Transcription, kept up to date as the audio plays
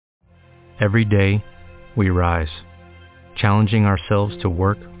Every day, we rise, challenging ourselves to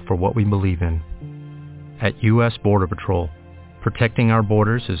work for what we believe in. At U.S. Border Patrol, protecting our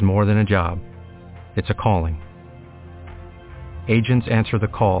borders is more than a job. It's a calling. Agents answer the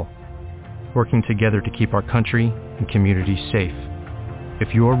call, working together to keep our country and communities safe.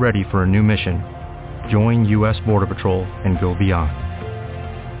 If you are ready for a new mission, join U.S. Border Patrol and go beyond.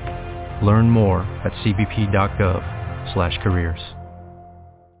 Learn more at cbp.gov/careers.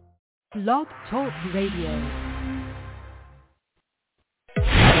 Blog Talk Radio.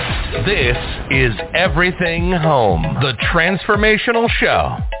 This is Everything Home, the transformational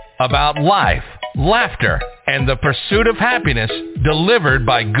show about life, laughter, and the pursuit of happiness delivered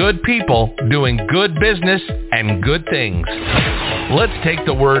by good people doing good business and good things. Let's take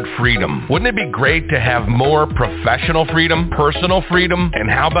the word freedom. Wouldn't it be great to have more professional freedom, personal freedom, and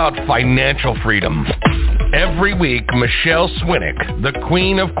how about financial freedom? Every week, Michelle Swinnick, the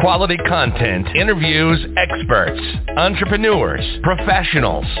queen of quality content, interviews experts, entrepreneurs,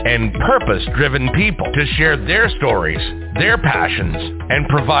 professionals, and purpose-driven people to share their stories, their passions, and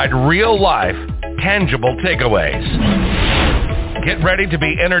provide real-life, tangible takeaways. Get ready to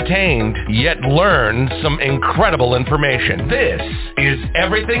be entertained, yet learn some incredible information. This is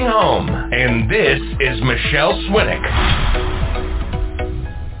Everything Home, and this is Michelle Swinnick.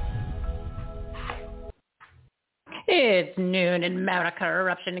 It's noon in America,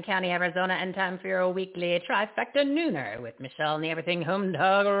 Eruption County, Arizona, and time for your weekly trifecta nooner with Michelle and the Everything Home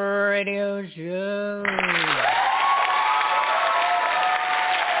Dog Radio Show.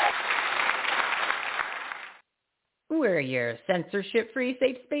 We're your censorship-free,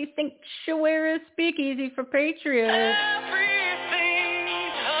 safe space sanctuary speakeasy for patriots.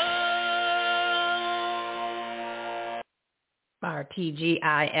 Our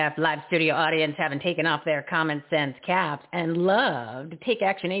TGIF live studio audience haven't taken off their common sense caps and love to take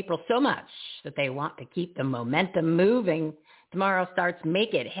action April so much that they want to keep the momentum moving. Tomorrow starts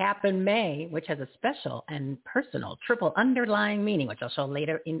Make It Happen May, which has a special and personal triple underlying meaning, which I'll show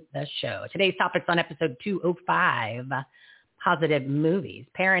later in the show. Today's topic's on episode 205, Positive Movies,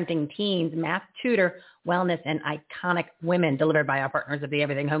 Parenting Teens, Math Tutor, Wellness, and Iconic Women, delivered by our partners of the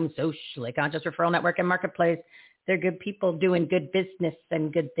Everything Home Socially Conscious Referral Network and Marketplace. They're good people doing good business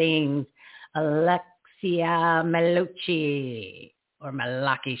and good things. Alexia Malocci, or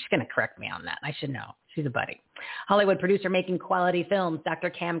Malaki, she's going to correct me on that. I should know. She's a buddy. Hollywood producer making quality films, Dr.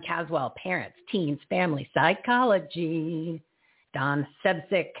 Cam Caswell, Parents, Teens, Family, Psychology. Don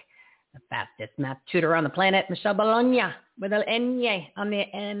Sebsick, the fastest math tutor on the planet, Michelle Bologna, with an N on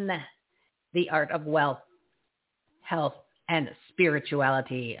the N. The Art of Wealth, Health, and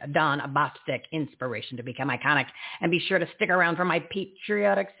Spirituality. Don Bostic, Inspiration to Become Iconic. And be sure to stick around for my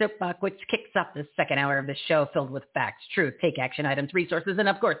patriotic soapbox, which kicks off the second hour of the show, filled with facts, truth, take action items, resources, and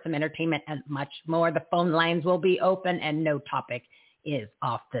of course some entertainment and much more. The phone lines will be open and no topic is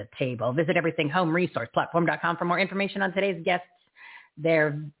off the table. Visit everythinghomeresourceplatform.com for more information on today's guests,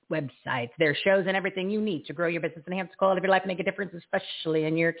 their websites, their shows, and everything you need to grow your business, enhance the quality of your life, make a difference, especially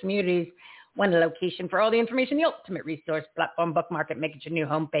in your communities. One location for all the information, the ultimate resource platform. Bookmark it, make it your new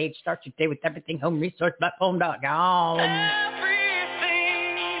homepage. Start your day with everythinghomeresourceplatform.com.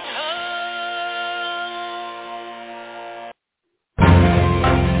 Everything's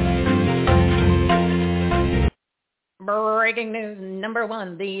home. Breaking news number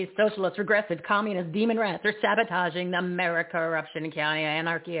one. The socialist, regressive, communist demon rats are sabotaging the America, Eruption County,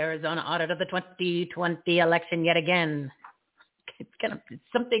 Anarchy, Arizona audit of the 2020 election yet again. It's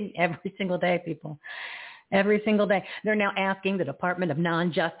something every single day, people. Every single day. They're now asking the Department of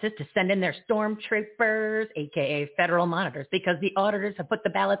Non-Justice to send in their stormtroopers, a.k.a. federal monitors, because the auditors have put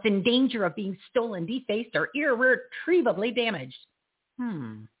the ballots in danger of being stolen, defaced, or irretrievably damaged.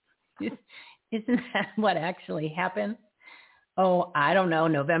 Isn't that what actually happened? Oh, I don't know,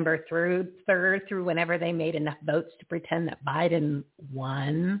 November 3rd through whenever they made enough votes to pretend that Biden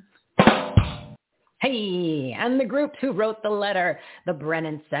won. Hey, and the groups who wrote the letter, the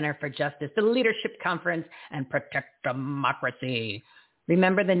Brennan Center for Justice, the Leadership Conference, and Protect Democracy.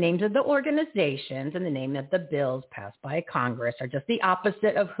 Remember, the names of the organizations and the name of the bills passed by Congress are just the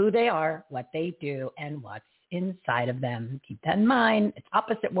opposite of who they are, what they do, and what's inside of them. Keep that in mind. It's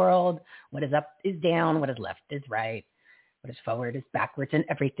opposite world. What is up is down. What is left is right. What is forward is backwards, and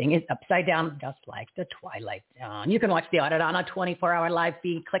everything is upside down, just like the Twilight Zone. You can watch the audit on a 24-hour live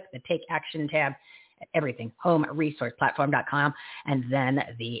feed. Click the Take Action tab at everythinghomeresourceplatform.com, and then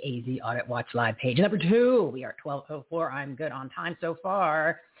the AZ Audit Watch live page. Number 2, we are 12:04. I'm good on time so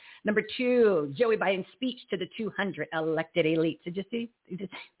far. Number 2, Joey Biden's speech to the 200 elected elites. Did you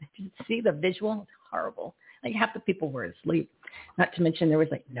see the visual? It's horrible. Like half the people were asleep. Not to mention there was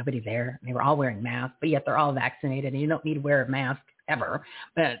like nobody there. They were all wearing masks, but yet they're all vaccinated, and you don't need to wear a mask ever.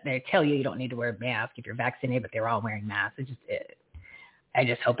 But they tell you don't need to wear a mask if you're vaccinated, but they were all wearing masks. I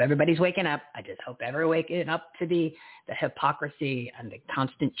just hope everybody's waking up. I just hope everyone's waking up to the hypocrisy and the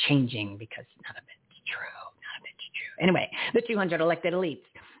constant changing, because none of it's true. None of it's true. Anyway, the 200 elected elites,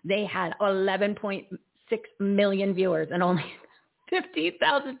 they had 11.6 million viewers, and only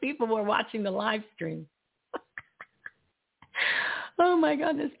 15,000 people were watching the live stream. Oh my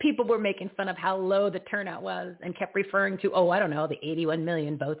goodness. People were making fun of how low the turnout was and kept referring to, the 81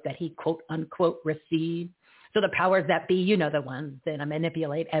 million votes that he quote unquote received. So the powers that be, you know, the ones that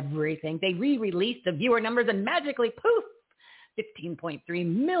manipulate everything, they re-released the viewer numbers and magically, poof, 15.3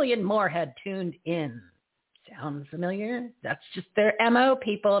 million more had tuned in. Sounds familiar? That's just their MO,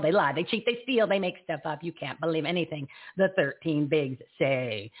 people. They lie, they cheat, they steal, they make stuff up. You can't believe anything the 13 bigs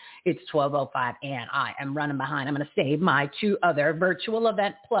say. It's 12:05 and I am running behind. I'm going to save my 2 other virtual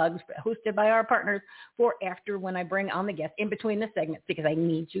event plugs hosted by our partners for after, when I bring on the guests in between the segments, because I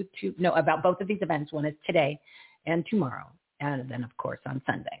need you to know about both of these events. One is today and tomorrow, and then, of course, on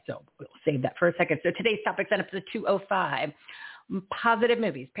Sunday. So we'll save that for a second. So today's topic on episode 205. Positive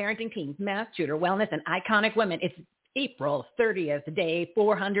movies, parenting teens, mass tutor, wellness, and iconic women. It's April 30th, day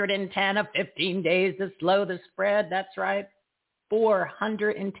 410 of 15 days to slow the spread. That's right,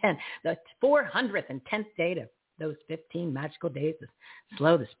 410. The 410th day of those 15 magical days to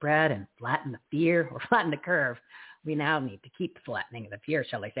slow the spread and flatten the fear, or flatten the curve. We now need to keep flattening the fear,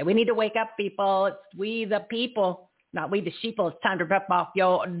 shall I say. We need to wake up, people. It's we the people. Not we the sheeple. It's time to rip off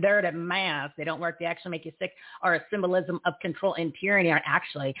your dirty masks. They don't work. They actually make you sick, are a symbolism of control and tyranny. Or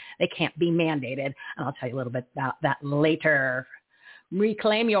actually, they can't be mandated. And I'll tell you a little bit about that later.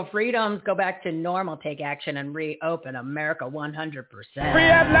 Reclaim your freedoms. Go back to normal. Take action and reopen America 100%. Free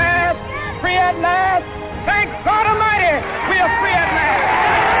at last. Free at last. Thank God Almighty. We are free at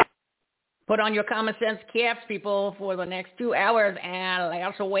last. Put on your common sense caps, people, for the next 2 hours, and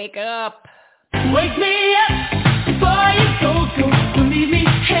let's wake up. Wake me up. Before you go, don't leave me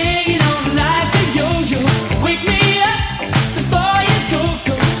hanging on like a yo-yo. Wake me up before you go,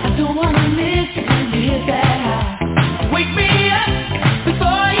 I don't want to miss it when you hit that high. Wake me up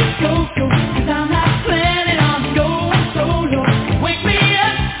before you go, 'cause I'm not planning on going solo. Wake me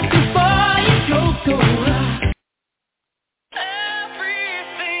up before you go.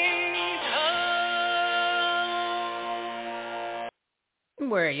 Everything's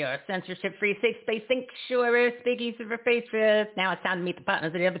We're your censorship-free, safe space, sanctuary, speakeasy for faceless. Now it's time to meet the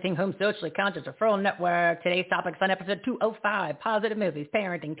partners of the Everything Home Socially Conscious Referral Network. Today's topics on episode 205, positive movies,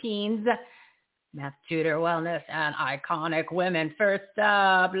 parenting teens, math tutor, wellness, and iconic women. First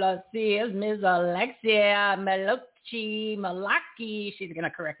up, let's see, is Ms. Alexia Malaki. She's going to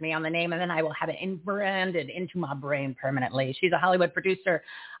correct me on the name, and then I will have it branded into my brain permanently. She's a Hollywood producer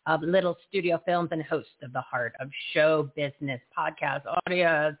of Little Studio Films and host of the Heart of Show Business podcast.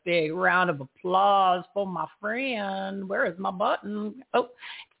 Audience, big round of applause for my friend. Where is my button? Oh, it's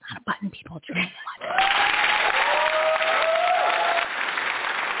not a button, people. It's really a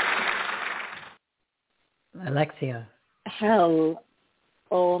button. Alexia. Hell.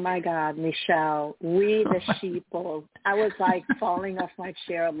 Oh my God, Michelle, we the sheeple. I was like falling off my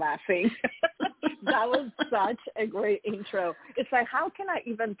chair laughing. That was such a great intro. It's like, how can I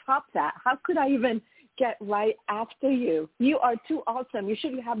even top that? How could I even get right after you? You are too awesome. You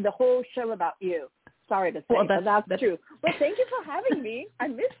should have the whole show about you. Sorry to say, but that's true. Well, thank you for having me. I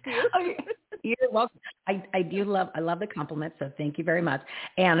missed you. You're welcome. I love the compliment, so thank you very much.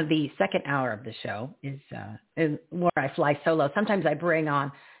 And the second hour of the show is where I fly solo. Sometimes I bring on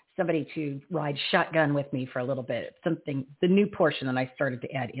somebody to ride shotgun with me for a little bit. Something, the new portion that I started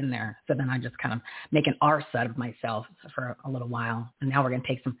to add in there. So then I just kind of make an arse out of myself for a little while. And now we're going to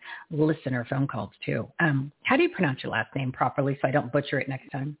take some listener phone calls too. How do you pronounce your last name properly so I don't butcher it next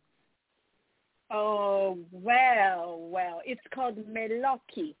time? Oh, well, it's called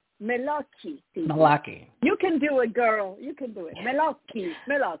Malaki. Malaki. You can do it, girl. You can do it. Malaki,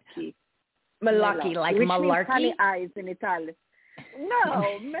 like which malarkey? means honey eyes in Italian.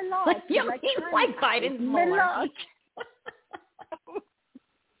 No, Malaki. like Biden's malarkey.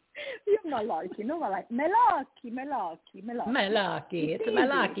 You're malarkey. No, like Malaki. Malaki. It's a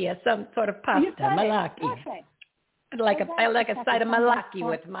malaki, some sort of pasta. Malaki. Perfect. I like a side of malaki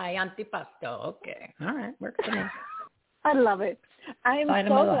with my antipasto. Okay. All right. Works for me. I love it. I am so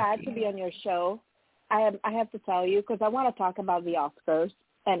malaki. glad to be on your show. I have to tell you, because I want to talk about the Oscars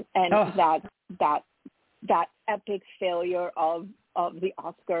and that epic failure of the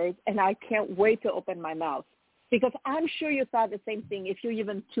Oscars, and I can't wait to open my mouth, because I'm sure you thought the same thing if you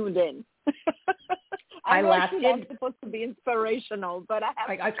even tuned in. I know lasted. I'm supposed to be inspirational, but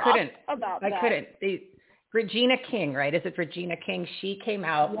I couldn't. About I that. couldn't. Regina King, right? Is it Regina King? She came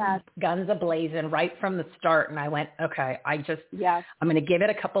out guns a-blazing right from the start, and I went, okay, I'm going to give it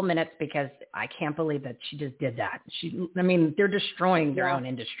a couple minutes because I can't believe that she just did that. They're destroying their own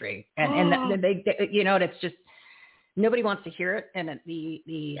industry, and they it's just nobody wants to hear it, and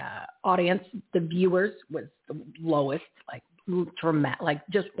the audience, the viewers, was the lowest, like dramatic, like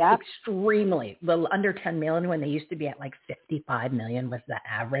just extremely under 10 million when they used to be at like 55 million was the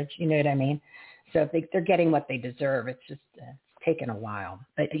average. You know what I mean? So if they're getting what they deserve, it's just taken a while.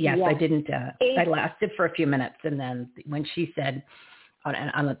 But yes, I didn't. I lasted for a few minutes, and then when she said,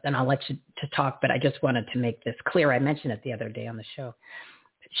 and I'll let you to talk, but I just wanted to make this clear. I mentioned it the other day on the show.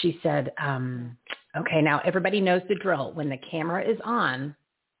 She said, okay, now everybody knows the drill. When the camera is on,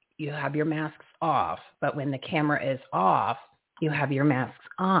 you have your masks off. But when the camera is off, you have your masks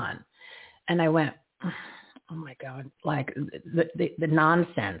on. And I went, oh my God, like the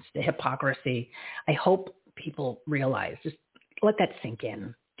nonsense, the hypocrisy. I hope people realize, just let that sink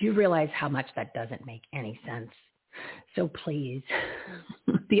in. Do you realize how much that doesn't make any sense? So please,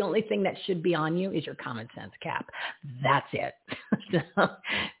 the only thing that should be on you is your common sense cap. That's it. So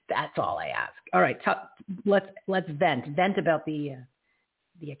that's all I ask. All right, let's vent about the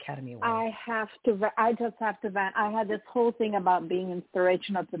Academy Award. I just have to vent. I had this whole thing about being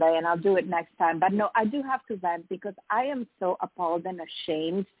inspirational today, and I'll do it next time. But no, I do have to vent because I am so appalled and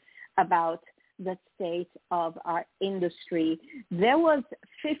ashamed about the state of our industry. There was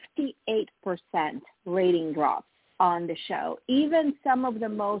 58% rating drops on the show. Even some of my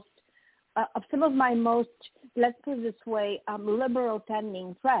most, let's put it this way, liberal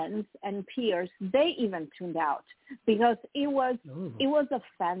tending friends and peers, they even tuned out because it was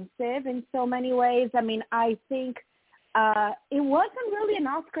offensive in so many ways. I think it wasn't really an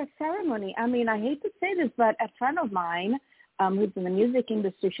Oscar ceremony. I hate to say this, but a friend of mine who's in the music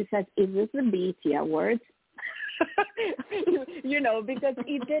industry, she says, "Is this the BET Awards?" Because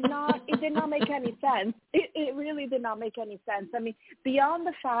it did not make any sense. It really did not make any sense. Beyond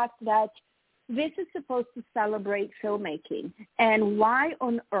the fact that this is supposed to celebrate filmmaking, and why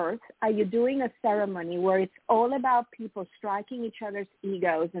on earth are you doing a ceremony where it's all about people striking each other's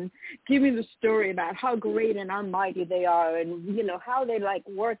egos and giving the story about how great and almighty they are and, how they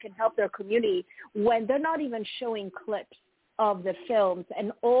work and help their community when they're not even showing clips of the films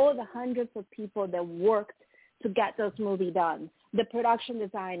and all the hundreds of people that worked to get those movies done, the production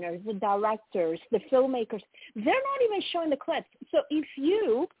designers, the directors, the filmmakers, they're not even showing the clips. So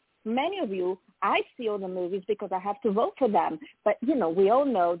many of you, I see all the movies because I have to vote for them. But, we all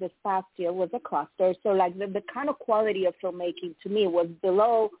know this past year was a cluster. So the kind of quality of filmmaking to me was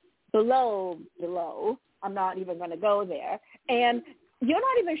below. I'm not even going to go there. And you're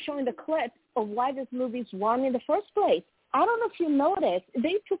not even showing the clips of why this movie's won in the first place. I don't know if you noticed,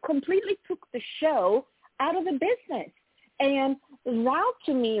 they completely took the show out of the business. And that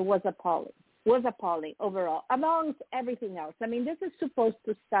to me was appalling overall, amongst everything else. This is supposed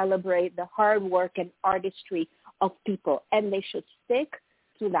to celebrate the hard work and artistry of people, and they should stick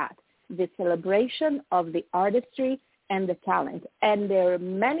to that, the celebration of the artistry and the talent. And there are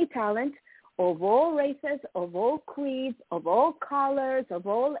many talents of all races, of all creeds, of all colors, of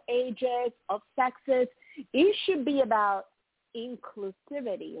all ages, of sexes. It should be about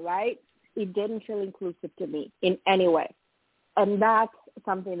inclusivity, right? It didn't feel inclusive to me in any way. And that's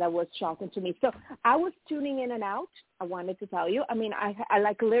something that was shocking to me. So I was tuning in and out. I wanted to tell you. I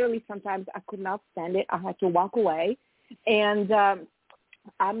literally sometimes I could not stand it. I had to walk away. And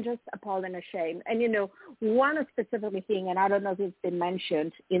I'm just appalled and ashamed. And, one specific thing, and I don't know if it's been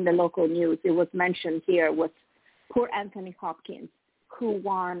mentioned in the local news, it was mentioned here, was poor Anthony Hopkins, who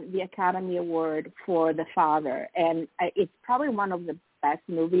won the Academy Award for The Father. And it's probably one of the best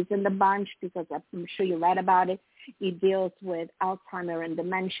movies in the bunch because I'm sure you read about it. It deals with Alzheimer and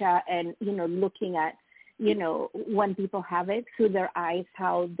dementia and, looking at, when people have it through their eyes,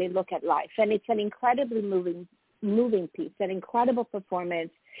 how they look at life. And it's an incredibly moving piece, an incredible performance.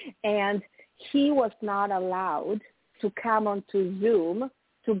 And he was not allowed to come onto Zoom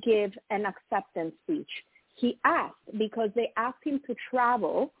to give an acceptance speech. He asked because they asked him to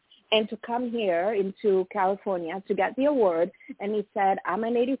travel and to come here into California to get the award. And he said, I'm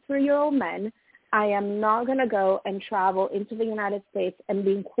an 83-year-old man. I am not going to go and travel into the United States and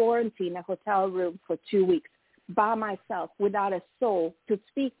be in quarantine in a hotel room for 2 weeks by myself without a soul to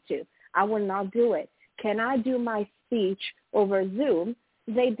speak to. I will not do it. Can I do my speech over Zoom?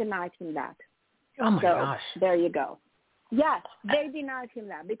 They denied him that. Oh, my gosh. There you go. Yes, they denied him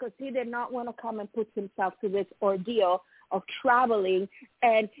that because he did not want to come and put himself to this ordeal of traveling.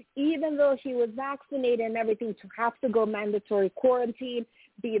 And even though he was vaccinated and everything, to have to go mandatory quarantine,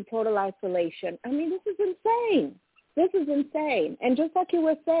 be in total isolation. I mean, this is insane. This is insane. And just like you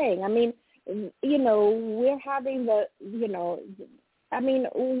were saying, I mean, you know, we're having the, you know, I mean,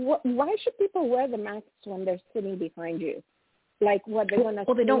 why should people wear the masks when they're sitting behind you? Like, what, they're going to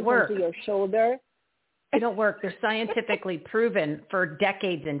they don't work. Into your shoulder? They don't work. They're scientifically proven for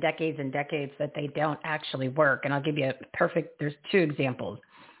decades and decades and decades that they don't actually work. And I'll give you there's two examples.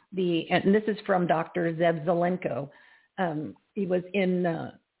 And this is from Dr. Zev Zelenko. He was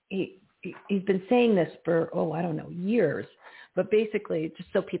in, he's been saying this for, I don't know, years. But basically, just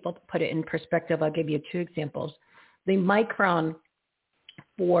so people put it in perspective, I'll give you two examples. The micron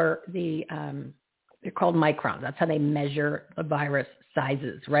for they're called microns. That's how they measure the virus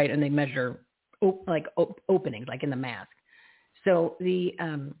sizes, right? And they measure openings, like in the mask. So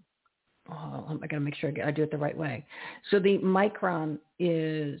I got to make sure I do it the right way. So the micron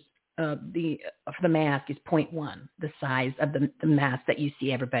is the mask is 0.1, the size of the mask that you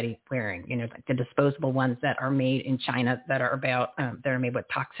see everybody wearing. You know, like the disposable ones that are made in China that are made with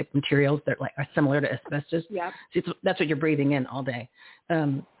toxic materials that are similar to asbestos. Yeah. So that's what you're breathing in all day.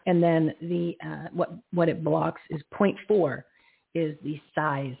 And then the what it blocks is 0.4 is the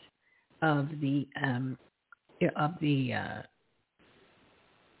size of the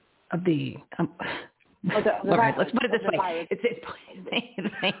all right, let's put it this way.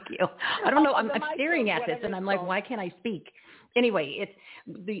 Thank you. I don't know. I'm staring at this and I'm like, why can't I speak? Anyway, it's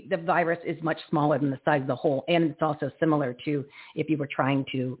the virus is much smaller than the size of the hole, and it's also similar to if you were trying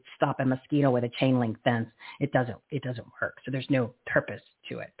to stop a mosquito with a chain link fence. It doesn't work. So there's no purpose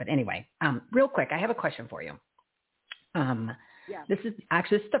to it. But anyway, real quick, I have a question for you. Yeah. This is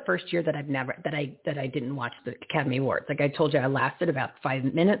the first year that I didn't watch the Academy Awards. Like I told you, I lasted about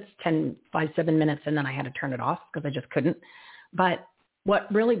 7 minutes, and then I had to turn it off because I just couldn't. But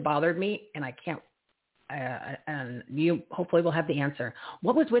what really bothered me, and I can't, and you hopefully will have the answer.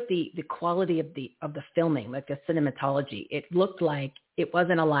 What was with the quality of the filming, like the cinematology? It looked like it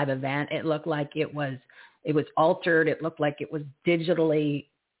wasn't a live event. It looked like it was altered. It looked like it was digitally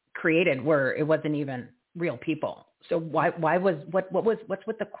created, where it wasn't even real people. So what's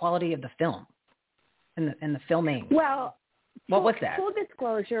with the quality of the film and the filming? Well, what was that? Full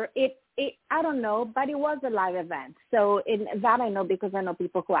disclosure, it I don't know, but it was a live event. So in that I know, because I know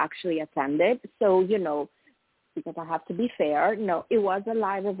people who actually attended. So, you know, because I have to be fair, no, it was a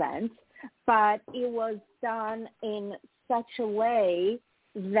live event, but it was done in such a way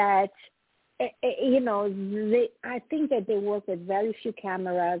that, you know, I think that they worked with very few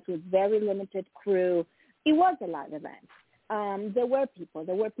cameras, with very limited crew. It was a live event. There were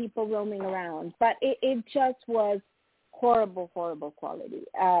people roaming around, but it just was horrible quality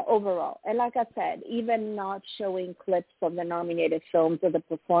overall. And like I said, even not showing clips of the nominated films or the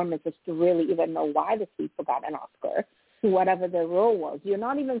performances to really even know why the people got an Oscar, to whatever their role was. You're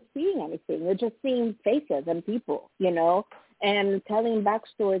not even seeing anything. You're just seeing faces and people, you know, and telling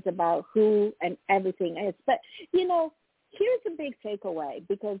backstories about who and everything is. But, you know, here's a big takeaway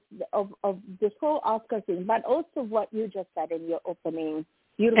because of this whole Oscar thing, but also what you just said in your opening.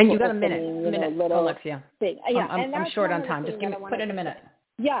 And you got a minute, Alexia. Thing. Yeah, I'm short on time. Just put in a minute.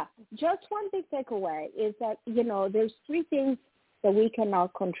 Yeah, just one big takeaway is that, you know, there's three things that we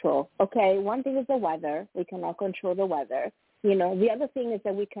cannot control. Okay, one thing is the weather. We cannot control the weather. You know, the other thing is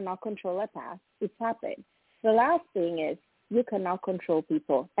that we cannot control our past. It's happened. The last thing is you cannot control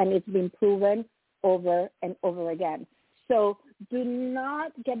people, and it's been proven over and over again. So do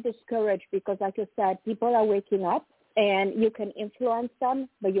not get discouraged because, like you said, people are waking up and you can influence them,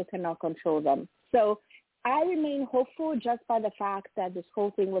 but you cannot control them. So I remain hopeful just by the fact that this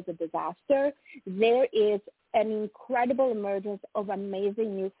whole thing was a disaster. There is an incredible emergence of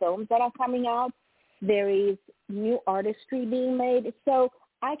amazing new films that are coming out. There is new artistry being made. So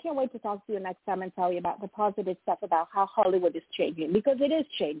I can't wait to talk to you next time and tell you about the positive stuff about how Hollywood is changing, because it is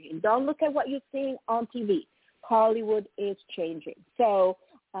changing. Don't look at what you're seeing on TV. Hollywood is changing. So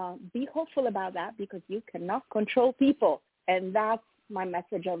be hopeful about that, because you cannot control people. And that's my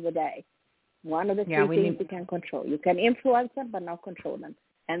message of the day. One of the three things you can control. You can influence them, but not control them.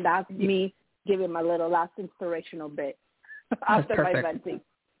 And that's me giving my little last inspirational bit after my venting.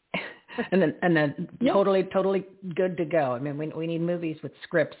 and then yep. Totally good to go. I mean, we need movies with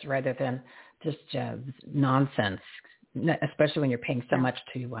scripts rather than just nonsense, especially when you're paying so much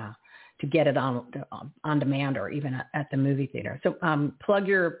to get it on demand or even at the movie theater. So plug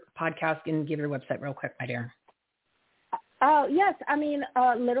your podcast and give your website real quick, my dear. Yes. I mean,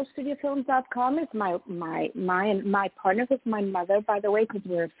 littlestudiofilms.com is my partner, is my mother, by the way, because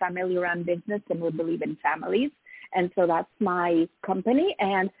we're a family-run business and we believe in families. And so that's my company.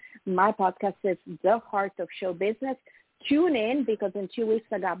 And my podcast is The Heart of Show Business. Tune in, because in 2 weeks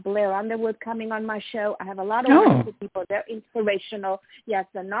I got Blair Underwood coming on my show. I have a lot of wonderful people. They're inspirational. Yes,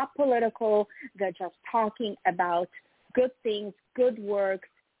 they're not political. They're just talking about good things, good work,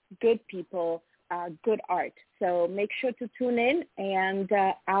 good people, good art. So make sure to tune in. And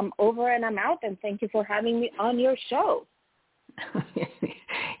I'm over and I'm out. And thank you for having me on your show.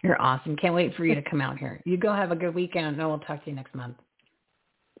 You're awesome. Can't wait for you to come out here. You go have a good weekend, and we'll talk to you next month.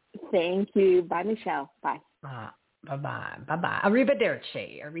 Thank you. Bye, Michelle. Bye. Bye-bye. Bye-bye.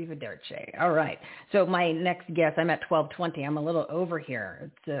 Arrivederci. Arrivederci. All right. So my next guest, I'm at 12:20. I'm a little over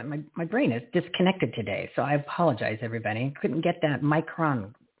here. It's, my brain is disconnected today, so I apologize, everybody. Couldn't get that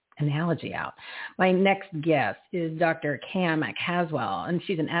micron analogy out. My next guest is Dr. Cam Caswell, and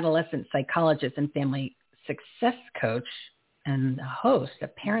she's an adolescent psychologist and family success coach and a host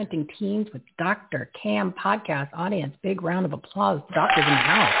of Parenting Teens with Dr. Cam podcast. Audience, big round of applause. Doctor's in the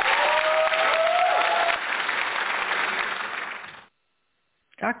house.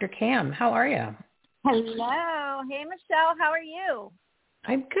 Dr. Cam, how are you? Hello. Hey, Michelle. How are you?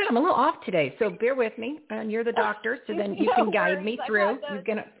 I'm good. I'm a little off today, so bear with me. And you're the doctor, so then you can guide me through.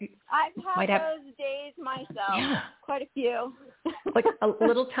 I've had those days myself. Yeah. Quite a few. Like a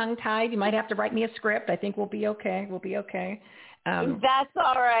little tongue-tied. You might have to write me a script. I think we'll be okay. That's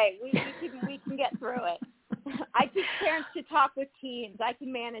all right. We can get through it. I teach parents to talk with teens. I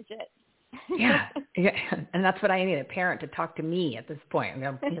can manage it. Yeah, and that's what I need, a parent to talk to me at this point. I'm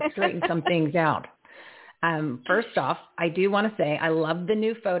going to straighten some things out. First off, I do want to say I love the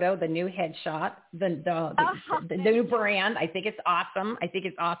new photo, the new headshot, the new brand. I think it's awesome.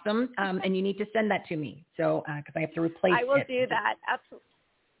 And you need to send that to me. So, because I have to replace it. I will do that. Absolutely.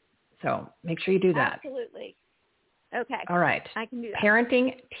 So make sure you do that. Absolutely. Okay. All right. I can do that.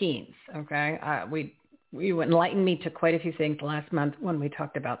 Parenting teens. Okay. You enlightened me to quite a few things last month when we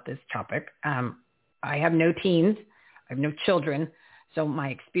talked about this topic. I have no teens. I have no children. So my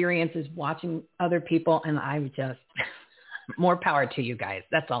experience is watching other people, and I would just, more power to you guys.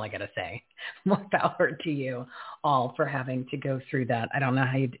 That's all I got to say. More power to you all for having to go through that. I don't know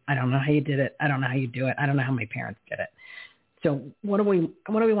how you did it. I don't know how you do it. I don't know how my parents did it. So what do we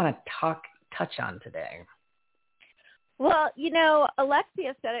want to touch on today? Well,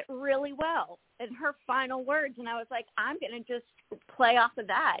 Alexia said it really well in her final words, and I was like, I'm going to just play off of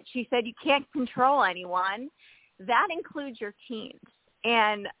that. She said, you can't control anyone. That includes your teens.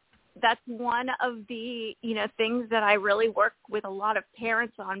 And that's one of the, things that I really work with a lot of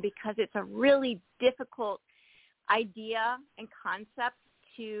parents on, because it's a really difficult idea and concept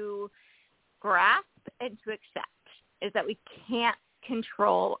to grasp and to accept, is that we can't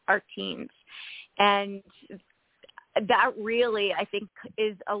control our teens. And that really, I think,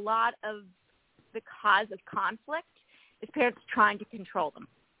 is a lot of the cause of conflict, is parents trying to control them.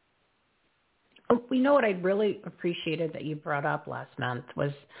 You know what I really appreciated that you brought up last month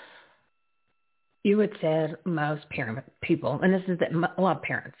was you had said most people, and this is a lot of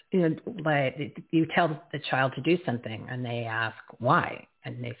parents, like you tell the child to do something and they ask why,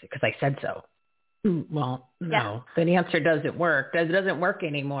 and they say, because I said so. Well, no, the answer doesn't work. It doesn't work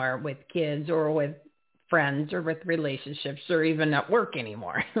anymore with kids or with friends or with relationships or even at work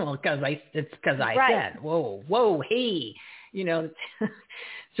anymore. Well, I said, whoa, hey,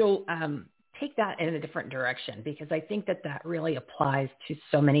 so take that in a different direction, because I think that really applies to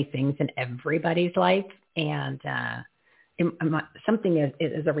so many things in everybody's life. And something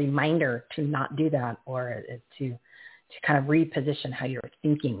is a reminder to not do that, or to kind of reposition how you're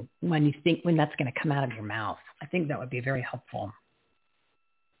thinking when that's going to come out of your mouth. I think that would be very helpful.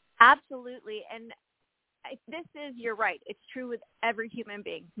 Absolutely. And you're right. It's true with every human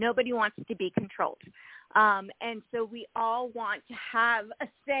being. Nobody wants to be controlled. And so we all want to have a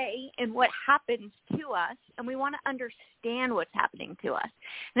say in what happens to us, and we want to understand what's happening to us.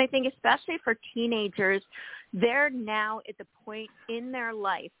 And I think especially for teenagers, they're now at the point in their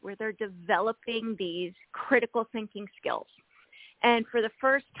life where they're developing these critical thinking skills. And for the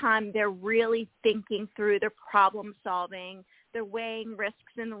first time, they're really thinking through their problem solving. They're weighing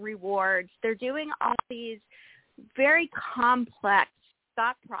risks and rewards. They're doing all these very complex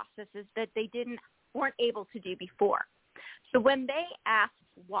thought processes that they weren't able to do before. So when they ask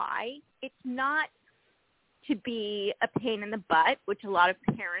why, it's not to be a pain in the butt, which a lot of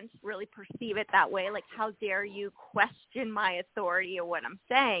parents really perceive it that way, like, how dare you question my authority or what I'm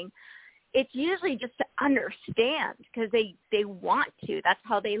saying. It's usually just to understand, because they want to. That's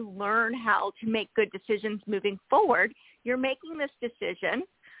how they learn how to make good decisions moving forward. You're making this decision.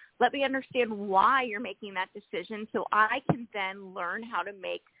 Let me understand why you're making that decision, so I can then learn how to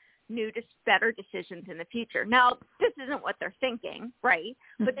make better decisions in the future. Now, this isn't what they're thinking, right?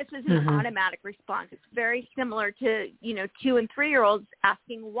 But this is an automatic response. It's very similar to, 2 and 3-year-olds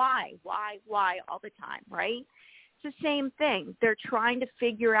asking why all the time, right? It's the same thing. They're trying to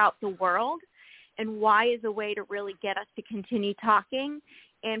figure out the world, and why is a way to really get us to continue talking.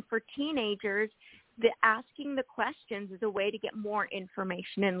 And for teenagers, the asking the questions is a way to get more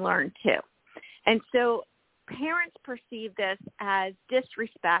information and learn too. And so parents perceive this as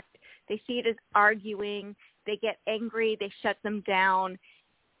disrespect. They see it as arguing. They get angry. They shut them down.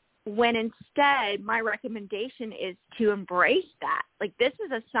 When instead, my recommendation is to embrace that. Like, this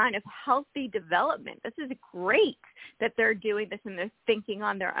is a sign of healthy development. This is great that they're doing this and they're thinking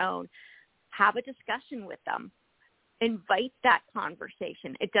on their own. Have a discussion with them. Invite that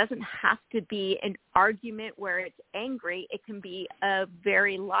conversation. It doesn't have to be an argument where it's angry. It can be a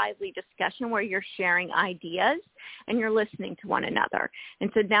very lively discussion where you're sharing ideas and you're listening to one another. And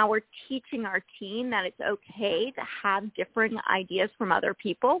so now we're teaching our teen that it's okay to have different ideas from other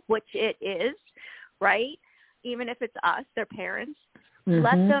people, which it is, right? Even if it's us, their parents.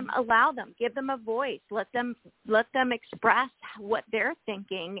 Let them, allow them, give them a voice, let them express what they're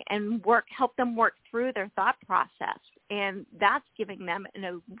thinking and help them work through their thought process. And that's giving them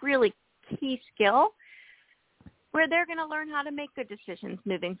a really key skill where they're going to learn how to make good decisions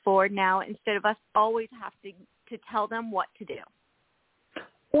moving forward now, instead of us always have to tell them what to do.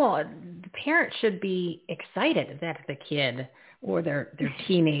 Well, the parent should be excited that the kid or their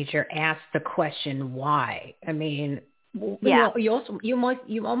teenager asks the question why. I mean,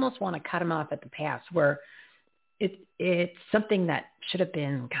 you almost want to cut them off at the pass, where it's something that should have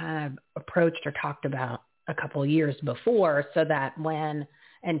been kind of approached or talked about a couple of years before, so that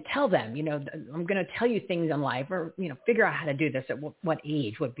and tell them, I'm going to tell you things in life, or, figure out how to do this at what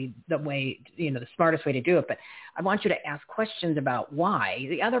age would be the way, the smartest way to do it. But I want you to ask questions about why.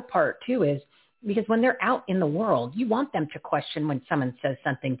 The other part too is, because when they're out in the world, you want them to question when someone says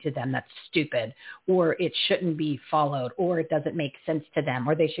something to them that's stupid, or it shouldn't be followed, or it doesn't make sense to them,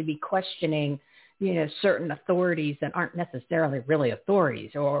 or they should be questioning, certain authorities that aren't necessarily really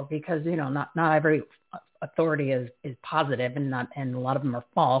authorities, or because, not every authority is positive, and a lot of them are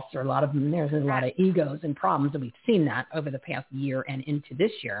false, or there's a lot of egos and problems, and we've seen that over the past year and into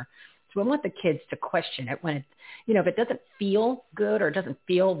this year. So we want the kids to question it when it's, if it doesn't feel good or it doesn't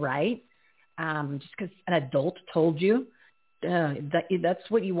feel right. Just because an adult told you, that's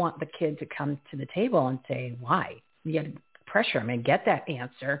what you want the kid to come to the table and say, why? You got to pressure them and get that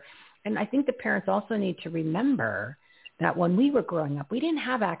answer. And I think the parents also need to remember that when we were growing up, we didn't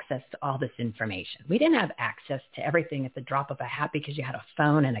have access to all this information. We didn't have access to everything at the drop of a hat because you had a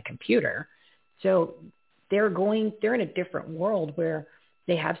phone and a computer. So they're in a different world where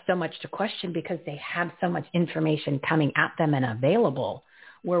they have so much to question because they have so much information coming at them and available,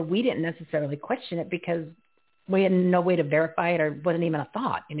 where we didn't necessarily question it because we had no way to verify it, or it wasn't even a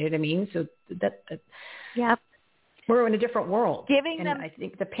thought. You know what I mean? So yep. We're in a different world. I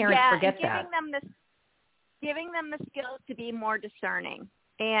think the parents forget that. Giving them the skills to be more discerning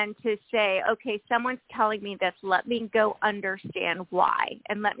and to say, okay, someone's telling me this. Let me go understand why,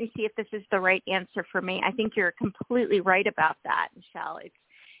 and let me see if this is the right answer for me. I think you're completely right about that, Michelle.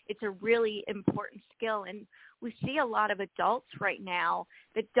 It's a really important skill, and we see a lot of adults right now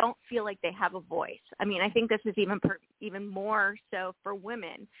that don't feel like they have a voice. I mean, I think this is even more so for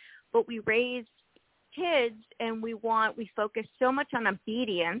women, but we raise kids and we focus so much on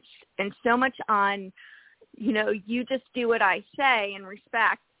obedience and so much on, you just do what I say and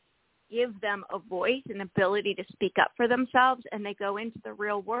respect. Give them a voice and ability to speak up for themselves, and they go into the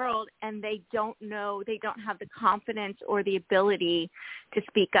real world and they don't have the confidence or the ability to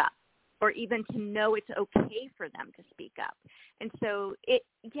speak up, or even to know it's okay for them to speak up. And so it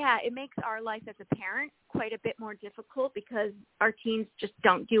makes our life as a parent quite a bit more difficult because our teens just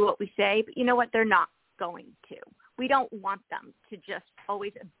don't do what we say. But you know what? They're not going to. We don't want them to just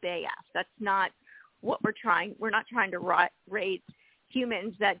always obey us. That's not what we're trying. We're not trying to raise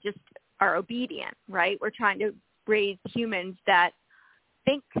humans that just are obedient, right? We're trying to raise humans that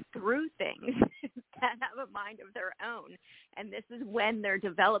think through things, that have a mind of their own. And this is when they're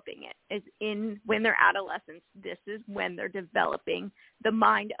developing it, when they're adolescents. This is when they're developing the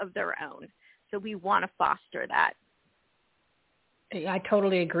mind of their own. So we want to foster that. I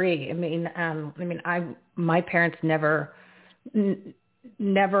totally agree. My parents never made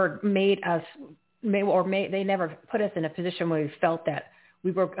us, they never put us in a position where we felt that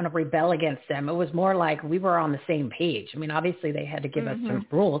we were going to rebel against them. It was more like we were on the same page. I mean, obviously they had to give us some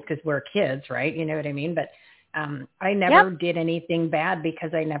rules because we're kids, right? You know what I mean? But I never did anything bad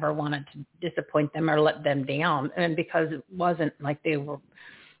because I never wanted to disappoint them or let them down. And because it wasn't like they were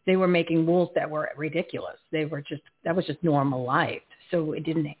they were making rules that were ridiculous. That was just normal life. So it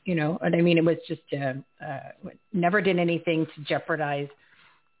didn't, what I mean? It was just, never did anything to jeopardize,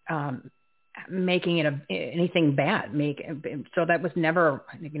 making it anything bad. So that was never,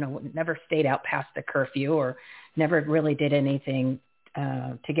 never stayed out past the curfew, or never really did anything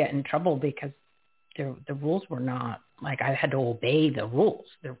to get in trouble, because the rules were not like I had to obey the rules,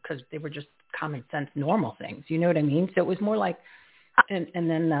 because they were just common sense, normal things. You know what I mean? So it was more like, and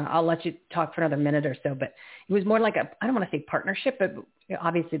then I'll let you talk for another minute or so, but it was more like I don't want to say partnership, but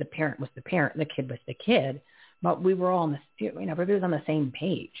obviously the parent was the parent, the kid was the kid, but we were all on everybody was on the same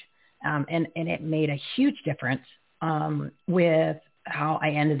page. And it made a huge difference with how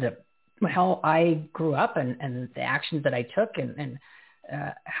I grew up, and the actions that I took, and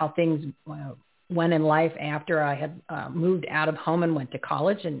how things went in life after I had moved out of home and went to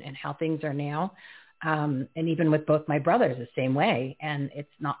college, and how things are now. And even with both my brothers, the same way. And it's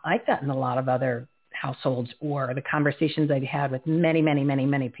not like that in a lot of other households, or the conversations I've had with many, many, many,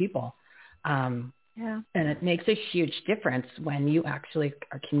 many people. Yeah. And it makes a huge difference when you actually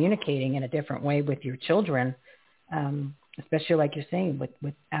are communicating in a different way with your children, especially like you're saying,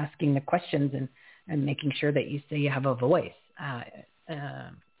 with asking the questions and making sure that you say you have a voice.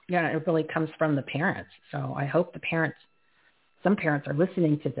 It really comes from the parents. So I hope some parents are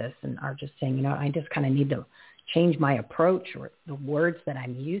listening to this and are just saying, I just kind of need to change my approach or the words that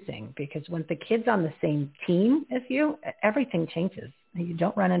I'm using, because when the kid's on the same team as you, everything changes. You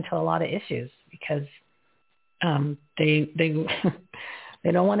don't run into a lot of issues, because they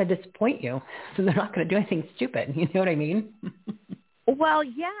don't want to disappoint you, so they're not going to do anything stupid. You know what I mean? Well,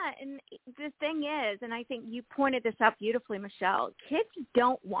 yeah, and the thing is, and I think you pointed this out beautifully, Michelle, kids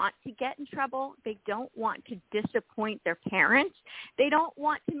don't want to get in trouble. They don't want to disappoint their parents. They don't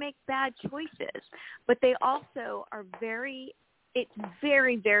want to make bad choices, but they also are it's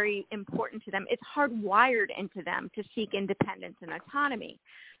very, very important to them. It's hardwired into them to seek independence and autonomy.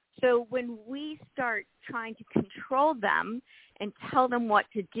 So when we start trying to control them and tell them what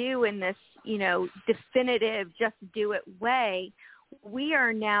to do in this, definitive, just do it way, we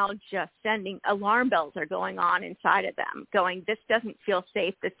are now just sending alarm bells are going on inside of them, going, this doesn't feel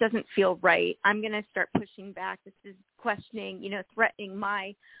safe. This doesn't feel right. I'm going to start pushing back. This is questioning, threatening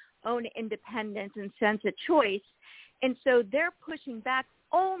my own independence and sense of choice. And so they're pushing back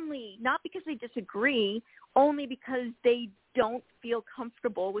only, not because they disagree, only because they don't feel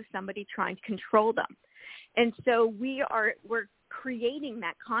comfortable with somebody trying to control them. And so we're creating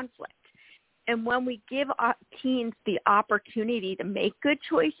that conflict. And when we give our teens the opportunity to make good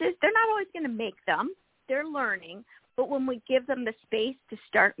choices, they're not always going to make them. They're learning. But when we give them the space to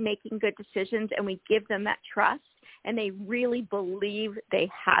start making good decisions, and we give them that trust, and they really believe they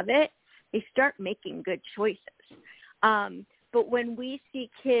have it, they start making good choices. But when we see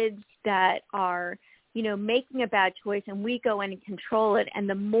kids that are, making a bad choice, and we go in and control it, and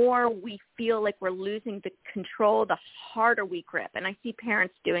the more we feel like we're losing the control, the harder we grip. And I see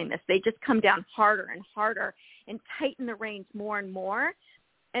parents doing this. They just come down harder and harder and tighten the reins more and more.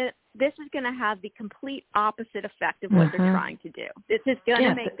 And this is going to have the complete opposite effect of what they're trying to do. This is going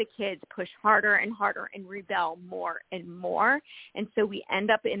to make the kids push harder and harder and rebel more and more. And so we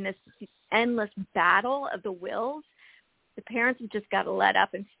end up in this endless battle of the wills. The parents have just got to let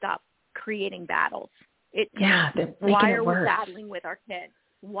up and stop creating battles. Why are we battling with our kids?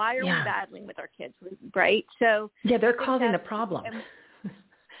 Why are we battling with our kids, right? So they're causing the problem.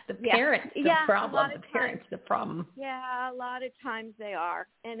 The parents, the problem. The parents, the problem. Yeah, a lot of times they are,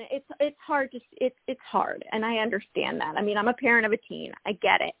 and it's hard it's hard, and I understand that. I mean, I'm a parent of a teen. I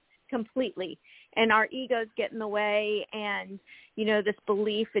get it completely, and our egos get in the way, and this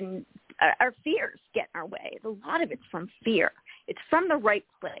belief and our fears get in our way. A lot of it's from fear. It's from the right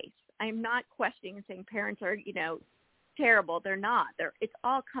place. I'm not questioning and saying parents are, terrible. They're not. It's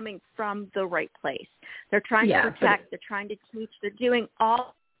all coming from the right place. They're trying to protect. They're trying to teach. They're doing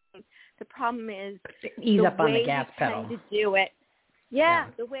all. The problem is ease up on the gas pedal. To do it.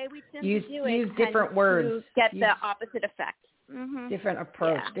 The way we tend to do it. Use different words. Get the opposite effect. Different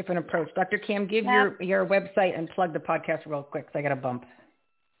approach. Dr. Cam, give your website and plug the podcast real quick, so I got a bump.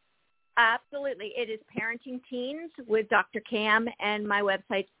 Absolutely. It is Parenting Teens with Dr. Cam, and my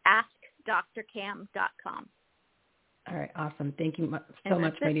website's askdrcam.com. All right. Awesome. Thank you so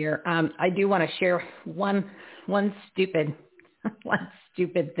much, my dear. I do want to share one stupid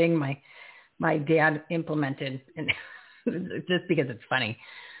thing my dad implemented, and just because it's funny.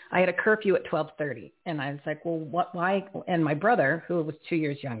 I had a curfew at 12:30, and I was like, well, why? And my brother, who was 2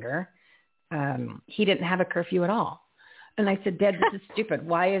 years younger, he didn't have a curfew at all. And I said, Dad, this is stupid.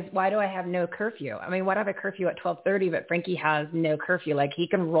 Why do I have no curfew? I mean, why do I have a curfew at 12:30, but Frankie has no curfew? Like, he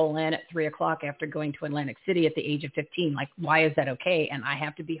can roll in at 3 o'clock after going to Atlantic City at the age of 15. Like, why is that okay? And I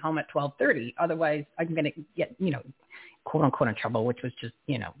have to be home at 12:30. Otherwise, I'm going to get, quote unquote in trouble, which was just,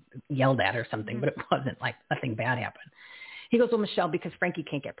 yelled at or something, but it wasn't like nothing bad happened. He goes, well, Michelle, because Frankie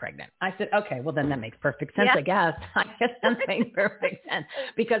can't get pregnant. I said, okay, well, then that makes perfect sense, I guess. I guess that makes perfect sense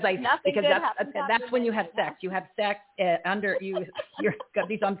because that's when you have sex. You have sex you're got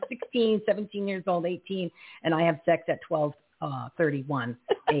these. I'm 16, 17 years old, 18, and I have sex at 12:31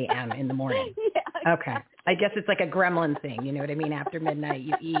 a.m. in the morning. Yeah, okay. I guess it's like a gremlin thing. You know what I mean? After midnight,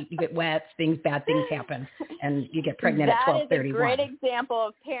 you eat, you get wet, bad things happen, and you get pregnant at 12:31. That is a great example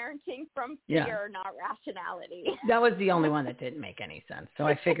of parenting from fear, not rationality. That was the only one that didn't make any sense. So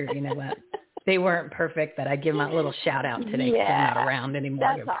I figured, you know what? They weren't perfect, but I'd give them a little shout out today because I'm not around anymore.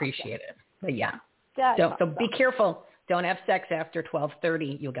 I appreciate it. But yeah. So be careful. Don't have sex after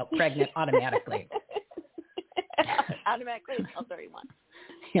 12:30. You'll get pregnant automatically. Automatically until 31.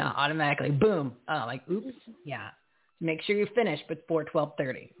 Yeah, automatically. Boom. Oh, like, oops. Yeah. Make sure you finish before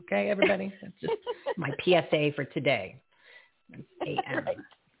 12:30. Okay, everybody? That's just my PSA for today. It's 8 a.m. Right.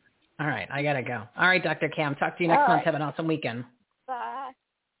 All right, I got to go. All right, Dr. Cam. Talk to you next month. Have an awesome weekend. Bye.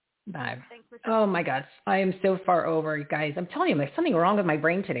 Bye. Oh, my gosh. I am so far over, you guys. I'm telling you, there's something wrong with my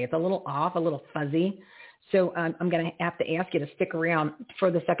brain today. It's a little off, a little fuzzy. So I'm going to have to ask you to stick around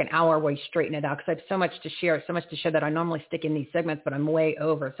for the second hour while you straighten it out because I have so much to share that I normally stick in these segments, but I'm way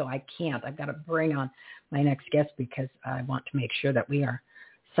over, so I can't. I've got to bring on my next guest because I want to make sure that we are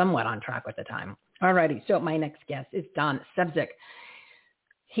somewhat on track with the time. All righty. So my next guest is Don Sebzik.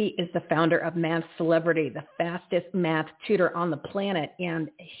 He is the founder of Math Celebrity, the fastest math tutor on the planet. And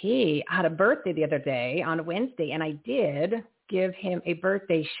he had a birthday the other day on Wednesday, and I did give him a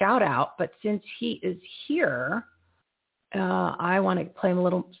birthday shout out. But since he is here, I want to play him a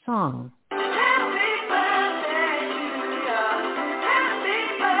little song. Happy birthday to you. Happy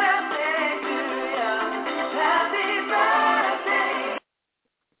birthday to you. Happy birthday.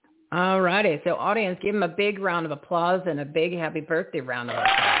 All righty. So audience, give him a big round of applause and a big happy birthday round of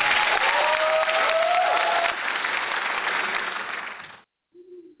applause.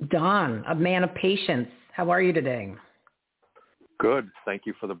 Don, a man of patience. How are you today? Good. Thank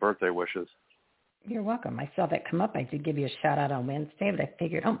you for the birthday wishes. You're welcome. I saw that come up. I did give you a shout out on Wednesday, but I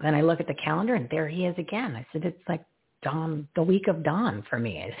figured, then I look at the calendar and there he is again. I said, it's like Don, the week of Don for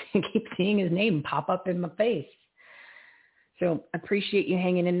me. I keep seeing his name pop up in my face. So I appreciate you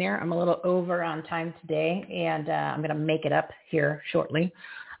hanging in there. I'm a little over on time today, and I'm going to make it up here shortly.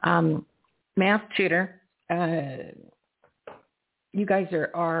 Math tutor, you guys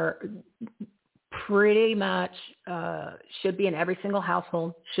are pretty much should be in every single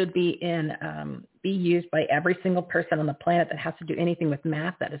household, should be used by every single person on the planet that has to do anything with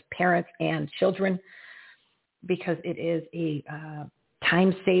math, that is parents and children, because it is a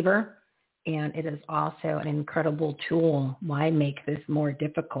time saver and it is also an incredible tool. Why make this more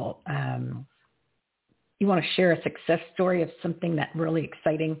difficult? You want to share a success story of something that really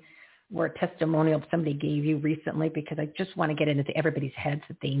exciting or a testimonial somebody gave you recently, because I just want to get into everybody's heads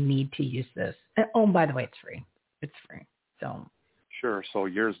that they need to use this. Oh, by the way, it's free. It's free. So sure. So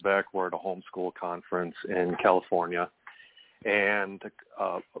years back, we're at a homeschool conference in California, and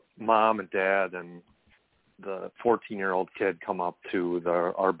mom and dad and the 14-year-old kid come up to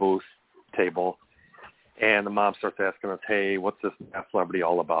our booth table, and the mom starts asking us, hey, what's this Math Celebrity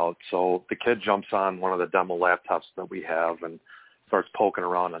all about? So the kid jumps on one of the demo laptops that we have and starts poking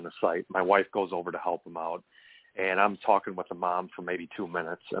around on the site. My wife goes over to help him out, and I'm talking with the mom for maybe 2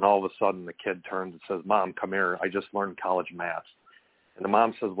 minutes, and all of a sudden the kid turns and says, Mom, come here. I just learned college math. And the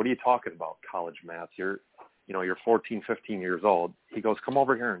mom says, what are you talking about, college math? You're 14, 15 years old. He goes, come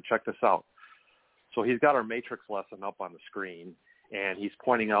over here and check this out. So he's got our matrix lesson up on the screen, and he's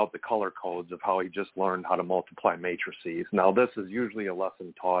pointing out the color codes of how he just learned how to multiply matrices. Now, this is usually a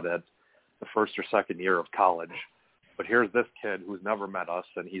lesson taught at the first or second year of college. But here's this kid who's never met us,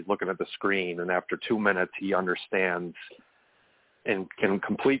 and he's looking at the screen, and after 2 minutes, he understands in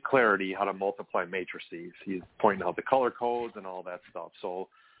complete clarity how to multiply matrices. He's pointing out the color codes and all that stuff. So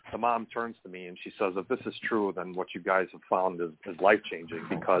the mom turns to me, and she says, if this is true, then what you guys have found is life-changing,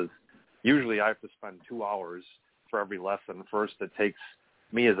 because usually I have to spend 2 hours for every lesson. First, it takes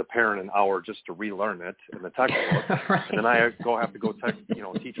me as a parent an hour just to relearn it in the textbook, right. And then I have to go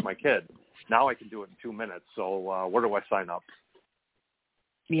teach my kid. Now I can do it in 2 minutes. So where do I sign up?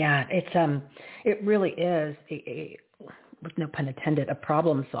 Yeah, it really is a with no pun intended, a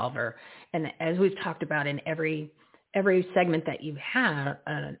problem solver. And as we've talked about in every segment that you've had,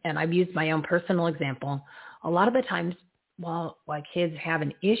 and I've used my own personal example, a lot of the times why kids have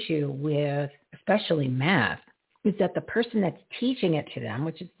an issue with especially math is that the person that's teaching it to them,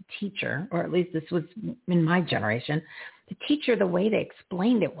 which is the teacher, or at least this was in my generation, the teacher, the way they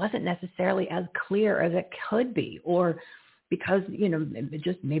explained it wasn't necessarily as clear as it could be, or because,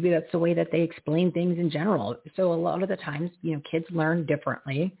 just maybe that's the way that they explain things in general. So a lot of the times, kids learn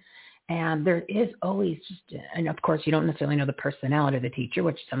differently. And there is always and of course, you don't necessarily know the personality of the teacher,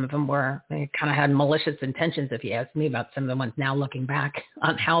 which some of them they kind of had malicious intentions, if you ask me, about some of the ones now looking back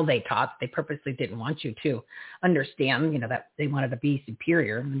on how they taught. They purposely didn't want you to understand, that they wanted to be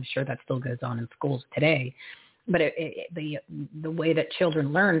superior. I'm sure that still goes on in schools today. But the way that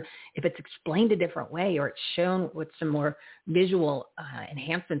children learn, if it's explained a different way or it's shown with some more visual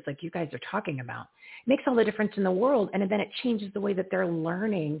enhancements like you guys are talking about, it makes all the difference in the world. And then it changes the way that they're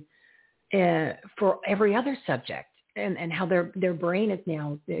learning for every other subject, and how their brain is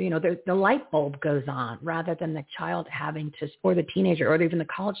now, the light bulb goes on, rather than the child having to, or the teenager, or even the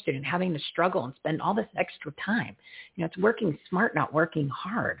college student having to struggle and spend all this extra time. It's working smart, not working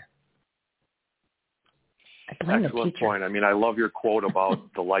hard. I blame Excellent the teacher. point. I love your quote about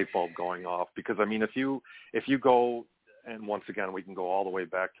the light bulb going off, because if you go, and once again we can go all the way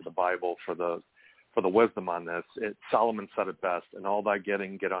back to the Bible for the wisdom on this. Solomon said it best: "In all thy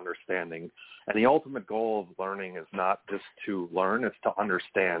getting, get understanding." And the ultimate goal of learning is not just to learn; it's to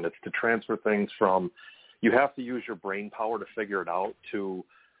understand. It's to transfer things from, you have to use your brain power to figure it out, to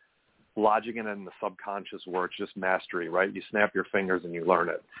lodging it in the subconscious, where it's just mastery, right? You snap your fingers and you learn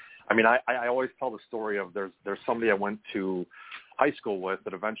it. I always tell the story of there's somebody I went to high school with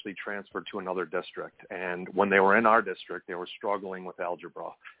that eventually transferred to another district. And when they were in our district, they were struggling with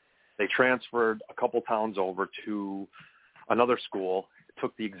algebra. They transferred a couple towns over to another school,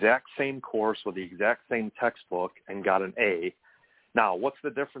 took the exact same course with the exact same textbook, and got an A. Now, what's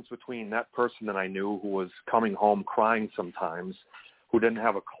the difference between that person that I knew, who was coming home crying sometimes, who didn't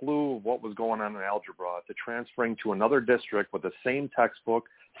have a clue of what was going on in algebra, to transferring to another district with the same textbook,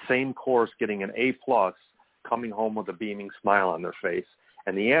 same course, getting an A+, coming home with a beaming smile on their face?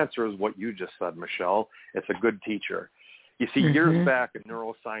 And the answer is what you just said, Michelle. It's a good teacher. You see, years back, a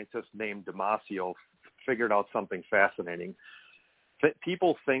neuroscientist named Damasio figured out something fascinating.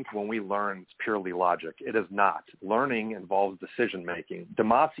 People think when we learn it's purely logic. It is not. Learning involves decision-making.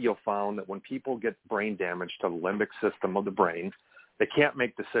 Damasio found that when people get brain damage to the limbic system of the brain, they can't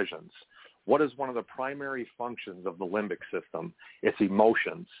make decisions. What is one of the primary functions of the limbic system? It's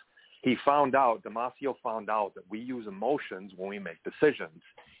emotions. Damasio found out that we use emotions when we make decisions.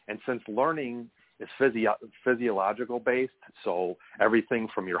 And since learning is physiological based, so everything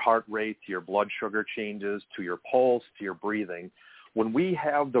from your heart rate to your blood sugar changes to your pulse to your breathing, when we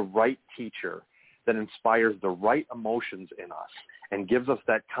have the right teacher that inspires the right emotions in us and gives us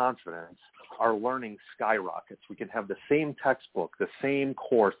that confidence, our learning skyrockets. We can have the same textbook, the same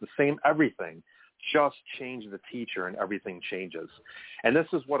course, the same everything, just change the teacher and everything changes. And this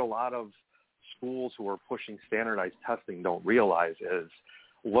is what a lot of schools who are pushing standardized testing don't realize is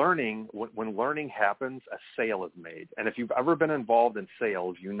learning, when learning happens, a sale is made. And if you've ever been involved in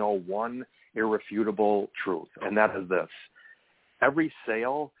sales, you know one irrefutable truth, and that is this. Every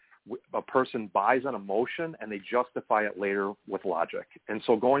sale, a person buys an emotion and they justify it later with logic. And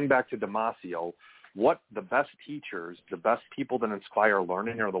so going back to Damasio, what the best teachers, the best people that inspire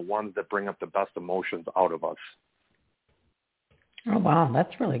learning are the ones that bring up the best emotions out of us. Oh, wow.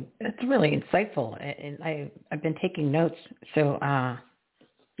 That's really insightful. And I've been taking notes. So,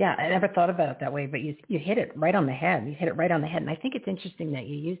 yeah, I never thought about it that way, but you hit it right on the head. You hit it right on the head. And I think it's interesting that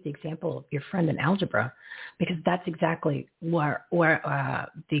you used the example of your friend in algebra, because that's exactly where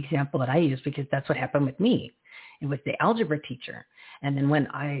the example that I used, because that's what happened with me. It was the algebra teacher. And then when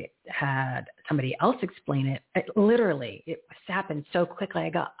I had somebody else explain it, it happened so quickly. I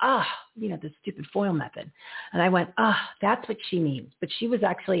go, the stupid FOIL method. And I went, that's what she means. But she was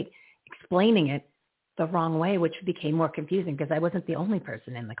actually explaining it the wrong way, which became more confusing because I wasn't the only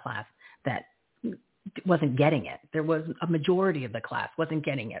person in the class that wasn't getting it. There was a majority of the class wasn't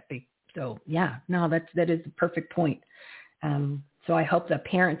getting it. So yeah, no, that is a perfect point. So I hope the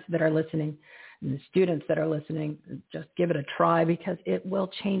parents that are listening and the students that are listening, just give it a try, because it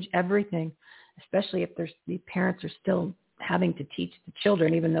will change everything, especially if the parents are still having to teach the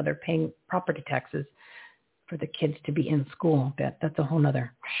children, even though they're paying property taxes for the kids to be in school. That's a whole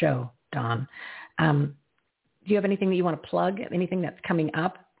nother show, Don. Do you have anything that you want to plug? Anything that's coming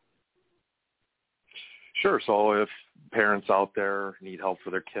up? Sure. So if parents out there need help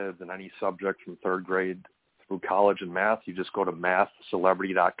for their kids in any subject from third grade through college in math, you just go to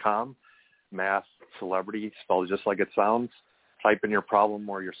mathcelebrity.com. Math Celebrity, spelled just like it sounds. type in your problem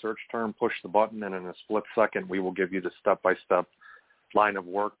or your search term, push the button, and in a split second, we will give you the step-by-step line of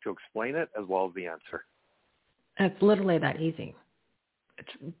work to explain it as well as the answer. It's literally that easy.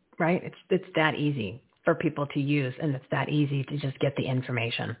 It's that easy for people to use, and it's that easy to just get the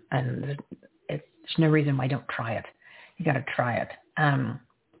information. And there's no reason why don't try it. You got to try it.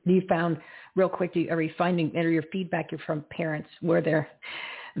 You found real quick, are you finding, or your feedback from parents where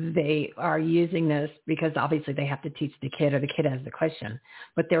they are using this because obviously they have to teach the kid or the kid has the question,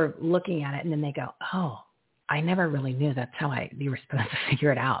 but they're looking at it and then they go, oh, I never really knew that's how you were supposed to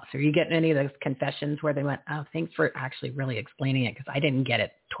figure it out. So are you getting any of those confessions where they went, oh, thanks for actually really explaining it because I didn't get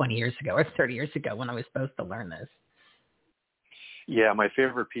it 20 years ago or 30 years ago when I was supposed to learn this? Yeah, my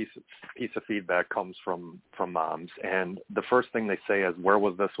favorite piece of feedback comes from moms. And the first thing they say is, where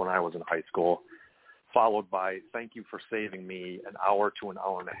was this when I was in high school? Followed by, thank you for saving me an hour to an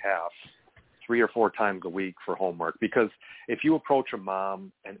hour and a half, 3 or 4 times a week for homework. Because if you approach a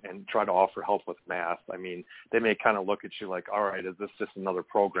mom and try to offer help with math, I mean, they may kind of look at you like, all right, is this just another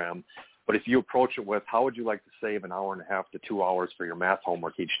program? But if you approach it with, how would you like to save an hour and a half to 2 hours for your math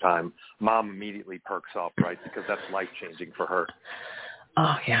homework each time? Mom immediately perks up, right? Because that's life-changing for her.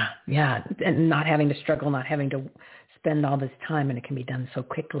 Oh, yeah. And not having to struggle, not having to spend all this time, and it can be done so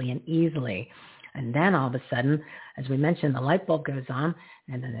quickly and easily. And then all of a sudden, as we mentioned, the light bulb goes on,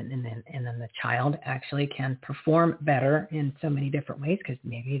 and then the child actually can perform better in so many different ways because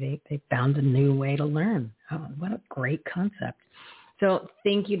maybe they found a new way to learn. Oh, what a great concept. So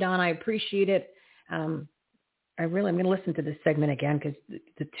thank you, Don. I appreciate it. I'm going to listen to this segment again because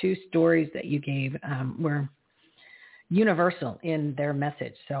the 2 stories that you gave were universal in their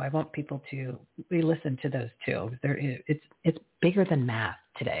message. So I want people to re-listen to those 2. It's bigger than math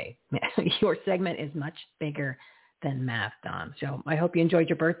today. Your segment is much bigger than math, Don. So I hope you enjoyed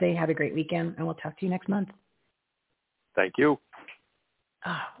your birthday. Have a great weekend, and we'll talk to you next month. Thank you.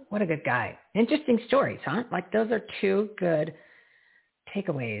 Oh, what a good guy. Interesting stories, huh? Like those are 2 good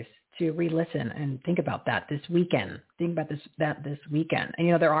takeaways to re-listen and think about that this weekend. Think about this weekend.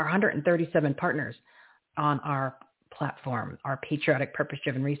 And, there are 137 partners on our platform, our patriotic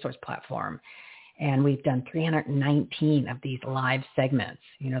purpose-driven resource platform. And we've done 319 of these live segments,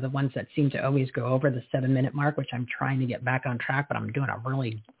 the ones that seem to always go over the 7-minute mark, which I'm trying to get back on track, but I'm doing a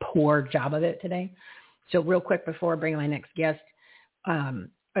really poor job of it today. So real quick before I bring my next guest,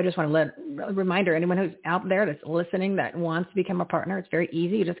 I just want to a reminder, anyone who's out there that's listening that wants to become a partner, it's very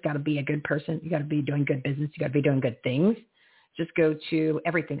easy. You just got to be a good person. You got to be doing good business. You got to be doing good things. Just go to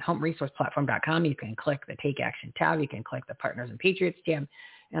everythinghomeresourceplatform.com. You can click the Take Action tab. You can click the Partners and Patriots tab.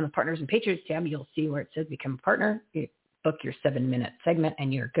 And the Partners and Patriots tab, you'll see where it says Become a Partner. You book your 7-minute segment,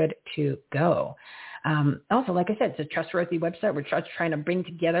 and you're good to go. Also, like I said, it's a trustworthy website. We're trying to bring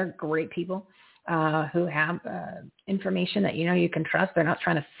together great people who have information that you can trust. They're not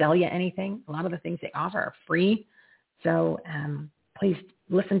trying to sell you anything. A lot of the things they offer are free. So please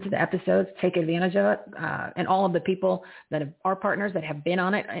listen to the episodes, take advantage of it. And all of the people that are partners that have been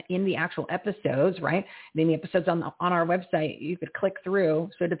on it in the actual episodes, right? In the episodes on our website, you could click through.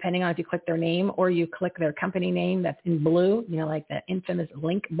 So depending on if you click their name or you click their company name that's in blue, like that infamous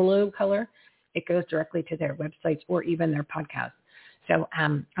link blue color, it goes directly to their websites or even their podcasts. So I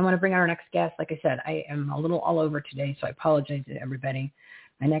want to bring on our next guest. Like I said, I am a little all over today, so I apologize to everybody.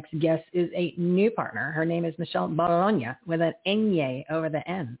 My next guest is a new partner. Her name is Michelle Bologna with an Enye over the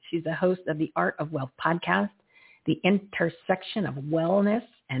N. She's the host of the Art of Wealth podcast, the intersection of wellness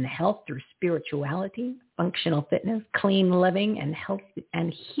and health through spirituality, functional fitness, clean living, and health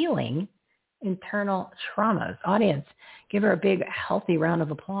and healing internal traumas. Audience, give her a big, healthy round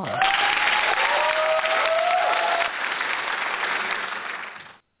of applause.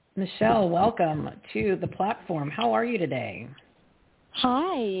 Michelle, welcome to the platform. How are you today?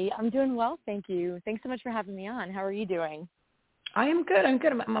 Hi, I'm doing well, thank you. Thanks so much for having me on. How are you doing? I am good. There's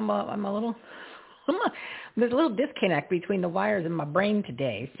a little disconnect between the wires in my brain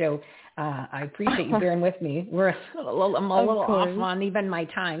today, so I appreciate you bearing with me. I'm a little off on even my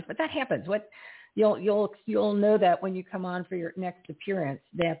times, but that happens. You'll know that when you come on for your next appearance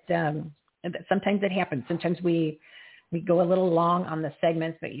that sometimes it happens. Sometimes we go a little long on the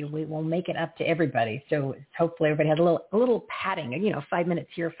segments, but we will make it up to everybody. So hopefully everybody has a little padding, 5 minutes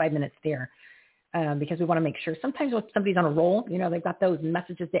here, 5 minutes there, because we want to make sure sometimes when somebody's on a roll, they've got those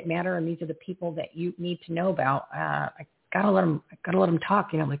messages that matter, and these are the people that you need to know about. I gotta let them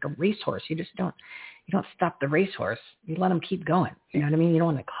talk, like a racehorse. You don't stop the racehorse. You let them keep going. You know what I mean? You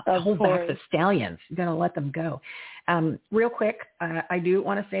don't want to hold back the stallions. You're going to let them go. Real quick, I do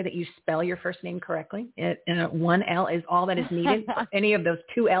want to say that you spell your first name correctly. One L is all that is needed for any of those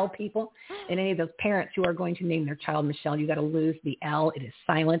 2L people and any of those parents who are going to name their child Michelle. You got to lose the L. It is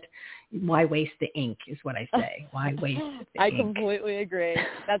silent. Why waste the ink is what I say. Why waste the ink? I completely agree.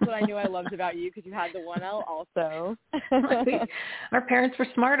 That's what I knew I loved about you, because you had the 1L also. Our parents were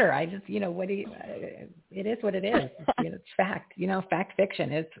smarter. I just, it is what it is. It's fact, fact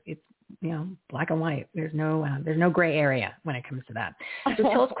fiction. It's black and white. There's no gray area when it comes to that. So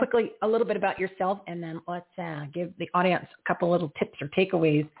tell us quickly a little bit about yourself, and then let's give the audience a couple little tips or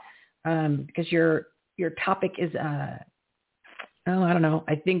takeaways, because your topic is, I don't know.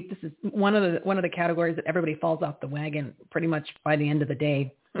 I think this is one of the categories that everybody falls off the wagon pretty much by the end of the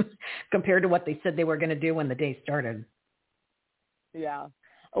day compared to what they said they were going to do when the day started. Yeah.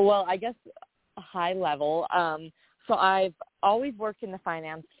 Well, I guess high level. So I've always worked in the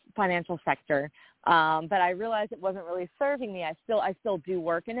financial sector, but I realized it wasn't really serving me. I still do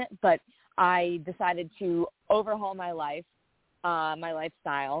work in it, but I decided to overhaul my life, my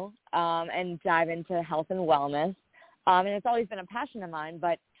lifestyle, and dive into health and wellness. And it's always been a passion of mine,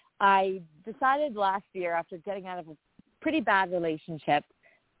 but I decided last year, after getting out of a pretty bad relationship,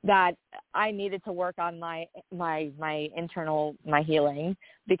 that I needed to work on my healing,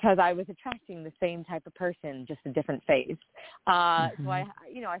 because I was attracting the same type of person, just a different face. So I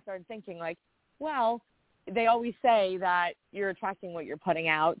started thinking like, well, they always say that you're attracting what you're putting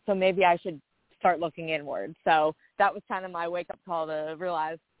out, so maybe I should start looking inward. So that was kind of my wake up call to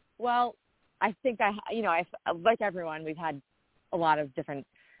realize, well, I think I like everyone, we've had a lot of different,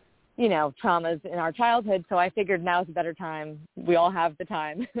 traumas in our childhood. So I figured now's a better time. We all have the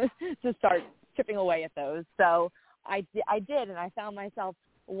time to start chipping away at those. So I did, and I found myself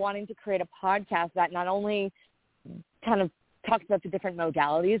wanting to create a podcast that not only kind of talks about the different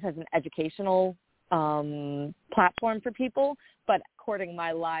modalities as an educational platform for people, but recording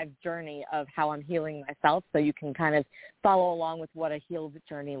my live journey of how I'm healing myself, so you can kind of follow along with what a healed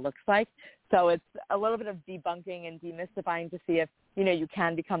journey looks like. So it's a little bit of debunking and demystifying to see if, you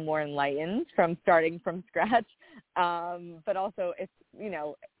can become more enlightened from starting from scratch. But also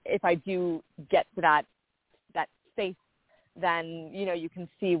if I do get to that space, then, you can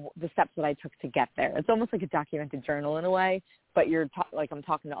see the steps that I took to get there. It's almost like a documented journal in a way, but I'm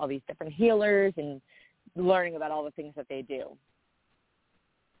talking to all these different healers and learning about all the things that they do.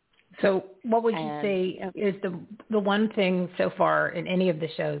 So what would you say is the one thing so far in any of the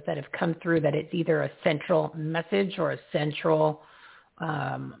shows that have come through that it's either a central message or a central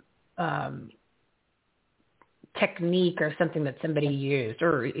technique or something that somebody used,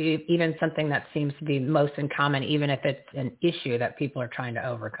 or even something that seems to be most in common, even if it's an issue that people are trying to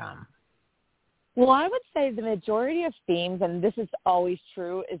overcome? Well, I would say the majority of themes, and this is always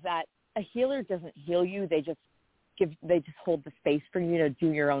true, is that a healer doesn't heal you. They just hold the space for you to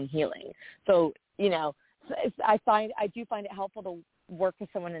do your own healing. So, I do find it helpful to work with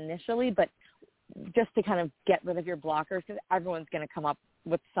someone initially, but just to kind of get rid of your blockers, because everyone's going to come up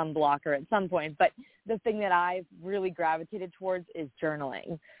with some blocker at some point. But the thing that I've really gravitated towards is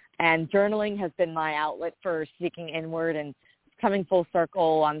journaling. And journaling has been my outlet for seeking inward and coming full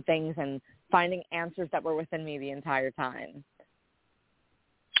circle on things and finding answers that were within me the entire time.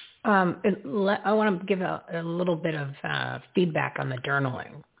 I want to give a little bit of feedback on the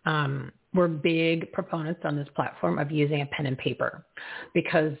journaling. We're big proponents on this platform of using a pen and paper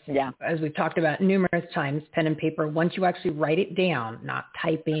because, as we've talked about numerous times, pen and paper, once you actually write it down, not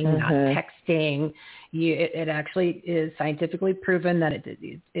typing, not texting, it actually is scientifically proven that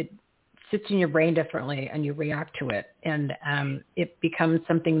it sits in your brain differently and you react to it. And it becomes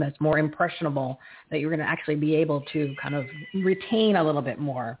something that's more impressionable that you're going to actually be able to kind of retain a little bit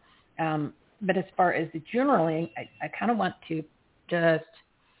more. But as far as the journaling, I kind of want to just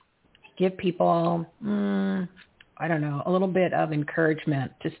give people, I don't know, a little bit of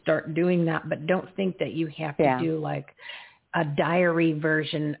encouragement to start doing that, but don't think that you have to do like a diary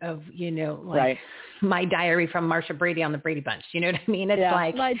version of, my diary from Marsha Brady on the Brady Bunch. You know what I mean? It's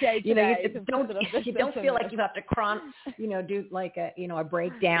like, my day today, you don't feel like you have to do like a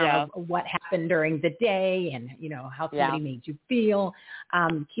breakdown of what happened during the day and, how somebody made you feel.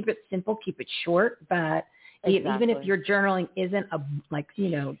 Keep it simple, keep it short, but even if your journaling isn't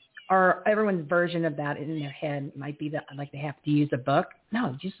or everyone's version of that in their head might be that like they have to use a book.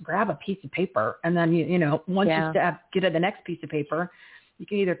 No, just grab a piece of paper. And then, once you get to the next piece of paper, you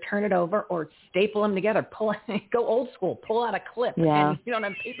can either turn it over or staple them together, go old school, pull out a clip and on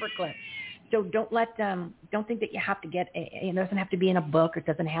a paper clip. So don't think that you have to it doesn't have to be in a book. It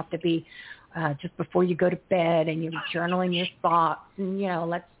doesn't have to be just before you go to bed and you're journaling your thoughts and,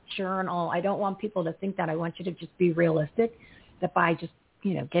 let's journal. I don't want people to think that. I want you to just be realistic, that by just,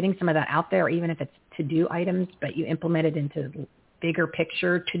 getting some of that out there, even if it's to-do items, but you implement it into bigger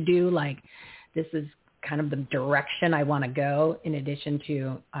picture to-do, like this is kind of the direction I want to go, in addition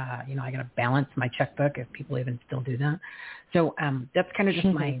to, I got to balance my checkbook, if people even still do that. So that's kind of just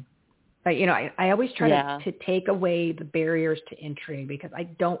my, I always try to take away the barriers to entry, because I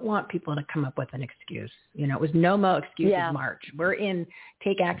don't want people to come up with an excuse. It was no mo excuses March. We're in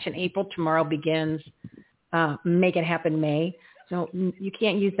Take Action April. Tomorrow begins Make It Happen May. So you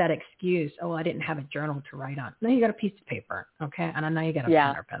can't use that excuse, oh, I didn't have a journal to write on. No, you got a piece of paper, okay? And I know you got a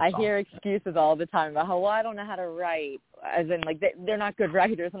pen or pencil. I hear excuses all the time about how, I don't know how to write, as in, like, they're not good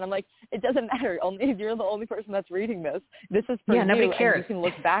writers. And I'm like, it doesn't matter. Only if you're the only person that's reading this. This is for you, nobody cares. And you can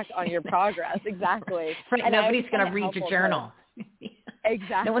look back on your progress. Exactly. Right, and nobody's going to read your journal.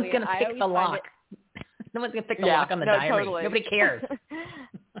 Exactly. No one's going to pick the lock. No one's going to pick the lock on the diary. Totally. Nobody cares.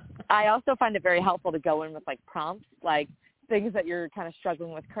 I also find it very helpful to go in with, like, prompts, like, things that you're kind of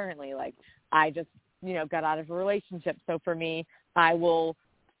struggling with currently. Like, I just, got out of a relationship. So for me, I will,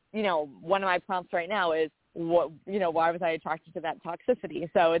 one of my prompts right now is, why was I attracted to that toxicity?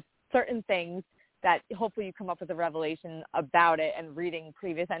 So it's certain things that hopefully you come up with a revelation about it, and reading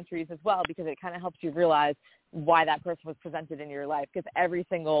previous entries as well, because it kind of helps you realize why that person was presented in your life. Because every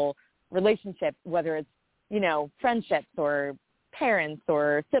single relationship, whether it's, friendships or parents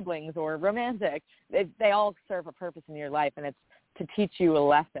or siblings or romantic, they all serve a purpose in your life, and it's to teach you a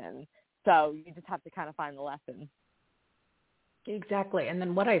lesson. So you just have to kind of find the lesson. Exactly. And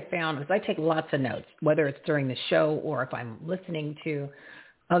then what I found is I take lots of notes, whether it's during the show or if I'm listening to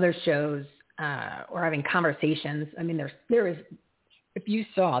other shows or having conversations. I mean, there is, if you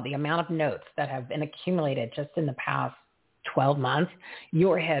saw the amount of notes that have been accumulated just in the past 12 months,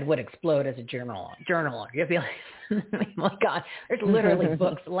 your head would explode as a journaler. You'd be like, oh my God, there's literally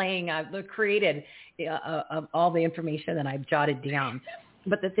books laying out, created of all the information that I've jotted down.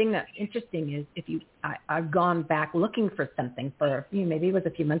 But the thing that's interesting is I've gone back looking for something for, maybe it was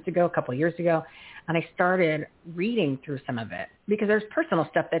a few months ago, a couple of years ago, and I started reading through some of it, because there's personal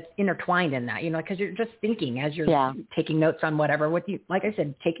stuff that's intertwined in that, because you're just thinking as you're taking notes on whatever. Like I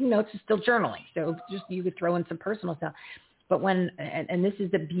said, taking notes is still journaling. So just you could throw in some personal stuff. But and this is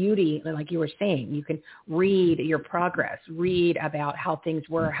the beauty, like you were saying, you can read your progress, read about how things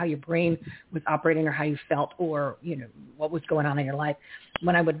were, how your brain was operating, or how you felt, or, what was going on in your life.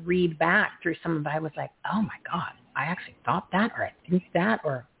 When I would read back through some of it, I was like, oh my God, I actually thought that, or I think that,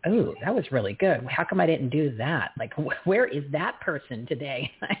 or, oh, that was really good. How come I didn't do that? Like, where is that person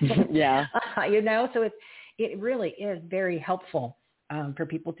today? Yeah. So it really is very helpful for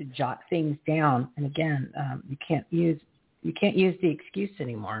people to jot things down. And again, you can't use the excuse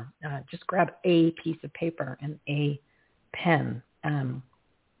anymore. Just grab a piece of paper and a pen.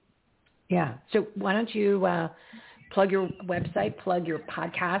 So why don't you plug your website, plug your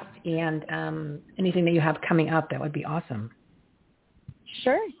podcast, and anything that you have coming up? That would be awesome.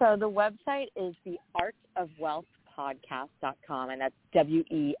 Sure. So the website is theartofwealthpodcast.com, and that's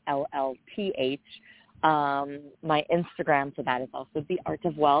WELLTH. My Instagram for that is also The Art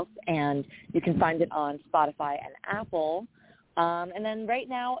of Wealth, and you can find it on Spotify and Apple. And then right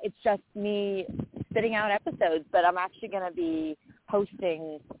now it's just me spitting out episodes, but I'm actually going to be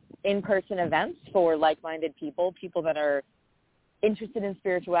hosting in-person events for like-minded people that are interested in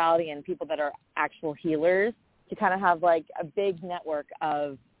spirituality, and people that are actual healers, to kind of have like a big network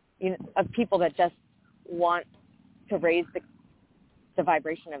of people that just want to raise the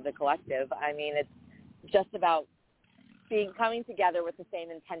vibration of the collective. I mean, it's just about coming together with the same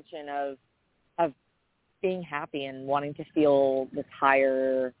intention of being happy and wanting to feel this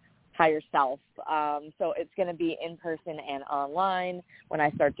higher self. So it's going to be in person and online when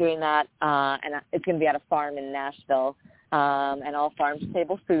I start doing that, and it's going to be at a farm in Nashville, and all farm to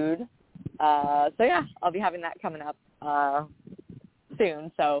table food. So yeah, I'll be having that coming up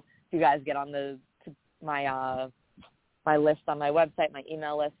soon. So if you guys get on my list on my website, my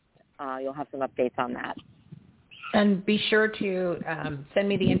email list, you'll have some updates on that. And be sure to send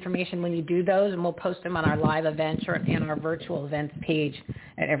me the information when you do those, and we'll post them on our live events or in our virtual events page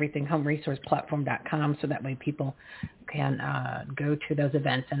at everythinghomeresourceplatform.com, so that way people can go to those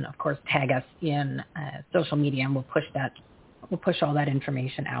events and, of course, tag us in social media, and we'll push all that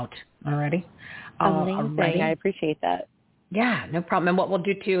information out. Alrighty? Amazing. I appreciate that. Yeah, no problem. And what we'll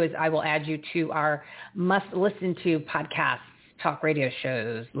do, too, is I will add you to our must-listen-to podcasts, talk radio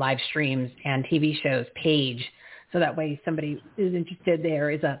shows, live streams, and TV shows page. So that way somebody is interested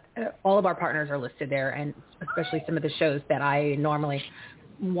there. All of our partners are listed there, and especially some of the shows that I normally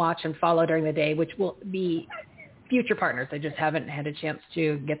watch and follow during the day, which will be future partners. I just haven't had a chance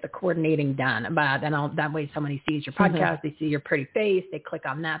to get the coordinating done. But then that way somebody sees your podcast, they see your pretty face, they click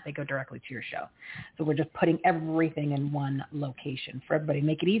on that, they go directly to your show. So we're just putting everything in one location for everybody.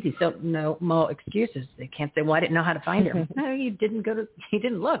 Make it easy. So no more excuses. They can't say, well, I didn't know how to find her. No, you didn't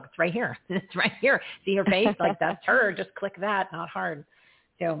look. It's right here. It's right here. See her face? Like, that's her. Just click that. Not hard.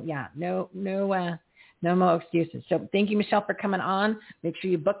 So yeah, no more excuses. So thank you, Michelle, for coming on. Make sure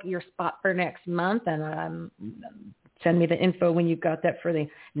you book your spot for next month, and send me the info when you've got that for the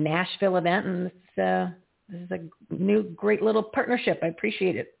Nashville event. And this is a new great little partnership. I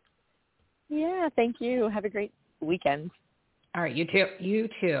appreciate it. Yeah, thank you. Have a great weekend. All right, you too. You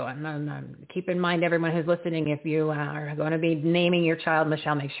too. And keep in mind, everyone who's listening, if you are going to be naming your child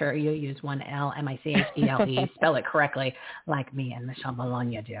Michelle, make sure you use one L, Michele. Spell it correctly, like me and Michelle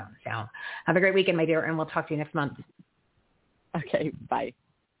Bologna do. So have a great weekend, my dear, and we'll talk to you next month. Okay, bye.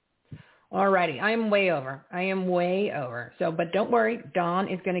 All righty. I am way over. So, but don't worry. Dawn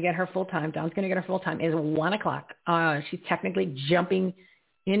is going to get her full time. Dawn's going to get her full time. It's 1:00. She's technically jumping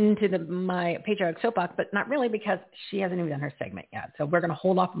into my patriarch soapbox, but not really, because she hasn't even done her segment yet. So we're going to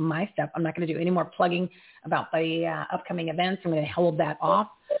hold off on my stuff. I'm not going to do any more plugging about the upcoming events. I'm going to hold that off.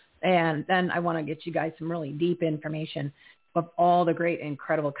 And then I want to get you guys some really deep information of all the great,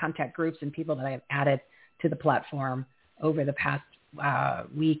 incredible contact groups and people that I have added to the platform over the past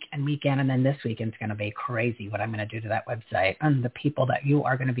week and weekend. And then this weekend's going to be crazy what I'm going to do to that website and the people that you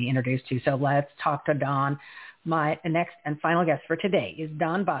are going to be introduced to. So let's talk to Dawn. My next and final guest for today is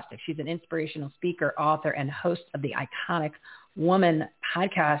Dawn Bostic. She's an inspirational speaker, author, and host of the Iconic Woman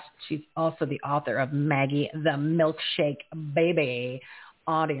podcast. She's also the author of Maggie the Milkshake Baby.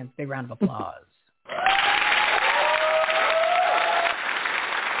 Audience, big round of applause.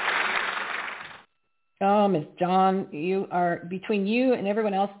 Oh, Ms. Dawn, you are, between you and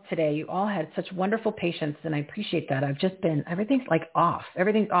everyone else today, you all had such wonderful patience, and I appreciate that. Everything's like off.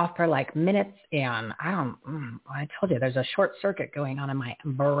 Everything's off for like minutes, and I told you, there's a short circuit going on in my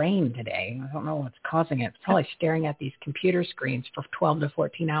brain today. I don't know what's causing it. It's probably staring at these computer screens for 12 to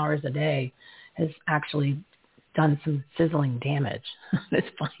 14 hours a day has actually done some sizzling damage. It's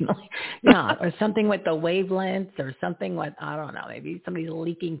finally or something with the wavelengths, or something with, I don't know, maybe somebody's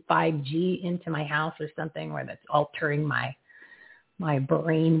leaking 5G into my house or something where that's altering my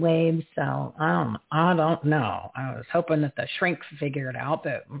brain waves. So I don't know. I was hoping that the shrink figured it out,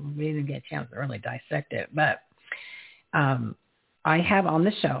 but we didn't get a chance to really dissect it. But I have on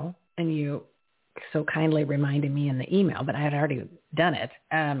the show, and you so kindly reminded me in the email, but I had already done it.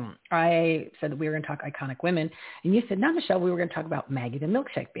 I said that we were going to talk iconic women, and you said, no, Michelle, we were going to talk about Maggie the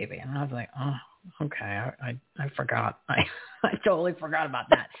Milkshake Baby. And I was like, oh, okay. I forgot. I totally forgot about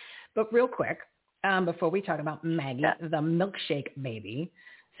that. But real quick, before we talk about Maggie the Milkshake Baby,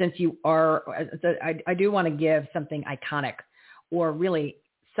 since you are, I do want to give something iconic, or really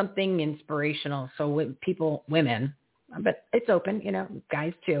something inspirational. So women, but it's open,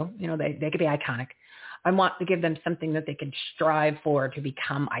 guys too, they could be iconic. I want to give them something that they could strive for to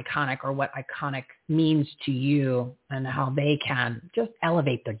become iconic, or what iconic means to you, and how they can just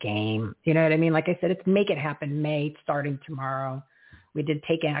elevate their game. You know what I mean? Like I said, it's Make It Happen May, starting tomorrow. We did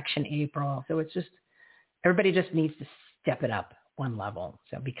Take Action April. So it's just, everybody just needs to step it up one level.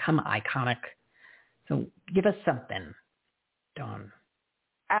 So become iconic. So give us something, Dawn.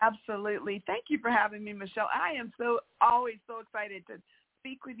 Absolutely. Thank you for having me, Michelle. I am always so excited to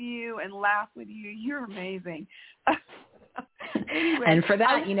speak with you and laugh with you. You're amazing. Anyway, and for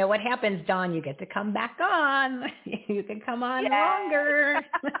that, you know what happens, Dawn? You get to come back on. You can come on longer.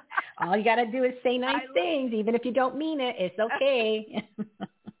 All you got to do is say nice things, even if you don't mean it. It's okay.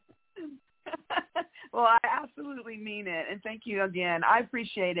 Well, I absolutely mean it, and thank you again. I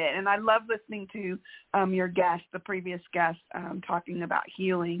appreciate it, and I love listening to your guest, the previous guest, talking about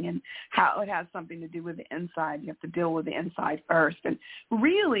healing and how it has something to do with the inside. You have to deal with the inside first, and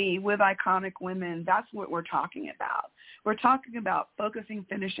really, with Iconic Women, that's what we're talking about. We're talking about focusing,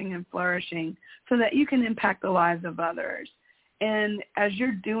 finishing, and flourishing so that you can impact the lives of others. And as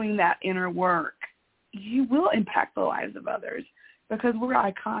you're doing that inner work, you will impact the lives of others, because we're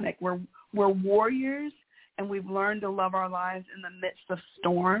iconic. We're warriors, and we've learned to love our lives in the midst of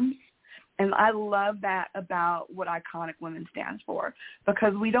storms. And I love that about what Iconic Women stands for,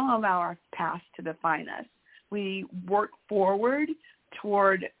 because we don't allow our past to define us. We work forward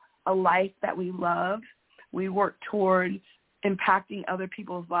toward a life that we love. We work toward impacting other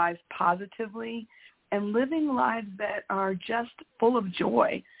people's lives positively and living lives that are just full of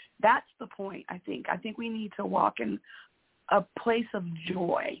joy. That's the point, I think. I think we need to walk in a place of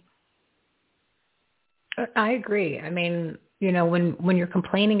joy. I agree. I mean, when you're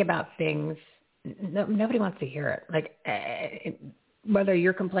complaining about things, nobody wants to hear it. Like whether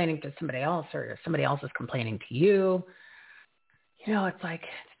you're complaining to somebody else or somebody else is complaining to you, it's like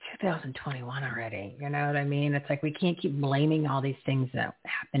it's 2021 already. You know what I mean? It's like we can't keep blaming all these things that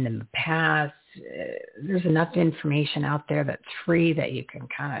happened in the past. There's enough information out there that's free that you can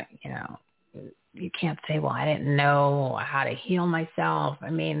kind of, you can't say, well, I didn't know how to heal myself. I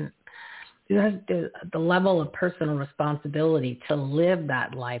mean, the level of personal responsibility to live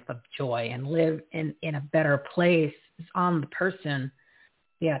that life of joy and live in a better place is on the person.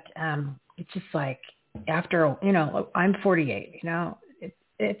 Yet it's just like after, I'm 48,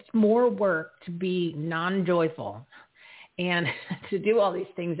 it's more work to be non-joyful and to do all these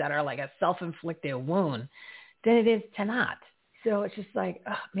things that are like a self-inflicted wound than it is to not. So it's just like,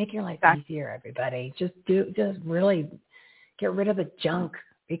 make your life easier, everybody. Just really get rid of the junk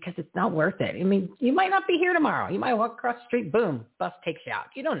because it's not worth it. I mean, you might not be here tomorrow. You might walk across the street, boom, bus takes you out.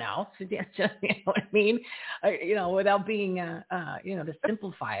 You don't know. So just, you know what I mean? Without being, to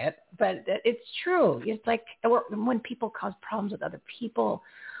simplify it. But it's true. It's like when people cause problems with other people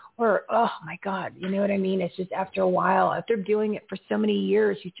or, oh, my God, you know what I mean? It's just after a while, after doing it for so many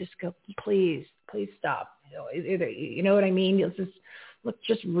years, you just go, please stop. You know what I mean? Let's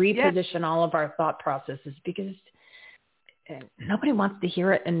just reposition all of our thought processes because nobody wants to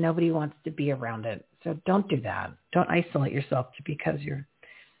hear it and nobody wants to be around it. So don't do that. Don't isolate yourself because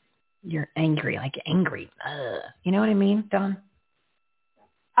you're angry, like angry. You know what I mean, Dawn?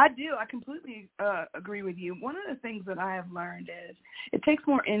 I do. I completely agree with you. One of the things that I have learned is it takes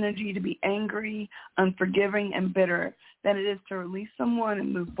more energy to be angry, unforgiving, and bitter than it is to release someone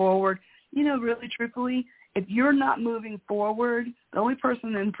and move forward. Really truthfully, if you're not moving forward, the only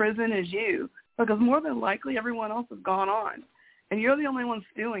person in prison is you. Because more than likely everyone else has gone on, and you're the only one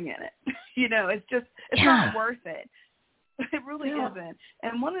stewing in it. It's not worth it. It really isn't.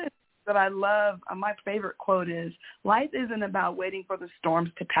 And one of the things that I love, my favorite quote is, life isn't about waiting for the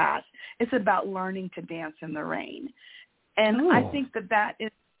storms to pass. It's about learning to dance in the rain. And I think that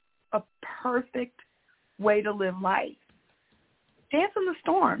is a perfect way to live life. Dance in the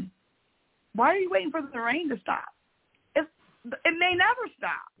storm. Why are you waiting for the rain to stop? It may never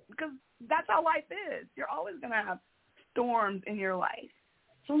stop because that's how life is. You're always going to have storms in your life.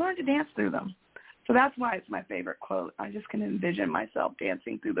 So learn to dance through them. So that's why it's my favorite quote. I just can envision myself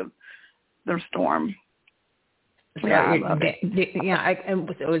dancing through the storm. Yeah, I love it. And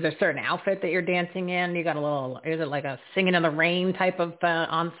was there a certain outfit that you're dancing in? You got is it like a singing in the rain type of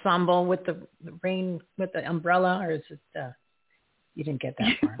ensemble with the rain, with the umbrella, or is it, you didn't get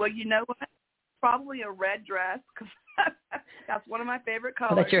that far? Well, you know what? Probably a red dress because that's one of my favorite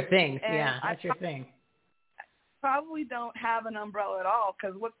colors. That's your thing. That's your thing. Probably don't have an umbrella at all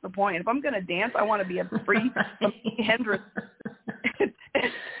because what's the point? If I'm going to dance, I want to be a free hindrance.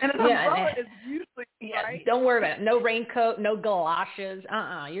 And an umbrella is usually right. Don't worry about it. No raincoat, no galoshes.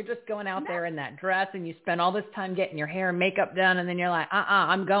 You're just going out there in that dress, and you spend all this time getting your hair and makeup done, and then you're like,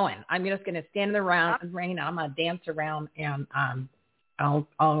 I'm going. I'm just going to stand in the rain. I'm going to dance around, and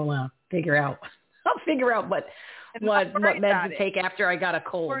I'll figure out. I'll figure out what meds to take after I got a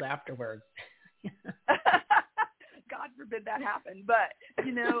cold afterwards. God forbid that happen. But,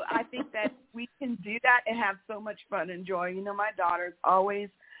 I think that we can do that and have so much fun and joy. My daughter's always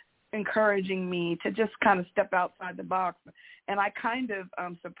encouraging me to just kind of step outside the box. And I kind of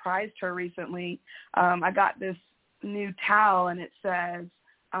surprised her recently. I got this new towel, and it says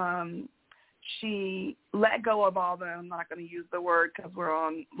she let go of all the, I'm not going to use the word because we're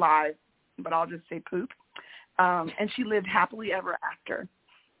on live, but I'll just say poop. And she lived happily ever after.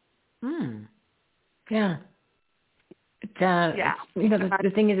 Yeah.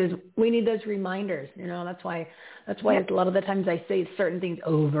 The thing is we need those reminders. That's why a lot of the times I say certain things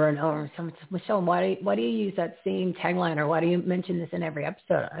over and over. Someone says, Michelle, why do you use that same tagline, or why do you mention this in every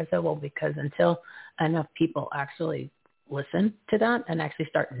episode? I said, well, because until enough people actually listen to that and actually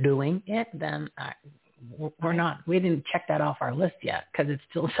start doing it, then we didn't check that off our list yet because it's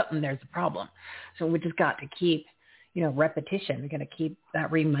still something, there's a problem. So we just got to keep, repetition. We're going to keep that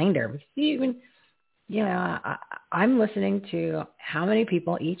reminder. I'm listening to how many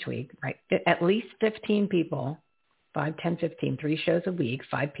people each week, right? At least 15 people, 5, 10, 15, 3 shows a week,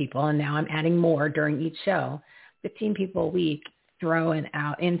 5 people. And now I'm adding more during each show, 15 people a week throwing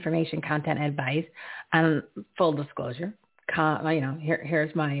out information, content, advice, and full disclosure.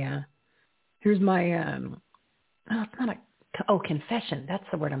 Here's my confession. That's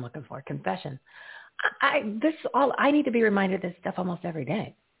the word I'm looking for. Confession. I need to be reminded of this stuff almost every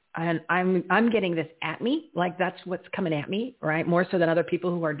day. And I'm getting this at me, like that's what's coming at me, right? More so than other people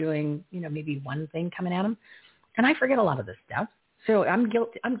who are doing, maybe one thing coming at them. And I forget a lot of this stuff. So I'm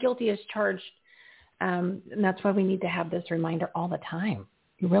guilty as charged And that's why we need to have this reminder all the time.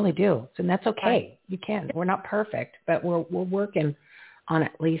 You really do. So that's okay. You can. We're not perfect, but we're working on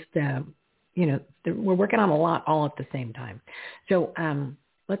at least, we're working on a lot all at the same time. So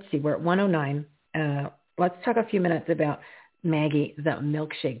let's see. We're at 109. Let's talk a few minutes about Maggie, the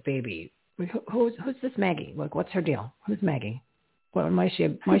milkshake baby. Who's this Maggie? Look, what's her deal? Who's Maggie? Why is she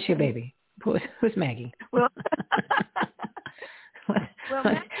a baby? Who's Maggie? Well,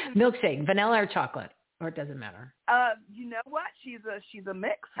 milkshake, vanilla or chocolate, or it doesn't matter. You know what? She's a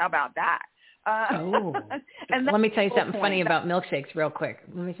mix. How about that? And let me tell you something funny about milkshakes real quick.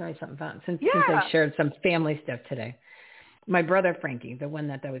 Let me tell you something fun. Since I shared some family stuff today. My brother, Frankie, the one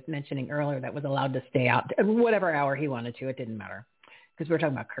that I was mentioning earlier that was allowed to stay out whatever hour he wanted to, it didn't matter because we were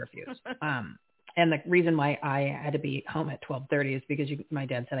talking about curfews. And the reason why I had to be home at 12:30 is because my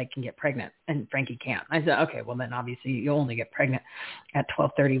dad said I can get pregnant and Frankie can't. I said, okay, well then obviously you only get pregnant at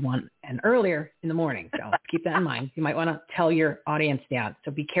 12:31 and earlier in the morning. So keep that in mind. You might want to tell your audience that.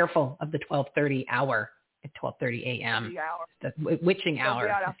 So be careful of the 12:30 hour at 12:30 a.m. The witching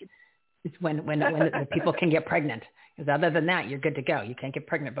hour. It's when the people can get pregnant. Because other than that, you're good to go. You can't get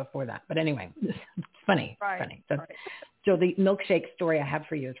pregnant before that. But anyway, it's funny. Funny. So the milkshake story I have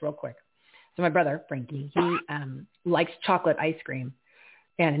for you is real quick. So my brother, Frankie, he likes chocolate ice cream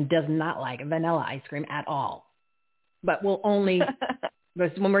and does not like vanilla ice cream at all. But will only,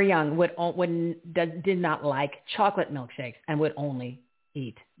 when we're young, did not like chocolate milkshakes and would only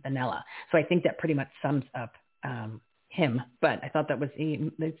eat vanilla. So I think that pretty much sums up him. But I thought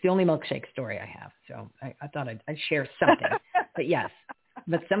it's the only milkshake story I have. So I thought I'd share something. But yes.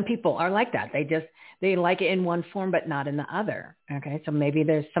 But some people are like that. They like it in one form, but not in the other. Okay. So maybe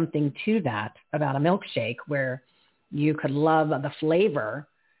there's something to that about a milkshake where you could love the flavor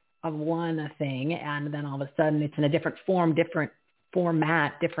of one thing. And then all of a sudden it's in a different form, different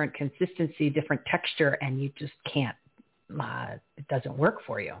format, different consistency, different texture. And you just can't, it doesn't work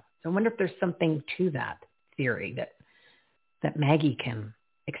for you. So I wonder if there's something to that theory that Maggie can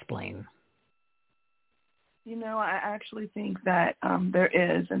explain. I actually think that there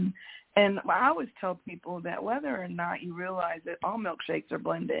is, and I always tell people that whether or not you realize it, all milkshakes are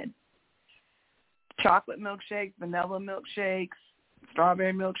blended. Chocolate milkshakes, vanilla milkshakes,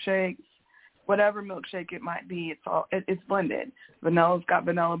 strawberry milkshakes, whatever milkshake it might be, it's blended. Vanilla's got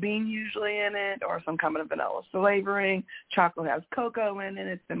vanilla bean usually in it, or some kind of vanilla flavoring. Chocolate has cocoa in it;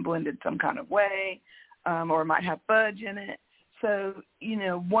 it's been blended some kind of way, or it might have fudge in it. So,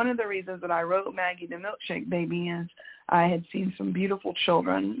 one of the reasons that I wrote Maggie the Milkshake Baby is I had seen some beautiful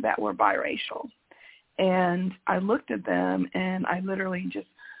children that were biracial. And I looked at them and I literally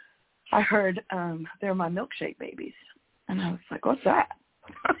I heard, they're my milkshake babies. And I was like, what's that?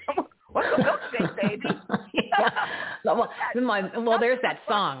 What's a milkshake baby? Well, there's that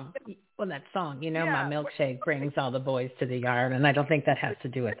song. Well, that song, my milkshake brings all the boys to the yard. And I don't think that has to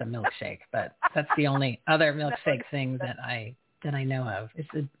do with the milkshake, but that's the only other milkshake thing that I know of.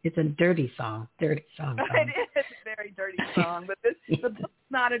 It's a dirty song. Dirty song. It is a very dirty song, but the book's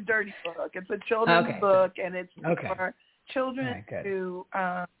not a dirty book. It's a children's book, and it's for children who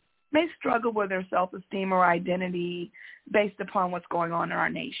may struggle with their self-esteem or identity based upon what's going on in our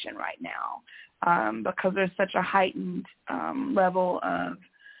nation right now, because there's such a heightened level of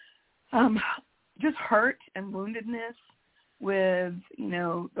just hurt and woundedness with,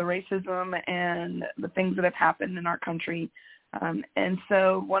 the racism and the things that have happened in our country. And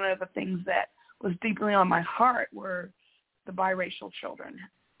so one of the things that was deeply on my heart were the biracial children.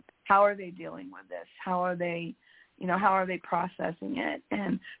 How are they dealing with this? How are they processing it?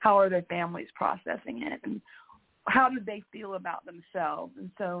 And how are their families processing it? And how do they feel about themselves?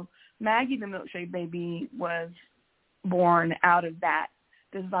 And so Maggie the Milkshake Baby was born out of that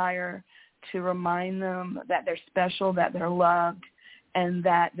desire to remind them that they're special, that they're loved, and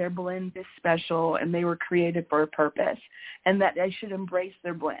that their blend is special and they were created for a purpose, and that they should embrace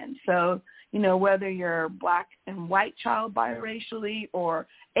their blend. So, whether you're black and white child biracially or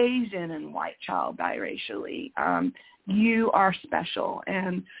Asian and white child biracially, you are special.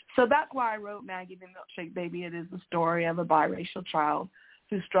 And so that's why I wrote Maggie the Milkshake Baby. It is the story of a biracial child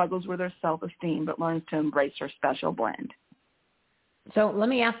who struggles with her self-esteem but learns to embrace her special blend. So let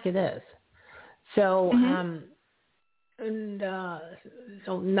me ask you this. So,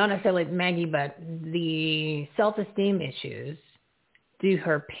 so not necessarily Maggie, but the self-esteem issues, do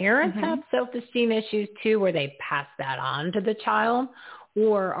her parents have self-esteem issues too, where they pass that on to the child?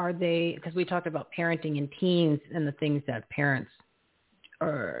 Or are they, because we talked about parenting in teens and the things that parents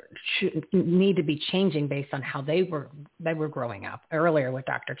need to be changing based on how they were growing up earlier with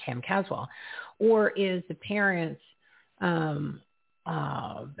Dr. Cam Caswell, or is the parents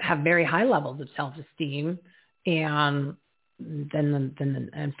have very high levels of self-esteem, and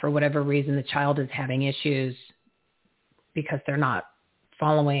then for whatever reason the child is having issues because they're not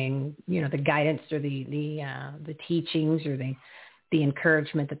following, the guidance or the teachings or the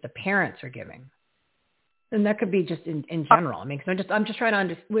encouragement that the parents are giving. And that could be just in general. I mean, because I'm just trying to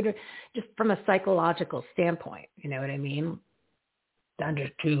understand, just from a psychological standpoint, you know what I mean?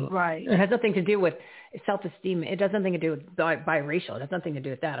 Right. It has nothing to do with self-esteem. It has nothing to do with biracial. It has nothing to do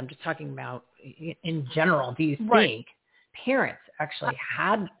with that. I'm just talking about in general. Do you think parents actually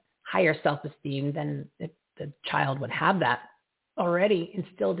had higher self-esteem than if the child would have that already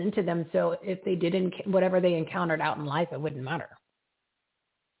instilled into them? So if they did whatever they encountered out in life, it wouldn't matter.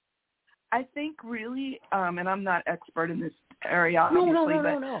 I think really, and I'm not expert in this area, obviously,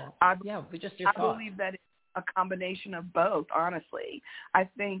 No. I thought. believe that it's a combination of both, honestly. I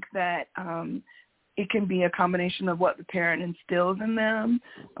think that it can be a combination of what the parent instills in them,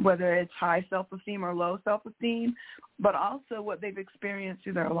 whether it's high self-esteem or low self-esteem, but also what they've experienced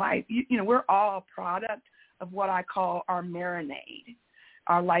through their life. We're all a product of what I call our marinade,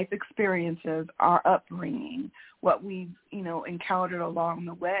 our life experiences, our upbringing, what we've, encountered along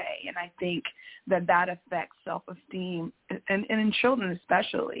the way. And I think that affects self-esteem, and in children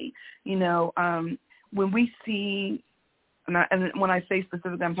especially. When we see, and when I say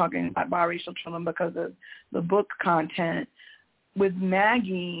specifically, I'm talking about biracial children because of the book content. With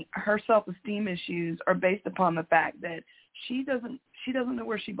Maggie, her self-esteem issues are based upon the fact that she doesn't know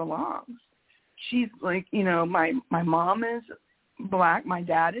where she belongs. She's like, my mom is Black, my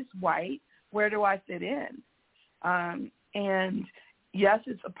dad is white. Where do I fit in? And yes,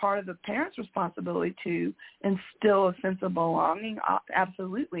 it's a part of the parent's responsibility to instill a sense of belonging,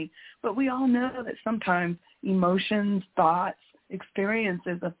 absolutely. But we all know that sometimes emotions, thoughts,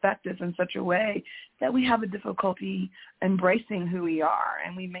 experiences affect us in such a way that we have a difficulty embracing who we are.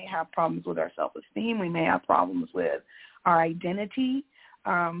 And we may have problems with our self-esteem. We may have problems with our identity.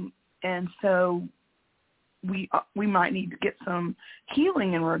 And so we might need to get some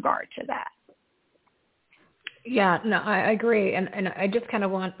healing in regard to that. Yeah, no, I agree. And I just kind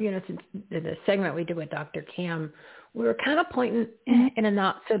of want, since the segment we did with Dr. Cam, we were kind of pointing in a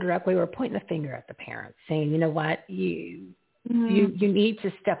not so direct way, we were pointing the finger at the parents saying, you know what, you need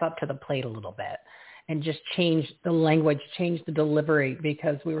to step up to the plate a little bit and just change the language, change the delivery,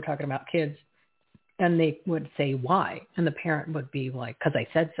 because we were talking about kids and they would say why. And the parent would be like, because I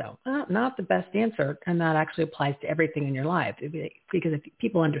said so. Not the best answer. And that actually applies to everything in your life, because if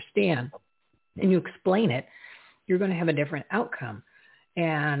people understand and you explain it, you're going to have a different outcome.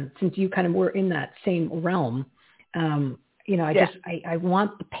 And since you kind of were in that same realm, I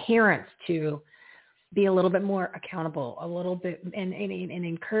want the parents to be a little bit more accountable, a little bit, and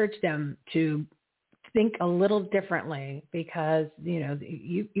encourage them to think a little differently, because, you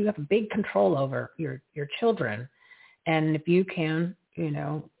have a big control over your children. And if you can,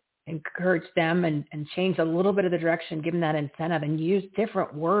 encourage them and change a little bit of the direction, give them that incentive, and use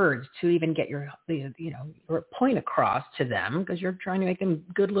different words to even get your point across to them, because you're trying to make them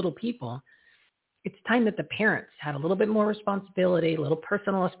good little people. It's time that the parents had a little bit more responsibility, a little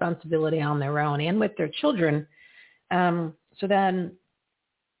personal responsibility on their own and with their children. So then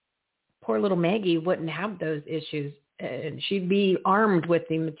poor little Maggie wouldn't have those issues. And she'd be armed with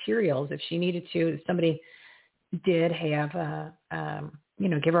the materials if she needed to. If somebody did have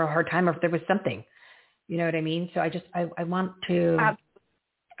give her a hard time, or if there was something, you know what I mean? So I want to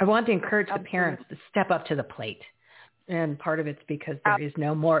encourage the parents to step up to the plate. And part of it's because there is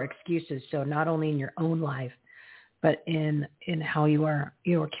no more excuses. So not only in your own life, but in how you are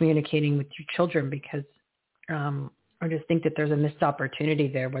communicating with your children, because I just think that there's a missed opportunity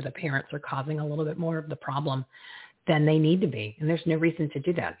there where the parents are causing a little bit more of the problem than they need to be. And there's no reason to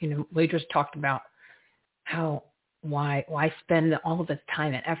do that. We just talked about why spend all of this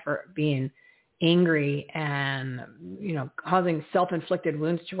time and effort being angry and, causing self-inflicted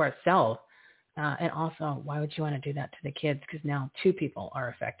wounds to ourselves. And also, why would you want to do that to the kids? Because now 2 people are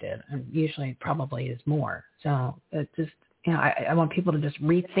affected, and usually probably is more. So it's just, I want people to just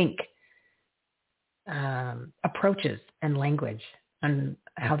rethink approaches and language and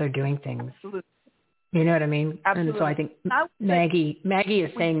how they're doing things. Absolutely. You know what I mean? Absolutely. And so I think Maggie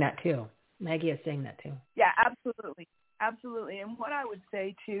is saying that too. Yeah, absolutely. Absolutely. And what I would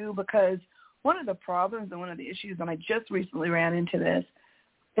say too, because one of the problems and one of the issues, and I just recently ran into this,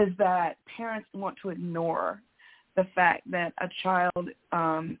 is that parents want to ignore the fact that a child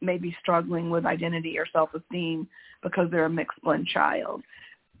may be struggling with identity or self-esteem because they're a mixed blend child.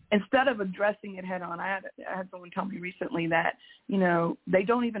 Instead of addressing it head on, I had someone tell me recently that, they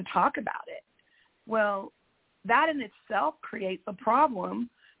don't even talk about it. Well, that in itself creates a problem,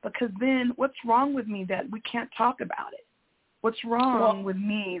 because then what's wrong with me that we can't talk about it? What's wrong with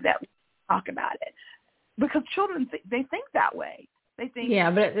me that we can't talk about it? Because children, they think that way. They think, yeah,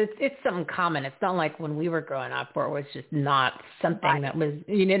 but it's something common. It's not like when we were growing up where it was just not something that was,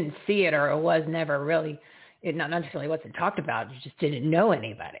 you didn't see it, or it was never really, it not necessarily wasn't talked about. You just didn't know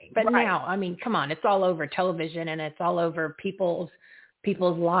anybody. But now, I mean, come on, it's all over television, and it's all over people's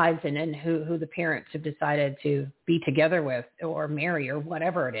lives, and who the parents have decided to be together with or marry or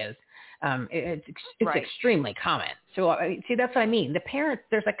whatever it is. It's extremely common. So see, that's what I mean. The parents,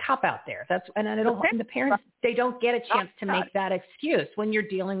 there's a cop out there. The parents, they don't get a chance to make that excuse when you're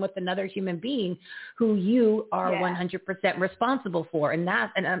dealing with another human being who you are 100% responsible for. And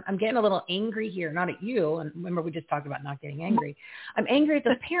I'm getting a little angry here, not at you. And remember, we just talked about not getting angry. I'm angry at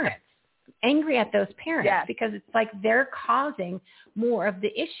the parents. Angry at those parents because it's like they're causing more of the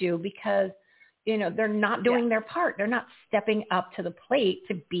issue because, they're not doing their part. They're not stepping up to the plate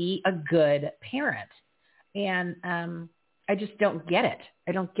to be a good parent. And I just don't get it.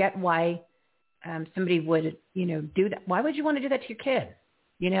 I don't get why somebody would, do that. Why would you want to do that to your kid?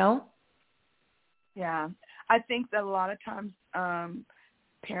 Yeah. I think that a lot of times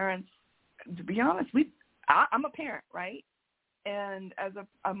parents, to be honest, I'm a parent, right? And as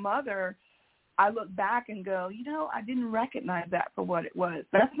a mother, I look back and go, I didn't recognize that for what it was.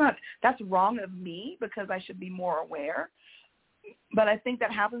 That's wrong of me because I should be more aware. But I think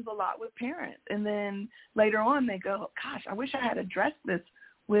that happens a lot with parents. And then later on they go, gosh, I wish I had addressed this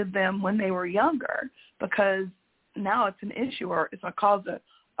with them when they were younger, because now it's an issue, or it's a cause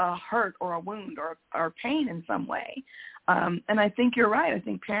a hurt or a wound or pain in some way. And I think you're right. I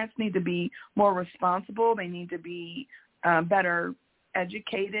think parents need to be more responsible. They need to be better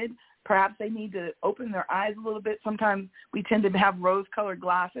educated. Perhaps they need to open their eyes a little bit. Sometimes we tend to have rose-colored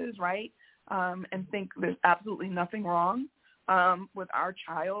glasses, right, and think there's absolutely nothing wrong with our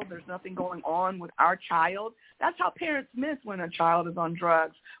child. There's nothing going on with our child. That's how parents miss when a child is on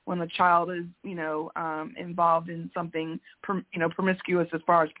drugs, when a child is, involved in something, promiscuous as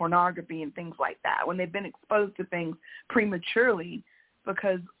far as pornography and things like that, when they've been exposed to things prematurely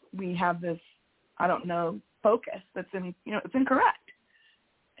because we have this, focus that's it's incorrect.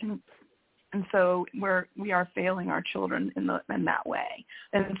 And so we are failing our children in that way.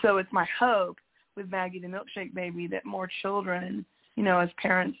 And so it's my hope with Maggie the Milkshake Baby that more children, as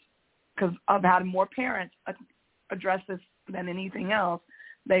parents, because I've had more parents address this than anything else,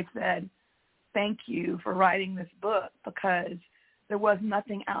 they've said, thank you for writing this book, because there was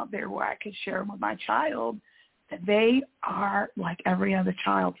nothing out there where I could share with my child that they are like every other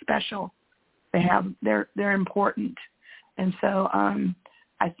child, special. They're important. And so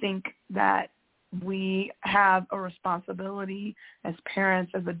I think that we have a responsibility as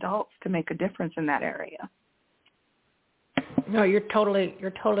parents, as adults, to make a difference in that area. No, you're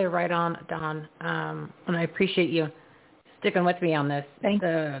totally right on, Dawn. And I appreciate you sticking with me on this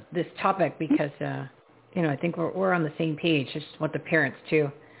topic, because I think we're on the same page. I just want the parents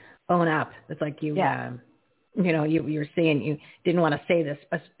to own up. It's like you were saying you didn't want to say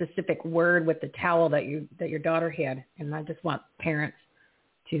a specific word with the towel that your daughter had, and I just want parents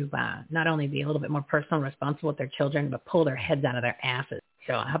to not only be a little bit more personal and responsible with their children, but pull their heads out of their asses.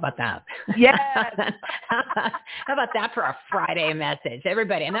 So how about that? Yes. How about that for a Friday message,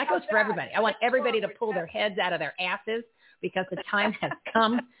 everybody? And that goes for everybody. I want everybody to pull their heads out of their asses, because the time has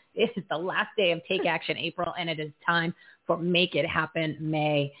come. It is the last day of Take Action April, and it is time for Make It Happen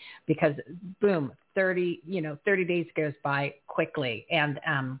May, because boom, 30 days goes by quickly. And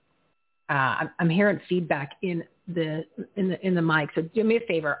I'm hearing feedback in the mic. So do me a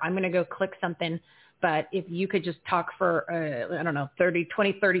favor. I'm going to go click something, but if you could just talk for, 30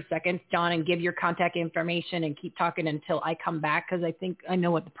 seconds, Dawn, and give your contact information and keep talking until I come back, because I think I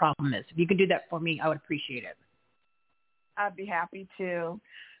know what the problem is. If you could do that for me, I would appreciate it. I'd be happy to.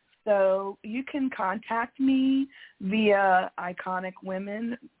 So you can contact me via Iconic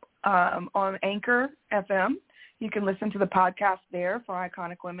Women on Anchor FM. You can listen to the podcast there for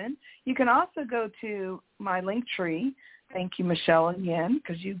Iconic Women. You can also go to my Linktree. Thank you, Michelle, again,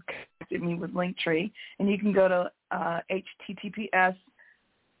 because you connected me with Linktree. And you can go to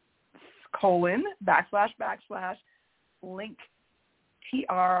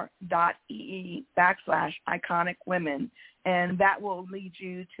and that will lead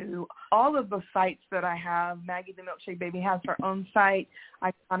you to all of the sites that I have. Maggie the Milkshake Baby has her own site.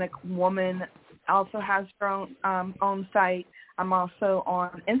 Iconic Woman also has her own site. I'm also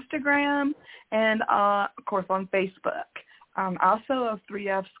on Instagram and, of course, on Facebook. I'm also a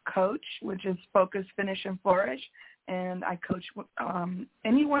 3F's coach, which is Focus, Finish, and Flourish, and I coach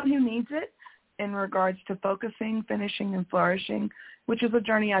anyone who needs it in regards to focusing, finishing, and flourishing, which is a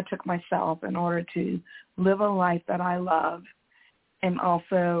journey I took myself in order to live a life that I love and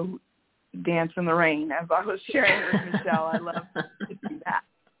also dance in the rain. As I was sharing with Michelle, I love to do that.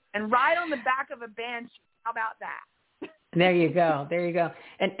 And ride on the back of a bench, how about that? There you go. There you go.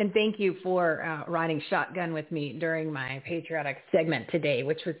 And thank you for riding shotgun with me during my patriotic segment today,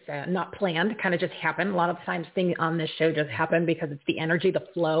 which was not planned, kind of just happened. A lot of times things on this show just happen because it's the energy, the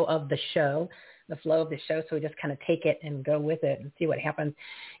flow of the show. So we just kind of take it and go with it and see what happens.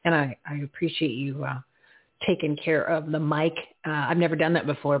 And I appreciate you taking care of the mic. I've never done that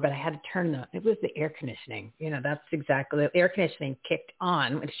before, but I had to turn it was the air conditioning. That's exactly, the air conditioning kicked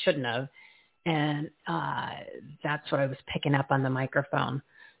on. It shouldn't have. And that's what I was picking up on the microphone.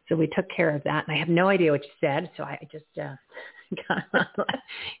 So we took care of that. And I have no idea what you said. So I just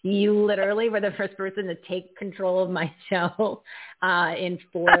you literally were the first person to take control of my show in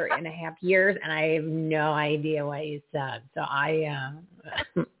 4.5 years. And I have no idea what you said. So I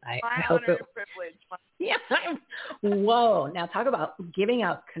hope it privilege. Yeah. Whoa. Now talk about giving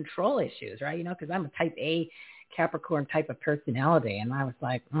out control issues, right? Because I'm a type A Capricorn type of personality. And I was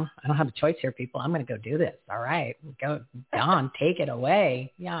like, I don't have a choice here, people. I'm going to go do this. All right. Go, Dawn, take it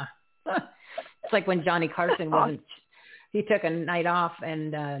away. Yeah. It's like when Johnny Carson he took a night off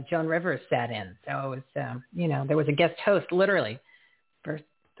and Joan Rivers sat in. So it was, there was a guest host literally for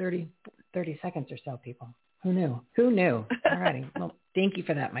 30 seconds or so, people. Who knew? All righty. Well, thank you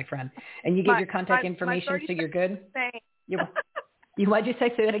for that, my friend. And you gave your contact information, so you're good? What'd you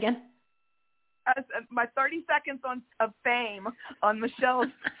say? Say that again? My 30 seconds of fame on Michelle's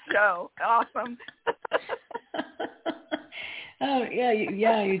show. Awesome. Oh yeah,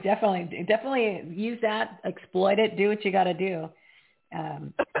 you definitely use that, exploit it, do what you got to do. I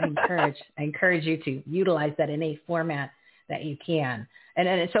encourage you to utilize that in any format that you can.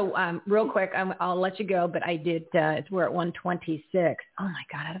 And so real quick, I'll let you go, but I did. We're at 126. Oh my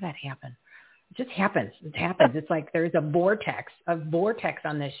God, how did that happen? It just happens. It happens. It's like there's a vortex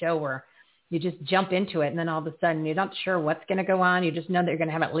on this show where you just jump into it, and then all of a sudden you're not sure what's going to go on. You just know that you're going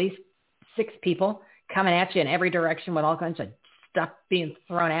to have at least 6 people coming at you in every direction with all kinds of stuff being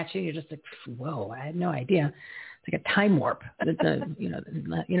thrown at you. You're just like, whoa, I had no idea. It's like a time warp.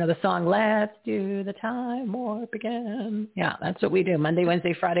 The song, Let's Do the Time Warp Again. Yeah, that's what we do. Monday,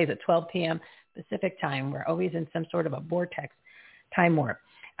 Wednesday, Fridays at 12 p.m. Pacific time. We're always in some sort of a vortex time warp.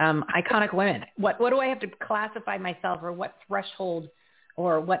 Iconic women. What do I have to classify myself, or what threshold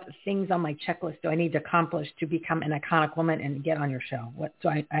or what things on my checklist do I need to accomplish to become an iconic woman and get on your show? So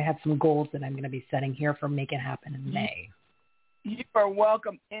I have some goals that I'm going to be setting here for Make It Happen in May. You are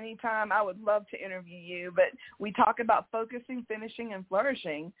welcome anytime. I would love to interview you. But we talk about focusing, finishing, and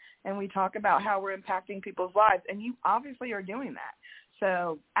flourishing, and we talk about how we're impacting people's lives, and you obviously are doing that.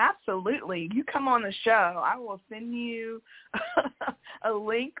 So absolutely, you come on the show. I will send you a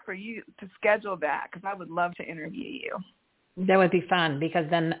link for you to schedule that, because I would love to interview you. That would be fun, because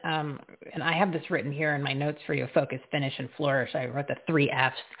then, and I have this written here in my notes for you, focus, finish, and flourish. I wrote the 3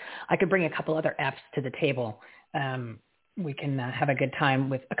 Fs. I could bring a couple other Fs to the table. We can have a good time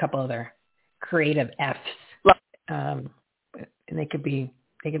with a couple other creative Fs. And they could be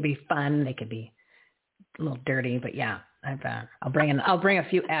fun. They could be a little dirty, but yeah, I'll bring a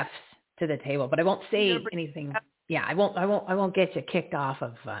few Fs to the table, but I won't say anything. Yeah, I won't get you kicked off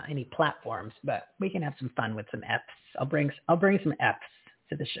of any platforms, but we can have some fun with some Fs. I'll bring some Fs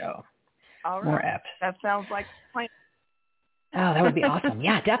to the show. All right. More Fs. That sounds like a plan. Oh, that would be awesome.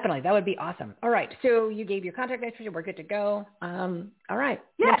 Yeah, definitely. That would be awesome. All right. So you gave your contact information. We're good to go. All right.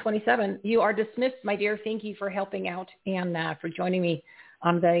 Yes. 127. You are dismissed, my dear. Thank you for helping out and for joining me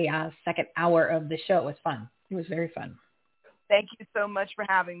on the second hour of the show. It was fun. It was very fun. Thank you so much for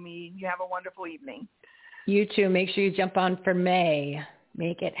having me. You have a wonderful evening. You too. Make sure you jump on for May.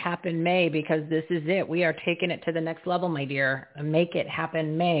 Make it happen May, because this is it. We are taking it to the next level, my dear. Make it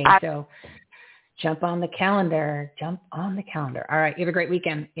happen May. So jump on the calendar. All right. You have a great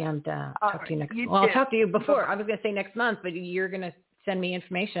weekend, and talk to you next. I'll talk to you before. I was going to say next month, but you're going to send me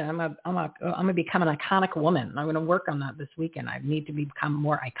information. I'm going to become an iconic woman. I'm going to work on that this weekend. I need to become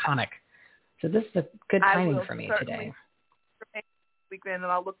more iconic. So this is a good timing for me today. Weekend,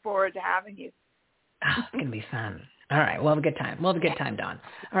 and I'll look forward to having you. Oh, it's going to be fun. All right. We'll have a good time. Dawn.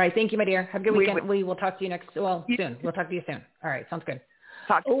 All right. Thank you, my dear. Have a good weekend. We will talk to you soon. We'll talk to you soon. All right. Sounds good.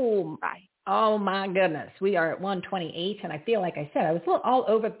 Bye. Oh, my goodness. We are at 128, and I feel like I said, I was a little all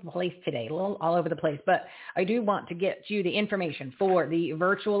over the place today, but I do want to get you the information for the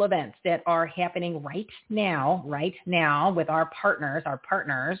virtual events that are happening right now with our partners.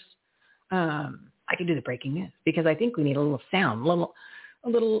 I can do the breaking news, because I think we need a little sound,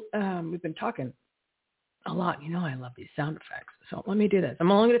 we've been talking a lot. You know, I love these sound effects. So let me do this.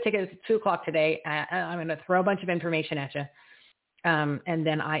 I'm only going to take it at 2:00 today. I'm going to throw a bunch of information at you. And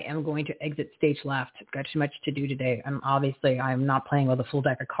then I am going to exit stage left. I've got too much to do today. And obviously I'm not playing with a full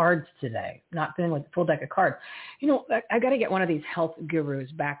deck of cards today. Not playing with a full deck of cards. You know, I got to get one of these health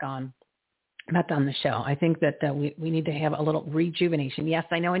gurus back on the show. I think that we need to have a little rejuvenation. Yes,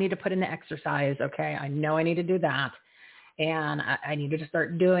 I know I need to put in the exercise. Okay. I know I need to do that. And I needed to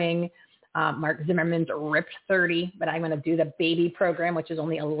start doing Mark Zimmerman's Ripped 30, but I'm going to do the baby program, which is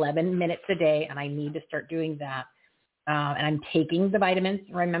only 11 minutes a day. And I need to start doing that. And I'm taking the vitamins,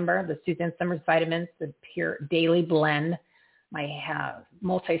 remember, the Suzanne Summers vitamins, the Pure Daily Blend, my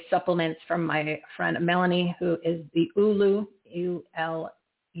multi-supplements from my friend Melanie, who is the Ulu,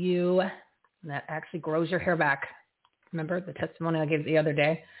 U-L-U, that actually grows your hair back. Remember the testimony I gave the other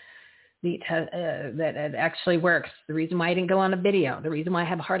day? That it actually works. The reason why I didn't go on a video, the reason why I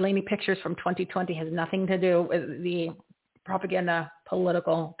have hardly any pictures from 2020 has nothing to do with the propaganda,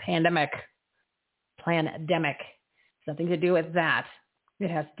 political, pandemic. It's nothing to do with that. It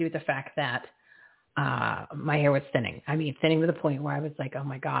has to do with the fact that my hair was thinning. I mean, thinning to the point where I was like, oh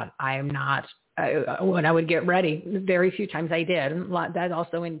my God, I am not, when I would get ready, very few times I did. That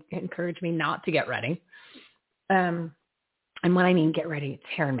also encouraged me not to get ready. And when I mean get ready, it's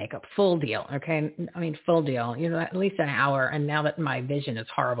hair and makeup, full deal. Okay. I mean, full deal, you know, at least an hour. And now that my vision is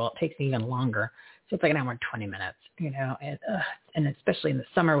horrible, it takes me even longer. So it's like an hour and 20 minutes, you know, and especially in the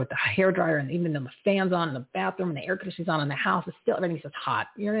summer with the hair dryer and even though the fan's on in the bathroom and the air conditioning's on in the house, it's still, everything's just hot.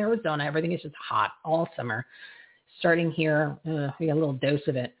 You're in Arizona, everything is just hot all summer. Starting here, we got a little dose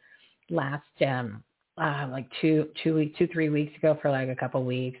of it last, like 3 weeks ago for like a couple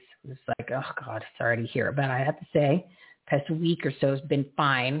weeks. It was like, oh God, it's already here. But I have to say, past week or so has been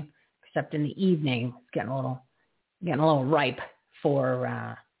fine, except in the evening, it's getting a little ripe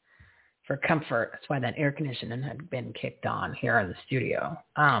for comfort. That's why that air conditioning had been kicked on here in the studio.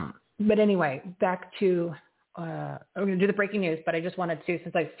 But anyway, back to, I'm going to do the breaking news, but I just wanted to,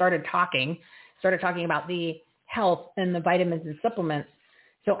 since I started talking about the health and the vitamins and supplements.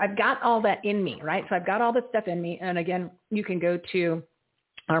 So I've got all that in me, right? So I've got all this stuff in me. And again, you can go to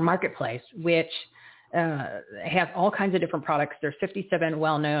our marketplace, which has all kinds of different products. There's 57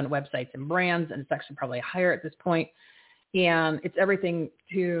 well-known websites and brands, and it's actually probably higher at this point. And it's everything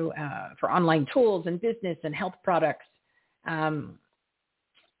for online tools and business and health products,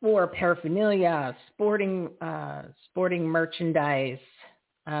 or paraphernalia, sporting merchandise,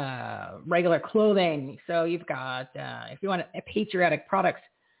 regular clothing. So you've got, if you want patriotic products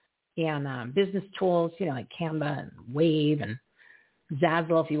and business tools, you know, like Canva and Wave and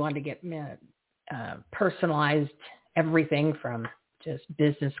Zazzle, if you want to get personalized everything from just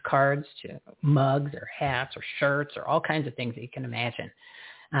business cards to mugs or hats or shirts or all kinds of things that you can imagine.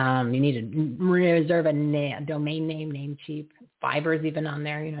 You need to reserve a domain name, Namecheap. Fiverr's even on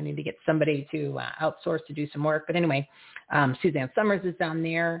there. You know, need to get somebody to outsource to do some work. But anyway, Suzanne Summers is on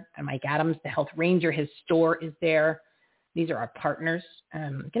there. And Mike Adams, the Health Ranger, his store is there. These are our partners.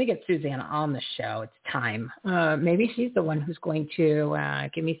 I'm going to get Suzanne on the show. It's time. Maybe she's the one who's going to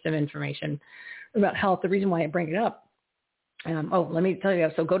give me some information about health. The reason why I bring it up. Let me tell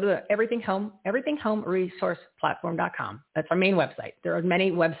you. So go to the everythinghomeresourceplatform.com. That's our main website. There are many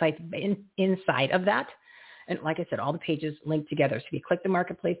websites inside of that. And like I said, all the pages link together. So if you click the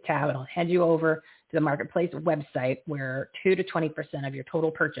Marketplace tab, it'll head you over to the Marketplace website where 2 to 20% of your total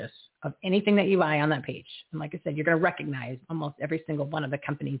purchase of anything that you buy on that page. And like I said, you're going to recognize almost every single one of the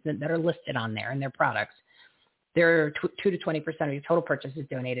companies that are listed on there and their products. Their 2 to 20% of your total purchase is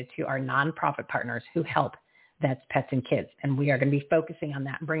donated to our nonprofit partners who help vets, pets, and kids. And we are going to be focusing on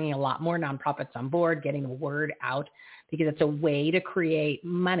that, bringing a lot more nonprofits on board, getting the word out, because it's a way to create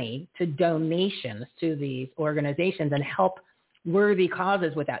money to donations to these organizations and help worthy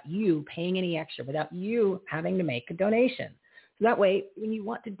causes without you paying any extra, without you having to make a donation. So that way, when you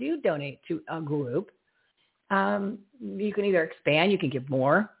want to donate to a group, you can either expand, you can give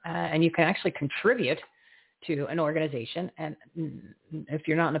more, and you can actually contribute to an organization. And if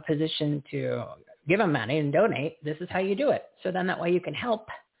you're not in a position to give them money and donate, this is how you do it. So then that way you can help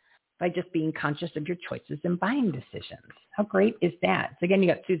by just being conscious of your choices and buying decisions. How great is that? So again, you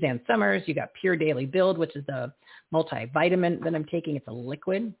got Suzanne Summers, you got Pure Daily Build, which is a multivitamin that I'm taking. It's a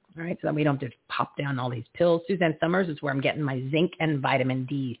liquid, all right? So that we don't have to pop down all these pills. Suzanne Summers is where I'm getting my zinc and vitamin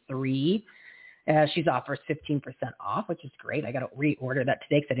D3. She offers 15% off, which is great. I got to reorder that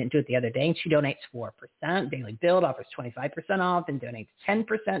today because I didn't do it the other day. And she donates 4%. Daily Build offers 25% off and donates 10%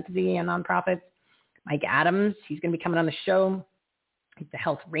 to the nonprofits. Mike Adams, he's going to be coming on the show. He's the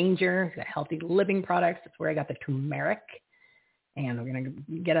Health Ranger. He's got healthy living products. That's where I got the turmeric. And we're going to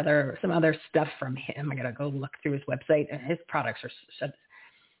get some other stuff from him. I got to go look through his website, and his products are such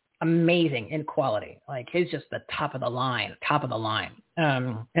amazing in quality. Like he's just the top of the line.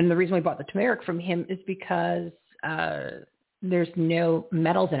 And the reason we bought the turmeric from him is because there's no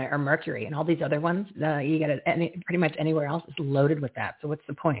metals in it or mercury, and all these other ones you get it pretty much anywhere else is loaded with that. So what's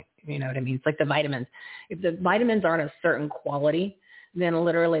the point? You know what I mean? It's like the vitamins. If the vitamins aren't a certain quality, then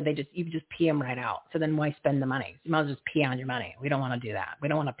literally you just pee them right out. So then why spend the money? You might as well just pee on your money. We don't want to do that. We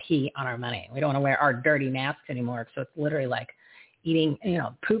don't want to pee on our money. We don't want to wear our dirty masks anymore. So it's literally like eating,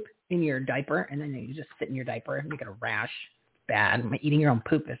 poop in your diaper, and then you just sit in your diaper and you get a rash. Bad. Eating your own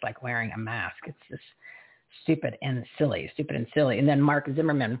poop is like wearing a mask. It's just stupid and silly. And then Mark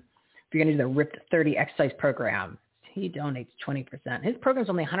Zimmerman, if you're going to do the Ripped 30 exercise program, he donates 20%. His program's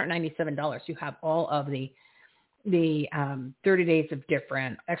only $197. You have all of the 30 days of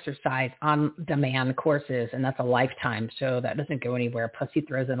different exercise on demand courses, and that's a lifetime. So that doesn't go anywhere. Plus he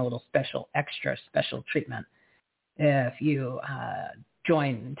throws in a little extra special treatment if you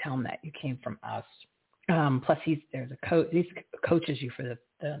join and tell him that you came from us. Plus there's a coach. He coaches you for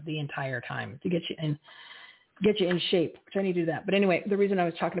the entire time to get you in shape, which I need to do that. But anyway, the reason I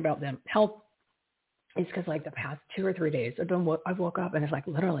was talking about them health is because like the past 2 or 3 days, I've woke up and it's like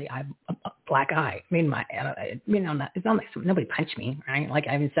literally I have a black eye. I mean, it's not like nobody punched me, right? Like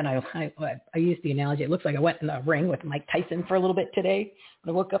I even said, I used the analogy. It looks like I went in the ring with Mike Tyson for a little bit today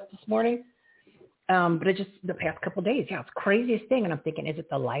when I woke up this morning. But it just the past couple of days, it's the craziest thing. And I'm thinking, is it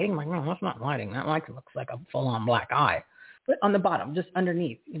the lighting? I'm like, no, that's not lighting. That like looks like a full-on black eye. But on the bottom, just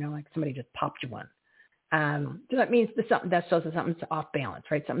underneath, like somebody just popped you one. So that means that shows that something's off balance,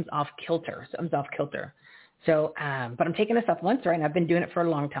 right? Something's off kilter. So, but I'm taking this supplements, right? And I've been doing it for a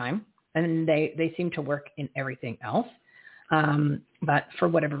long time, and they seem to work in everything else. But for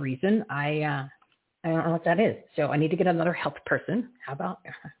whatever reason, I don't know what that is. So I need to get another health person. How about,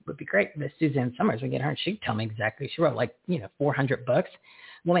 would be great. Miss Suzanne Summers, we get her and she'd tell me exactly. She wrote 400 books.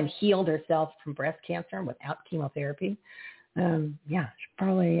 Woman healed herself from breast cancer without chemotherapy. She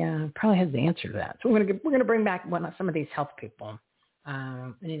probably has the answer to that. So we're gonna bring back some of these health people.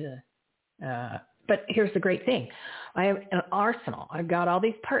 But here's the great thing. I have an arsenal. I've got all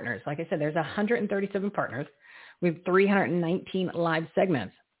these partners. Like I said, there's 137 partners. We have 319 live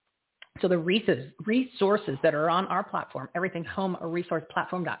segments. So the resources that are on our platform,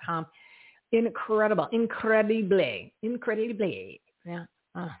 everythinghomeresourceplatform.com, incredibly. Yeah.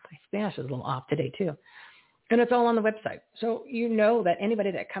 My Spanish is a little off today too. And it's all on the website. So that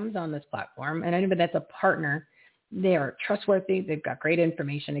anybody that comes on this platform and anybody that's a partner, they are trustworthy. They've got great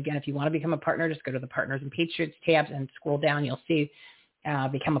information. Again, if you want to become a partner, just go to the Partners and Patriots tabs and scroll down. You'll see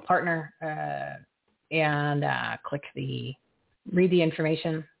Become a Partner and read the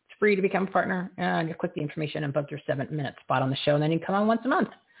information. It's free to become a partner. And you click the information and book your 7-minute spot on the show. And then you come on once a month.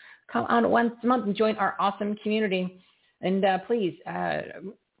 Come on once a month and join our awesome community. And please,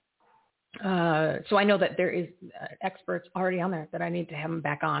 so I know that there is experts already on there that I need to have them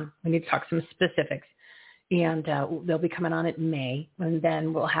back on. We need to talk some specifics, and they'll be coming on in May. And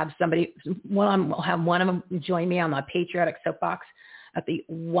then we'll have we'll have one of them join me on the Patriotic Soapbox at the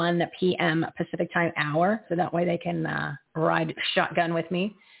 1 p.m. Pacific time hour. So that way they can ride shotgun with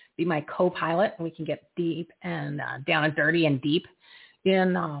me, be my co-pilot, and we can get deep and down and dirty and deep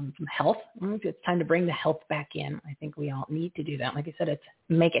in health. It's time to bring the health back in. I think we all need to do that. Like I said, it's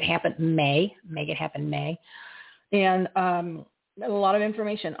Make It Happen May. And a lot of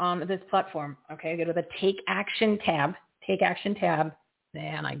information on this platform. Okay, I go to the Take Action tab.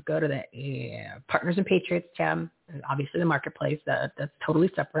 Then I go to the Partners and Patriots tab. And obviously the Marketplace. That's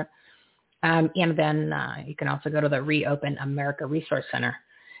totally separate. And then you can also go to the Reopen America Resource Center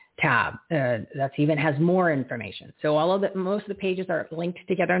tab. That even has more information. So most of the pages are linked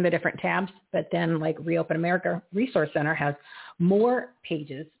together in the different tabs, but then like Reopen America Resource Center has more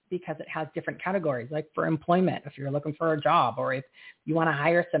pages because it has different categories, like for employment, if you're looking for a job, or if you want to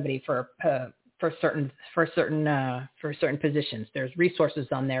hire somebody for certain positions, there's resources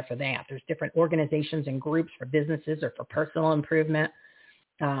on there for that. There's different organizations and groups for businesses or for personal improvement.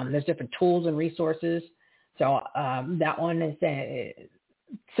 There's different tools and resources. So that one is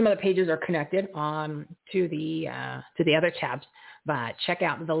some of the pages are connected to the other tabs, but check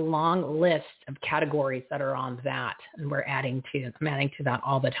out the long list of categories that are on that, and I'm adding to that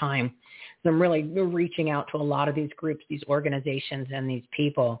all the time. So I'm really reaching out to a lot of these groups, these organizations, and these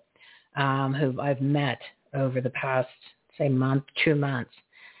people who I've met over the past, say, month, 2 months,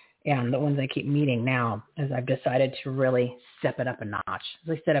 and the ones I keep meeting now, as I've decided to really step it up a notch. As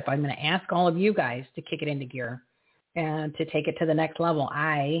I said, if I'm going to ask all of you guys to kick it into gear and to take it to the next level,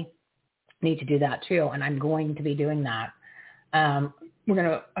 I need to do that too. And I'm going to be doing that I'm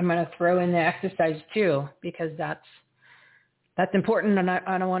gonna throw in the exercise too, because that's important, and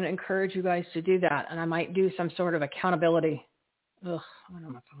I want to encourage you guys to do that. And I might do some sort of accountability. Ugh, I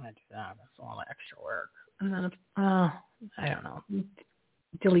don't know if I'm gonna do that. That's a lot of extra work. I don't know.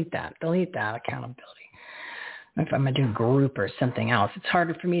 Delete that accountability. If I'm going to do a group or something else, it's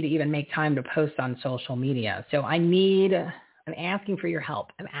harder for me to even make time to post on social media. So I'm asking for your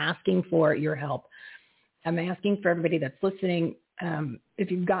help. I'm asking for everybody that's listening. If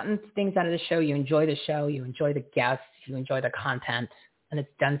you've gotten things out of the show, you enjoy the show, you enjoy the guests, you enjoy the content, and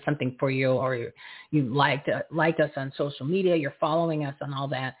it's done something for you, or you liked us on social media, you're following us on all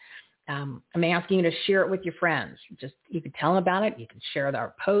that. I'm asking you to share it with your friends. You can tell them about it. You can share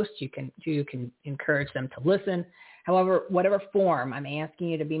our posts. You can encourage them to listen. However, whatever form, I'm asking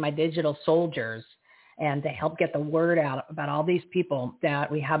you to be my digital soldiers and to help get the word out about all these people that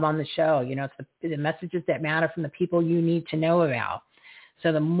we have on the show. You know, it's the messages that matter from the people you need to know about.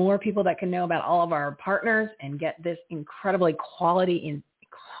 So the more people that can know about all of our partners and get this incredibly quality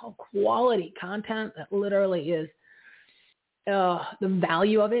content that literally is the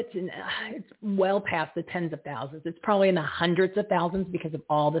value of it, and it's well past the tens of thousands. It's probably in the hundreds of thousands because of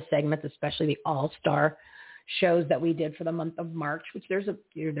all the segments, especially the all-star shows that we did for the month of March, which there's a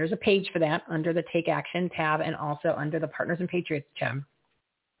page for that under the Take Action tab and also under the Partners and Patriots tab.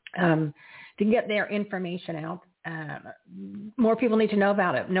 To get their information out, more people need to know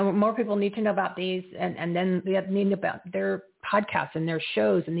about it. More people need to know about these, and then they need to know about their podcasts and their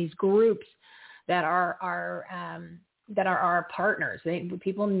shows and these groups that are our partners.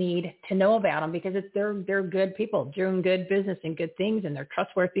 People need to know about them because they're good people doing good business and good things, and they're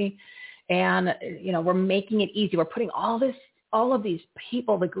trustworthy. And we're making it easy. We're putting all of these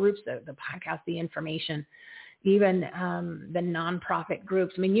people, the groups, the podcast, the information, even the nonprofit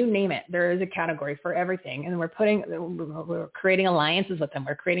groups. I mean, you name it. There is a category for everything, and we're creating alliances with them.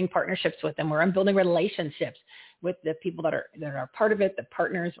 We're creating partnerships with them. We're building relationships with the people that are part of it, the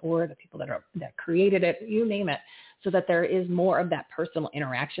partners, or the people that created it. You name it. So that there is more of that personal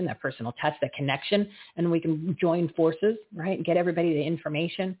interaction, that personal touch, that connection, and we can join forces, right, and get everybody the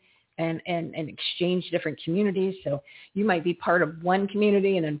information and exchange different communities. So you might be part of one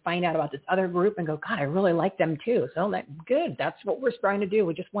community and then find out about this other group and go, God, I really like them too. So good. That's what we're trying to do.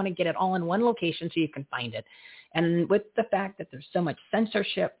 We just want to get it all in one location so you can find it. And with the fact that there's so much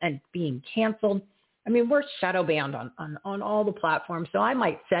censorship and being canceled, I mean, we're shadow banned on all the platforms. So I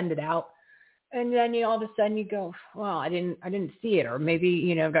might send it out. And then all of a sudden you go, well, I didn't see it. Or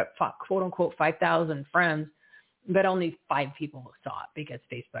maybe, I've got quote unquote 5,000 friends, but only 5 people saw it because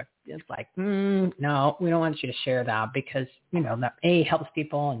Facebook is like, no, we don't want you to share that because, that helps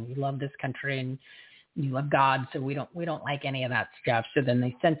people and you love this country and you love God. So we don't like any of that stuff. So then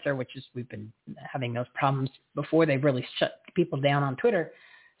they censor, we've been having those problems before they really shut people down on Twitter.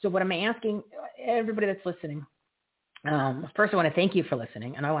 So what I'm asking everybody that's listening, first, I want to thank you for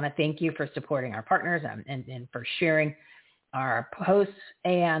listening, and I want to thank you for supporting our partners and for sharing our posts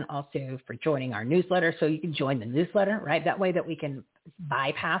and also for joining our newsletter. So you can join the newsletter, right? That way that we can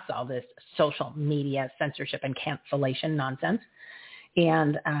bypass all this social media censorship and cancellation nonsense.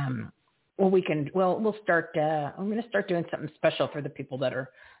 And we'll start. I'm going to start doing something special for the people that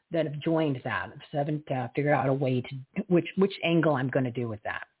have joined that. So I haven't figured out a way to which angle I'm going to do with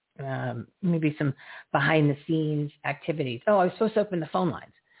that. Maybe some behind the scenes activities. Oh, I was supposed to open the phone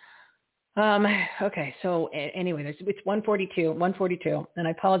lines. Okay. So anyway, it's 1:42, and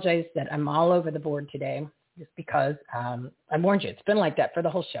I apologize that I'm all over the board today just because, I warned you, it's been like that for the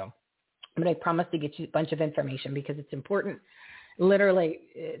whole show, but I promise to get you a bunch of information because it's important. Literally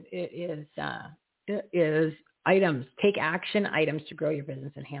it is items, take action items to grow your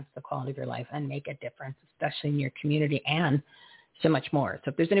business, enhance the quality of your life, and make a difference, especially in your community and so much more.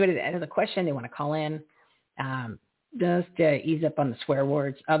 So if there's anybody that has a question, they want to call in, just ease up on the swear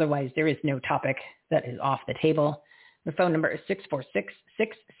words. Otherwise, there is no topic that is off the table. The phone number is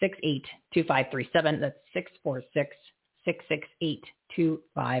 646-668-2537. That's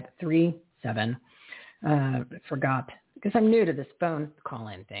 646-668-2537. Forgot because I'm new to this phone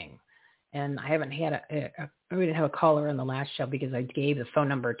call-in thing. And I haven't had we didn't have a caller on the last show because I gave the phone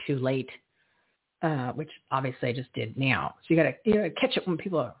number too late. Which obviously I just did now. So you got to catch it when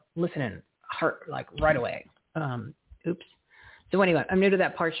people are listening right away. Oops. So anyway, I'm new to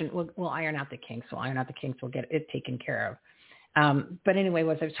that portion. We'll iron out the kinks. We'll get it taken care of. But anyway,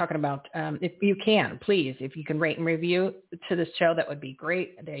 what I was talking about, if you can, please, if you can rate and review to this show, that would be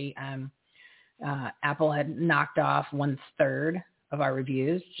great. Apple had knocked off 1/3 of our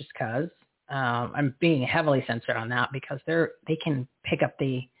reviews just because I'm being heavily censored on that because they can pick up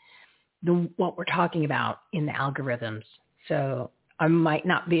what we're talking about in the algorithms. So I might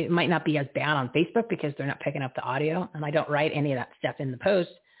not be as bad on Facebook because they're not picking up the audio, and I don't write any of that stuff in the post.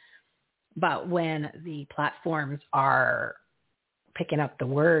 But when the platforms are picking up the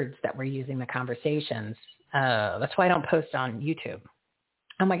words that we're using the conversations, that's why I don't post on YouTube.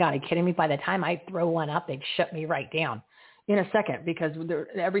 Oh my God, are you kidding me? By the time I throw one up, they'd shut me right down in a second because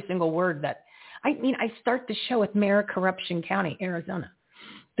every single word that, I start the show with Mayor Corruption County, Arizona.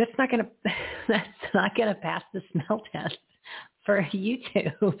 That's not going to pass the smell test for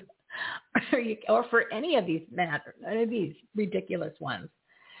YouTube or for any of these ridiculous ones.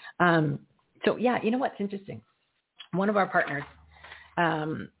 So yeah, you know what's interesting? One of our partners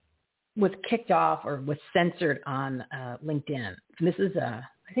was kicked off or was censored on LinkedIn. And this is I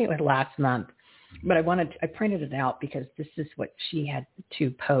think it was last month, but I printed it out because this is what she had to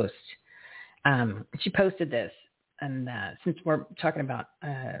post. She posted this, and since we're talking about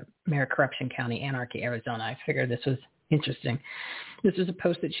Mayor Corruption County, Anarchy, Arizona, I figured this was interesting. This was a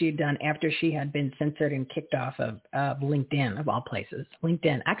post that she had done after she had been censored and kicked off of LinkedIn, of all places.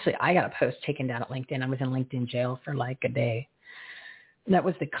 LinkedIn. Actually, I got a post taken down at LinkedIn. I was in LinkedIn jail for like a day. That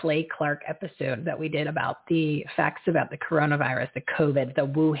was the Clay Clark episode that we did about the facts about the coronavirus, the COVID, the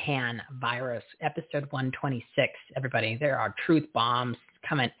Wuhan virus, episode 126. Everybody, there are truth bombs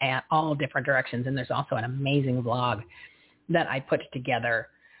coming at all different directions. And there's also an amazing vlog that I put together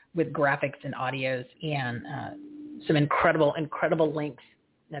with graphics and audios and some incredible links.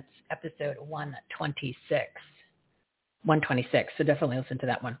 That's episode 126. So definitely listen to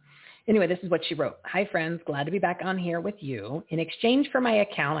that one. Anyway, this is what she wrote. Hi, friends. Glad to be back on here with you. In exchange for my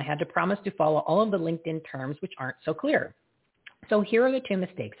account, I had to promise to follow all of the LinkedIn terms, which aren't so clear. So here are the 2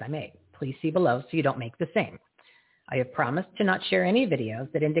 mistakes I made. Please see below so you don't make the same. I have promised to not share any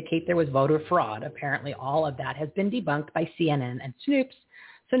videos that indicate there was voter fraud. Apparently, all of that has been debunked by CNN and Snoops,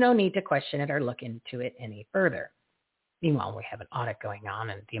 so no need to question it or look into it any further. Meanwhile, we have an audit going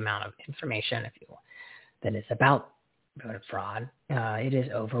on, and the amount of information, that is about voter fraud, it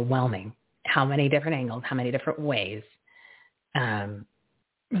is overwhelming. How many different angles, how many different ways.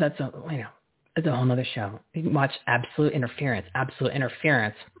 That's a whole other show. You can watch Absolute Interference.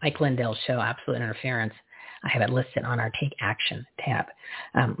 Mike Lindell's show, Absolute Interference. I have it listed on our Take Action tab.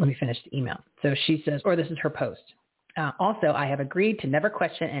 Let me finish the email. So she says, or this is her post. Also, I have agreed to never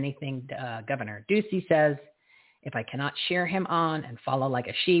question anything Governor Ducey says. If I cannot cheer him on and follow like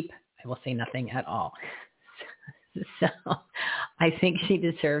a sheep, I will say nothing at all. So I think she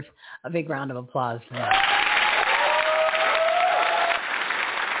deserves a big round of applause for that.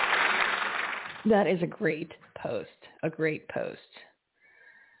 That is a great post.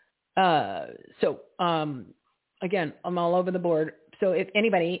 Again, I'm all over the board. So if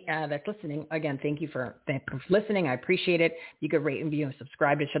anybody that's listening, again, thank you for listening. I appreciate it. You could rate and review and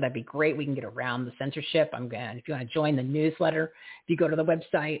subscribe to the show. That'd be great. We can get around the censorship. If you want to join the newsletter, if you go to the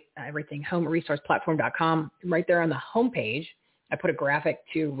website, everythinghomeresourceplatform.com, right there on the homepage, I put a graphic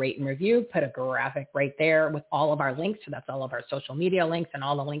to rate and review, put a graphic right there with all of our links. So that's all of our social media links and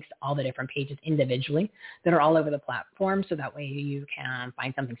all the links to all the different pages individually that are all over the platform. So that way you can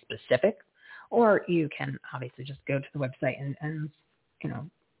find something specific, or you can obviously just go to the website and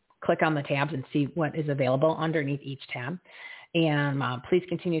click on the tabs and see what is available underneath each tab. And please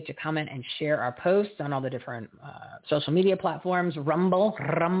continue to comment and share our posts on all the different social media platforms. Rumble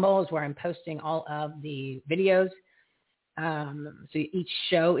is where I'm posting all of the videos. So each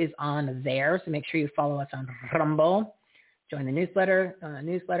show is on there. So make sure you follow us on Rumble. Join the newsletter.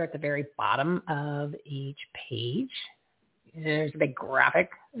 At the very bottom of each page, there's a big graphic.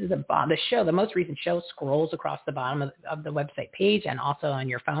 The most recent show scrolls across the bottom of the website page and also on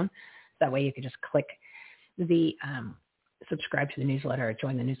your phone. That way you can just click the subscribe to the newsletter or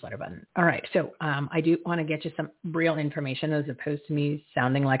join the newsletter button. All right. So I do want to get you some real information as opposed to me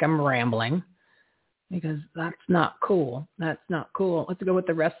sounding like I'm rambling, because that's not cool. Let's go with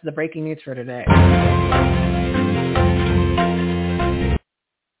the rest of the breaking news for today.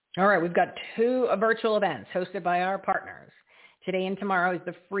 All right. We've got 2 virtual events hosted by our partners. Today and tomorrow is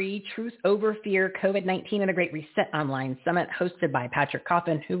the free Truth Over Fear COVID-19 and the Great Reset Online Summit hosted by Patrick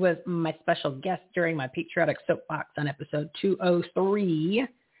Coffin, who was my special guest during my Patriotic Soapbox on episode 203,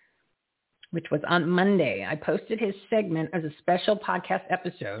 which was on Monday. I posted his segment as a special podcast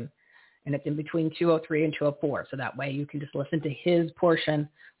episode, and it's in between 203 and 204. So that way you can just listen to his portion,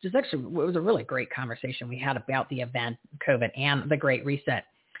 which is actually, it was a really great conversation we had about the event, COVID, and the Great Reset.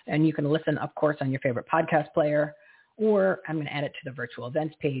 And you can listen, of course, on your favorite podcast player, or I'm going to add it to the virtual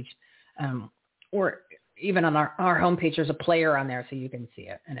events page, or even on our homepage, there's a player on there so you can see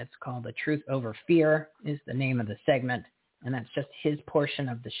it. And it's called The Truth Over Fear is the name of the segment. And that's just his portion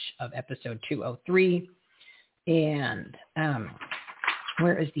of of episode 203. And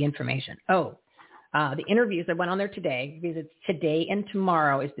where is the information? The interviews, I went on there today because it's today and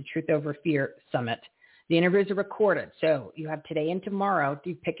tomorrow is the Truth Over Fear Summit. The interviews are recorded. So you have today and tomorrow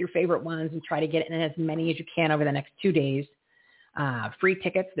to pick your favorite ones and try to get in as many as you can over the next 2 days. Free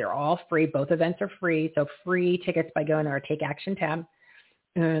tickets. They're all free. Both events are free. So free tickets by going to our Take Action tab.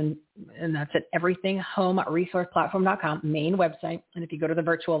 And that's at everythinghomeresourceplatform.com, main website. And if you go to the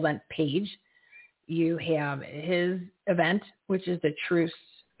virtual event page, you have his event, which is the Truth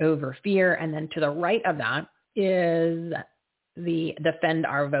Over Fear. And then to the right of that is the Defend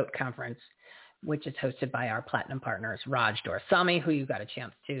Our Vote conference, which is hosted by our platinum partners, Raj Dorsami, who you got a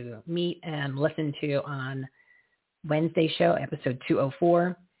chance to meet and listen to on Wednesday show, episode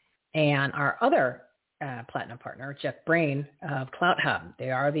 204, and our other platinum partner, Jeff Brain of Clout Hub. They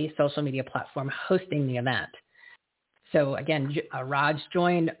are the social media platform hosting the event. So again, Raj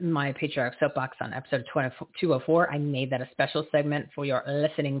joined my Patriarch Soapbox on episode 204. I made that a special segment for your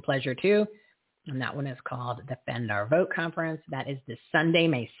listening pleasure too. And that one is called Defend Our Vote Conference. That is this Sunday,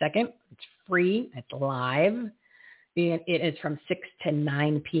 May 2nd. It's free. It's live. It is from 6 to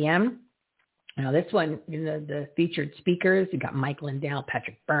 9 p.m. Now this one, the featured speakers, you've got Mike Lindell,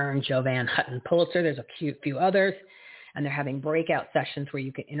 Patrick Byrne, Jovan Hutton Pulitzer. There's a few others. And they're having breakout sessions where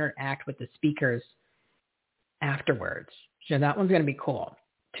you can interact with the speakers afterwards. So that one's going to be cool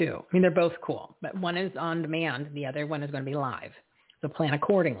too. I mean, they're both cool, but one is on demand. The other one is going to be live. So plan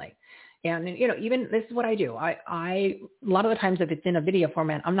accordingly. And, even this is what I do. I a lot of the times if it's in a video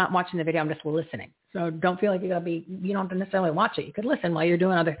format, I'm not watching the video, I'm just listening. So don't feel like you don't have to necessarily watch it. You could listen while you're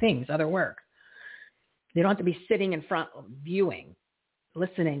doing other things, other work. You don't have to be sitting in front viewing.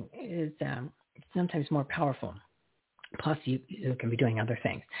 Listening is sometimes more powerful. Plus, you can be doing other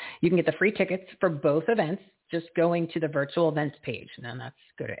things. You can get the free tickets for both events just going to the virtual events page. And that's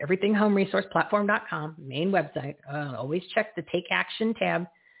go to everythinghomeresourceplatform.com, main website. Always check the Take Action tab,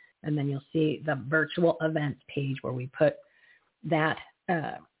 and then you'll see the virtual events page where we put that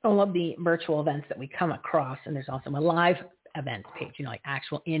all of the virtual events that we come across. And there's also a live events page, like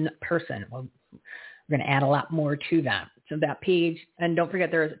actual in person. We're going to add a lot more to that. So that page, and don't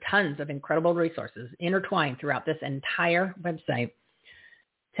forget there's tons of incredible resources intertwined throughout this entire website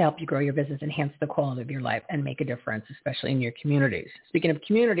to help you grow your business, enhance the quality of your life, and make a difference, especially in your communities. Speaking of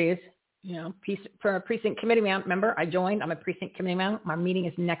communities, for a precinct committee member, I joined. I'm a precinct committee member. My meeting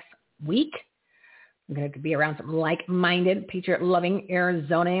is next week. I'm going to be around some like-minded, patriot-loving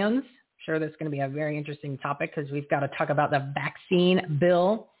Arizonans. I'm sure that's going to be a very interesting topic because we've got to talk about the vaccine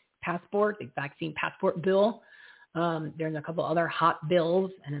bill passport, the vaccine passport bill. There's a couple other hot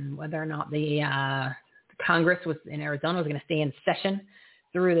bills, and whether or not the Congress in Arizona was going to stay in session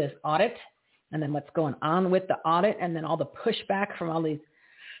through this audit, and then what's going on with the audit, and then all the pushback from all these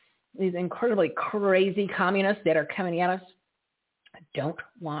incredibly crazy communists that are coming at us. I don't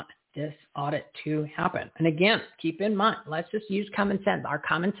want this audit to happen. And again, keep in mind, let's just use common sense. Our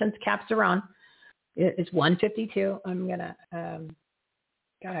common sense caps are on. It's 1:52. I'm going to,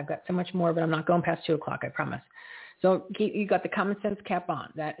 God, I've got so much more, but I'm not going past 2 o'clock, I promise. So you got the common sense cap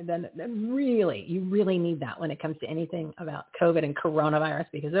on. Then really, you really need that when it comes to anything about COVID and coronavirus,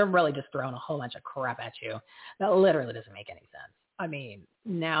 because they're really just throwing a whole bunch of crap at you. That literally doesn't make any sense. I mean,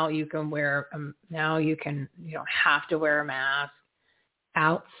 now you can you don't have to wear a mask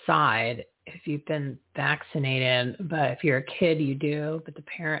outside if you've been vaccinated, but if you're a kid, you do, but the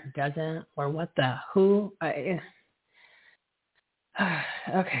parent doesn't, or what the who? Okay.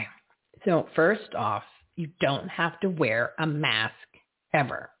 So first off, you don't have to wear a mask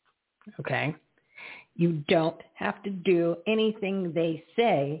ever, okay? You don't have to do anything they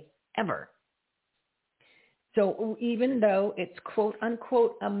say ever. So even though it's quote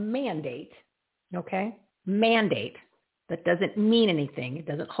unquote a mandate, okay? Mandate, that doesn't mean anything. It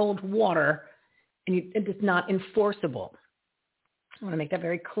doesn't hold water, and it is not enforceable. I want to make that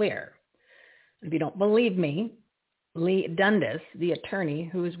very clear. If you don't believe me, Lee Dundas, the attorney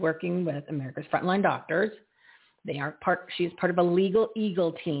who is working with America's Frontline Doctors, she's part of a Legal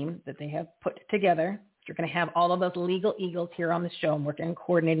Eagle team that they have put together. You're going to have all of those Legal Eagles here on the show and working on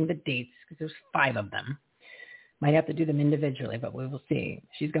coordinating the dates because there's 5 of them. Might have to do them individually, but we will see.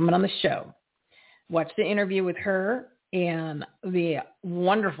 She's coming on the show. Watch the interview with her and the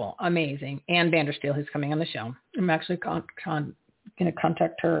wonderful, amazing Ann Vandersteel, who's coming on the show. I'm actually going to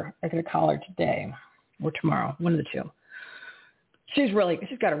contact her. I'm going to call her today or tomorrow, one of the two. She's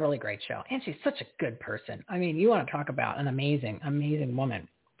got a really great show, and she's such a good person. I mean, you want to talk about an amazing, amazing woman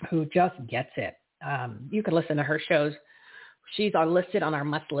who just gets it. You can listen to her shows. She's listed on our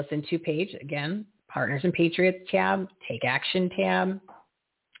must listen to page. Again, Partners and Patriots tab, Take Action tab,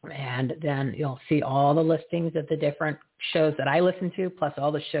 And then you'll see all the listings of the different shows that I listen to, plus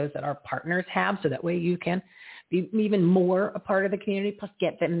all the shows that our partners have. So that way you can be even more a part of the community, plus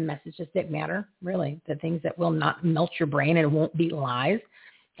get the messages that matter, really, the things that will not melt your brain and won't be lies.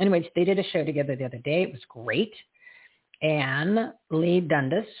 Anyways, they did a show together the other day. It was great. And Lee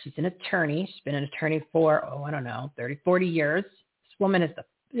Dundas, she's an attorney. She's been an attorney for, 30, 40 years. This woman is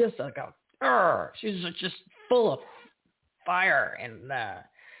she's just full of fire, and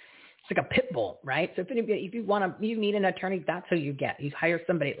it's like a pit bull, right? So if you need an attorney, that's who you get. You hire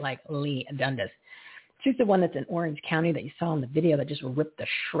somebody like Lee Dundas. She's the one that's in Orange County that you saw in the video that just ripped the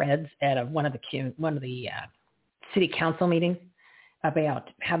shreds out of one of the city council meetings about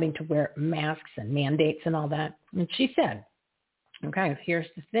having to wear masks and mandates and all that. And she said, okay, here's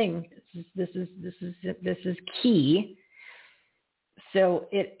the thing. This is key. So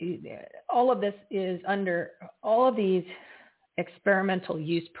all of this is under all of these experimental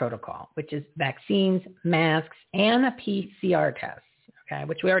use protocol, which is vaccines, masks, and a PCR test. Okay,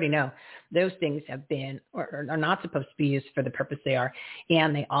 which we already know those things have been or are not supposed to be used for the purpose they are,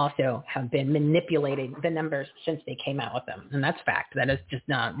 and they also have been manipulating the numbers since they came out with them, and that's fact. That is just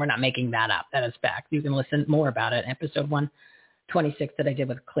we're not making that up. That is fact. You can listen more about it in episode 126 that I did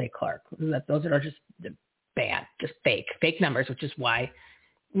with Clay Clark. Those are just bad, just fake numbers, which is why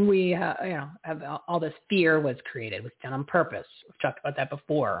we have all this fear was created. It was done on purpose. We've talked about that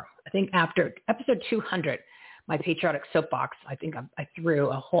before. I think after episode 200. My patriotic soapbox, I think I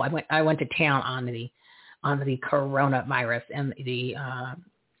threw a whole. I went to town on the coronavirus and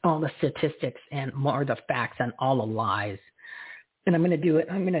all the statistics and more of the facts and all the lies. And I'm going to do it.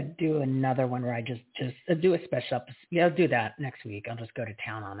 I'm going to do another one where I just do a special. I'll do that next week. I'll just go to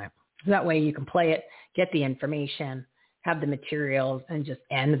town on it. That way you can play it, get the information, have the materials, and just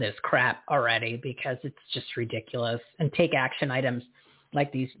end this crap already because it's just ridiculous. And take action items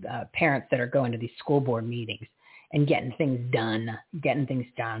like these parents that are going to these school board meetings and getting things done.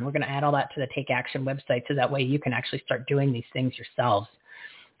 We're going to add all that to the Take Action website so that way you can actually start doing these things yourselves.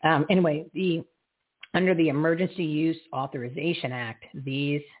 Anyway, under the Emergency Use Authorization Act,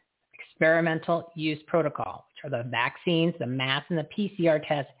 these experimental use protocol, which are the vaccines, the masks, and the PCR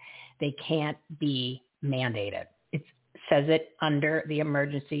tests, they can't be mandated. It says it under the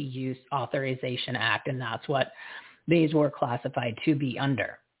Emergency Use Authorization Act, and that's what these were classified to be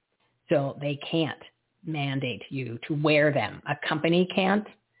under. So they can't mandate you to wear them. A company can't.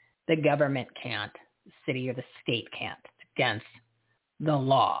 The government can't. The city or the state can't. It's against the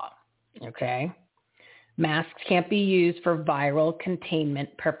law. Okay? Masks can't be used for viral containment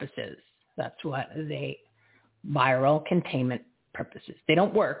purposes. That's what viral containment purposes. They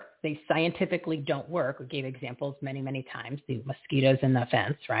don't work. They scientifically don't work. We gave examples many, many times. The mosquitoes in the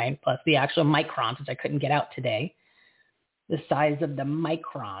fence, right? Plus the actual microns, which I couldn't get out today. The size of the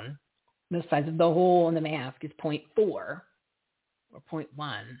micron, the size of the hole in the mask is 0.4 or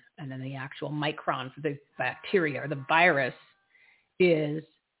 0.1. And then the actual micron for the bacteria or the virus is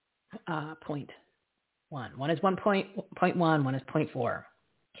 0.1. One is 1.1, one is 0.4.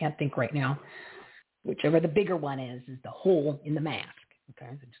 Can't think right now. Whichever the bigger one is the hole in the mask.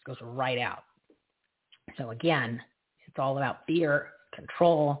 Okay, it just goes right out. So again, it's all about fear,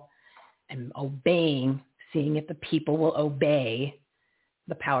 control, and obeying, seeing if the people will obey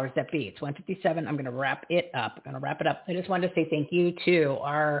the powers that be. It's 1:57. I'm going to wrap it up. I just wanted to say thank you to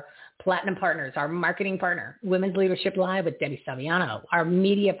our platinum partners, our marketing partner, Women's Leadership Live with Debbie Saviano. Our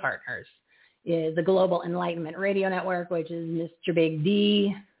media partners is the Global Enlightenment Radio Network, which is Mr. Big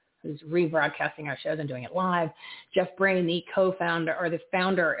D, who's rebroadcasting our shows and doing it live. Jeff Brain, the co-founder or the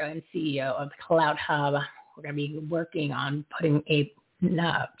founder and CEO of Cloud Hub. We're going to be working on putting a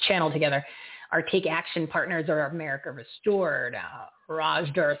channel together. Our Take Action partners are America Restored,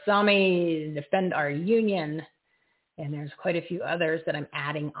 Raj Doraisamy, Defend Our Union, and there's quite a few others that I'm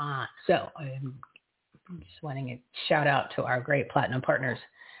adding on. So I'm just wanting a shout out to our great platinum partners.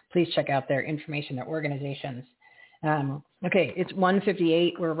 Please check out their information, their organizations. Okay, it's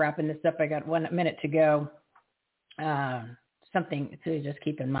 1:58. We're wrapping this up. I got 1 minute to go. Something to just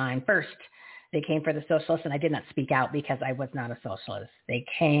keep in mind. First, they came for the socialists, and I did not speak out because I was not a socialist. They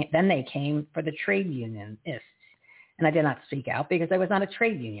came for the trade unionists, and I did not speak out because I was not a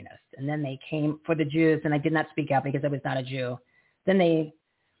trade unionist. And then they came for the Jews, and I did not speak out because I was not a Jew. Then they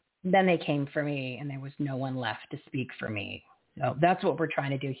came for me, and there was no one left to speak for me. So that's what we're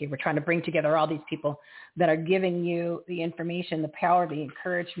trying to do here. We're trying to bring together all these people that are giving you the information, the power, the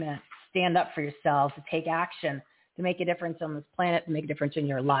encouragement, stand up for yourselves, to take action, to make a difference on this planet, to make a difference in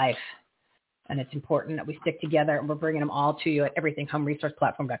your life. And it's important that we stick together, and we're bringing them all to you at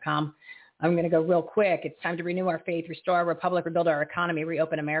everythinghomeresourceplatform.com. I'm going to go real quick. It's time to renew our faith, restore our republic, rebuild our economy,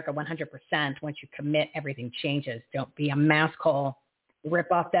 reopen America 100%. Once you commit, everything changes. Don't be a mask hole.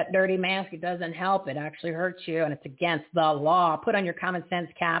 Rip off that dirty mask. It doesn't help. It actually hurts you, and it's against the law. Put on your common sense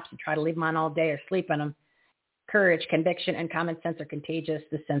caps and try to leave them on all day or sleep in them. Courage, conviction, and common sense are contagious.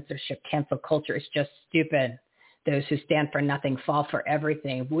 The censorship cancel culture is just stupid. Those who stand for nothing fall for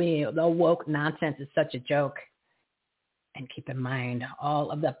everything. The woke nonsense is such a joke. And keep in mind,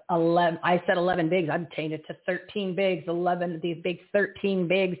 all of the 11, I said 11 bigs. I've changed it to 13 bigs. 11 of these big 13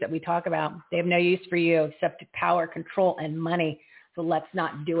 bigs that we talk about. They have no use for you except power, control, and money. So let's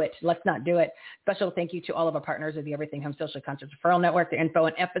not do it. Let's not do it. Special thank you to all of our partners of the Everything Home Social Conscious Referral Network. The info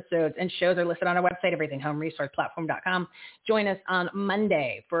and episodes and shows are listed on our website, everythinghomeresourceplatform.com. Join us on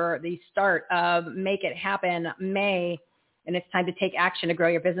Monday for the start of Make It Happen May. And it's time to take action to grow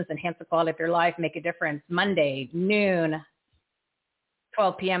your business, enhance the quality of your life, make a difference. Monday, noon,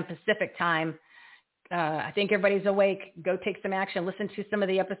 12 p.m. Pacific time. I think everybody's awake. Go take some action. Listen to some of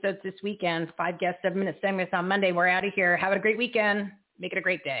the episodes this weekend. 5 guests, 7 minutes, segments on Monday. We're out of here. Have a great weekend. Make it a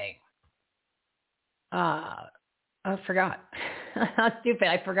great day. I forgot. How stupid.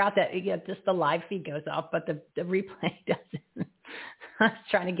 I forgot that just the live feed goes off, but the replay doesn't. I was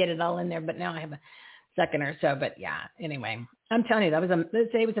trying to get it all in there, but now I have a second or so. But yeah, anyway, I'm telling you,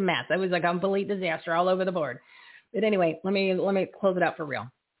 let's say it was a mess. It was like a complete disaster all over the board. But anyway, let me close it out for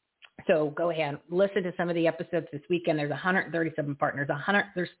real. So go ahead, listen to some of the episodes this weekend. There's 137 partners.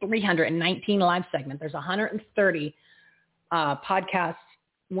 There's 319 live segments. There's 130 podcast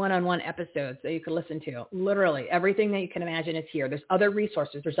one-on-one episodes that you can listen to. Literally everything that you can imagine is here. There's other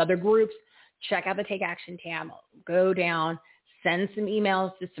resources. There's other groups. Check out the Take Action tab. Go down, send some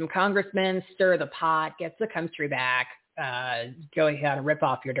emails to some congressmen, stir the pot, get the country back. Go ahead and rip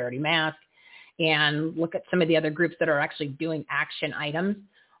off your dirty mask and look at some of the other groups that are actually doing action items.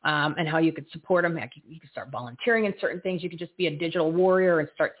 And how you could support them. You could start volunteering in certain things. You could just be a digital warrior and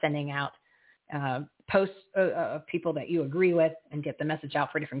start sending out posts of people that you agree with and get the message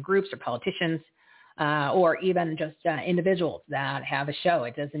out for different groups or politicians or even just individuals that have a show.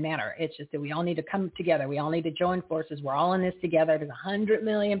 It doesn't matter. It's just that we all need to come together. We all need to join forces. We're all in this together. There's 100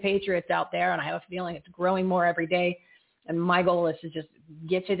 million patriots out there, and I have a feeling it's growing more every day. And my goal is to just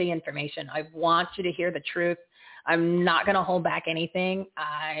get you the information. I want you to hear the truth. I'm not going to hold back anything.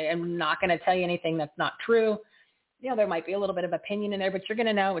 I am not going to tell you anything that's not true. There might be a little bit of opinion in there, but you're going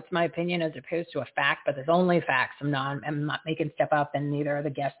to know it's my opinion as opposed to a fact, but there's only facts. I'm not making stuff up, and neither are the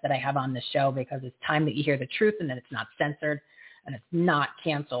guests that I have on the show, because it's time that you hear the truth and that it's not censored and it's not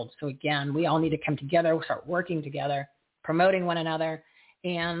canceled. So again, we all need to come together, start working together, promoting one another,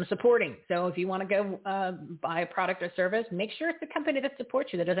 and supporting. So if you want to go buy a product or service, make sure it's the company that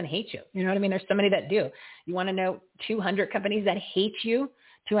supports you, that doesn't hate you. You know what I mean? There's so many that do. You want to know 200 companies that hate you?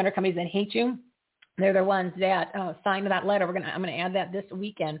 200 companies that hate you? They're the ones that signed that letter. I'm going to add that this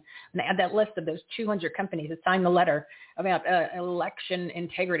weekend. I'm going to add that list of those 200 companies that signed the letter about election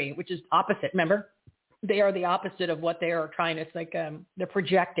integrity, which is opposite. Remember? They are the opposite of what they are trying to, it's like they're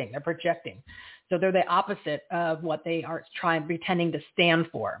projecting. So they're the opposite of what they are pretending to stand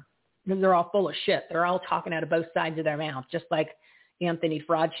for. Because they're all full of shit. They're all talking out of both sides of their mouth, just like Anthony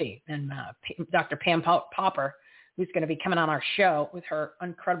Fauci and Dr. Pam Popper, who's going to be coming on our show with her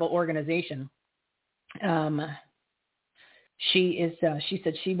incredible organization. She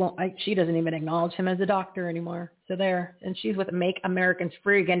said she doesn't even acknowledge him as a doctor anymore. So there, and she's with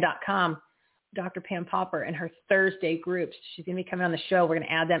MakeAmericansFreeAgain.com. Dr. Pam Popper and her Thursday groups. She's going to be coming on the show. We're going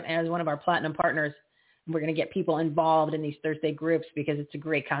to add them as one of our platinum partners. And we're going to get people involved in these Thursday groups because it's a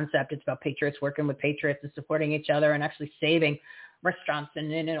great concept. It's about patriots working with patriots and supporting each other and actually saving restaurants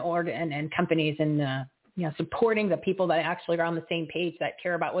and companies and supporting the people that actually are on the same page, that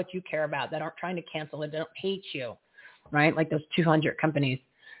care about what you care about, that aren't trying to cancel it, that don't hate you, right? Like those 200 companies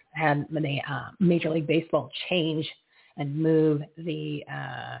had the Major League Baseball change and move the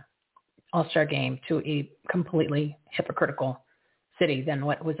All-Star game to a completely hypocritical city than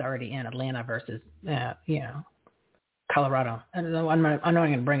what was already in Atlanta versus, Colorado. I'm not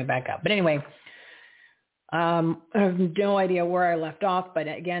going to bring it back up. But anyway, I have no idea where I left off. But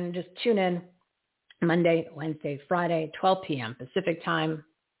again, just tune in Monday, Wednesday, Friday, 12 p.m. Pacific time.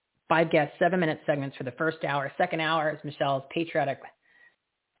 5 guests, 7-minute segments for the first hour. Second hour is Michelle's patriotic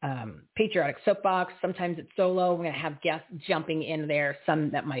soapbox. Sometimes it's solo. We're going to have guests jumping in there.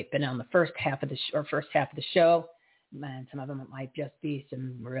 Some that might have been on the first half of the show. And some of them might just be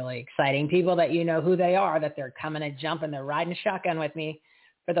some really exciting people that you know who they are, that they're coming and jumping. They're riding shotgun with me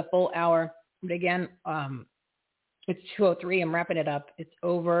for the full hour. But again, It's 2:03. I'm wrapping it up. It's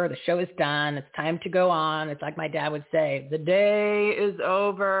over. The show is done. It's time to go on. It's like my dad would say, the day is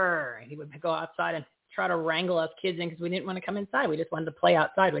over. He would go outside and try to wrangle us kids in because we didn't want to come inside. We just wanted to play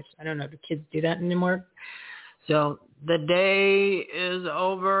outside, which I don't know, do kids do that anymore? So the day is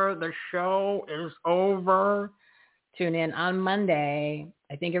over. The show is over. Tune in on Monday.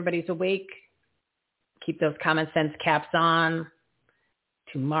 I think everybody's awake. Keep those common sense caps on.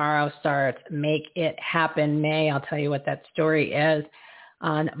 Tomorrow starts Make It Happen May. I'll tell you what that story is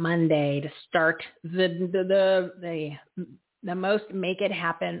on Monday to start the most Make It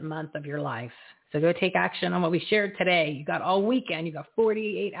Happen month of your life. So go take action on what we shared today. You got all weekend. You got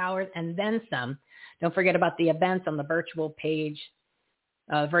 48 hours and then some. Don't forget about the events on the virtual page,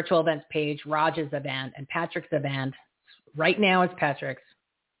 virtual events page, Raj's event and Patrick's event. Right now it's Patrick's,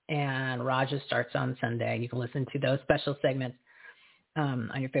 and Raj's starts on Sunday. You can listen to those special segments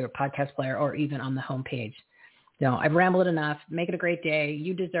on your favorite podcast player or even on the homepage. So I've rambled enough. Make it a great day.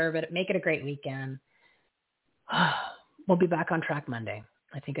 You deserve it. Make it a great weekend. We'll be back on track Monday.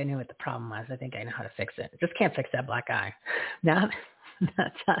 I think I knew what the problem was. I think I know how to fix it. Just can't fix that black eye. That's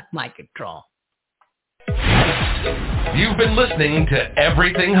out of my control. You've been listening to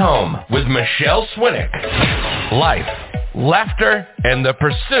Everything Home with Michelle Swinnick. Life, laughter, and the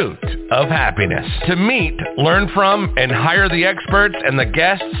pursuit of happiness. To meet, learn from, and hire the experts and the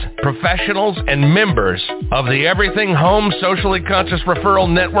guests, professionals, and members of the Everything Home Socially Conscious Referral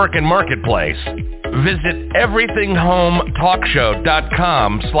Network and Marketplace, visit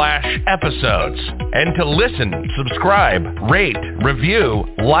everythinghometalkshow.com/episodes. And to listen, subscribe, rate, review,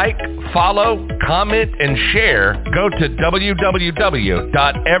 like, follow, comment, and share, go to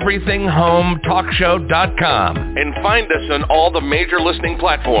www.everythinghometalkshow.com and find us on all the major listening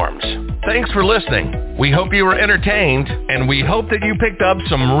platforms. Thanks for listening. We hope you were entertained, and we hope that you picked up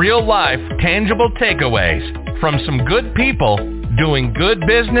some real-life, tangible takeaways from some good people doing good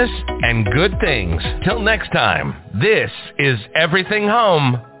business and good things. Till next time, this is Everything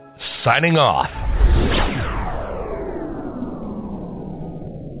Home, signing off.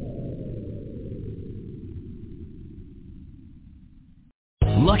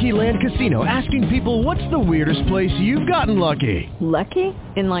 Lucky Land Casino, asking people, what's the weirdest place you've gotten lucky? Lucky?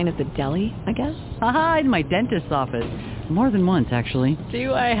 In line at the deli, I guess? Aha, in my dentist's office. More than once, actually.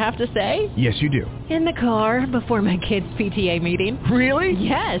 Do I have to say? Yes, you do. In the car before my kids' PTA meeting. Really?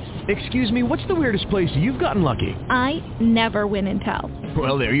 Yes. Excuse me, what's the weirdest place you've gotten lucky? I never win and tell.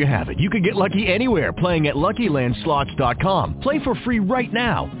 Well, there you have it. You can get lucky anywhere, playing at LuckyLandSlots.com. Play for free right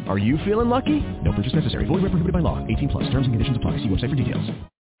now. Are you feeling lucky? No purchase necessary. Void where prohibited by law. 18+. Terms and conditions apply. See website for details.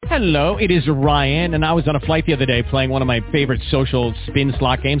 Hello, it is Ryan, and I was on a flight the other day playing one of my favorite social spin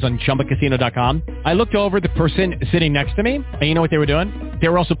slot games on ChumbaCasino.com. I looked over at the person sitting next to me, and you know what they were doing? They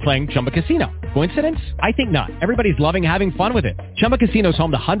were also playing Chumba Casino. Coincidence? I think not. Everybody's loving having fun with it. Chumba Casino is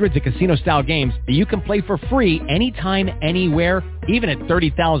home to hundreds of casino-style games that you can play for free anytime, anywhere, even at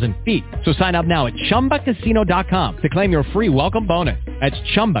 30,000 feet. So sign up now at ChumbaCasino.com to claim your free welcome bonus. That's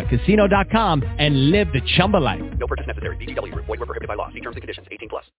ChumbaCasino.com and live the Chumba life. No purchase necessary. VGW. Void where prohibited by law. See terms and conditions. 18+.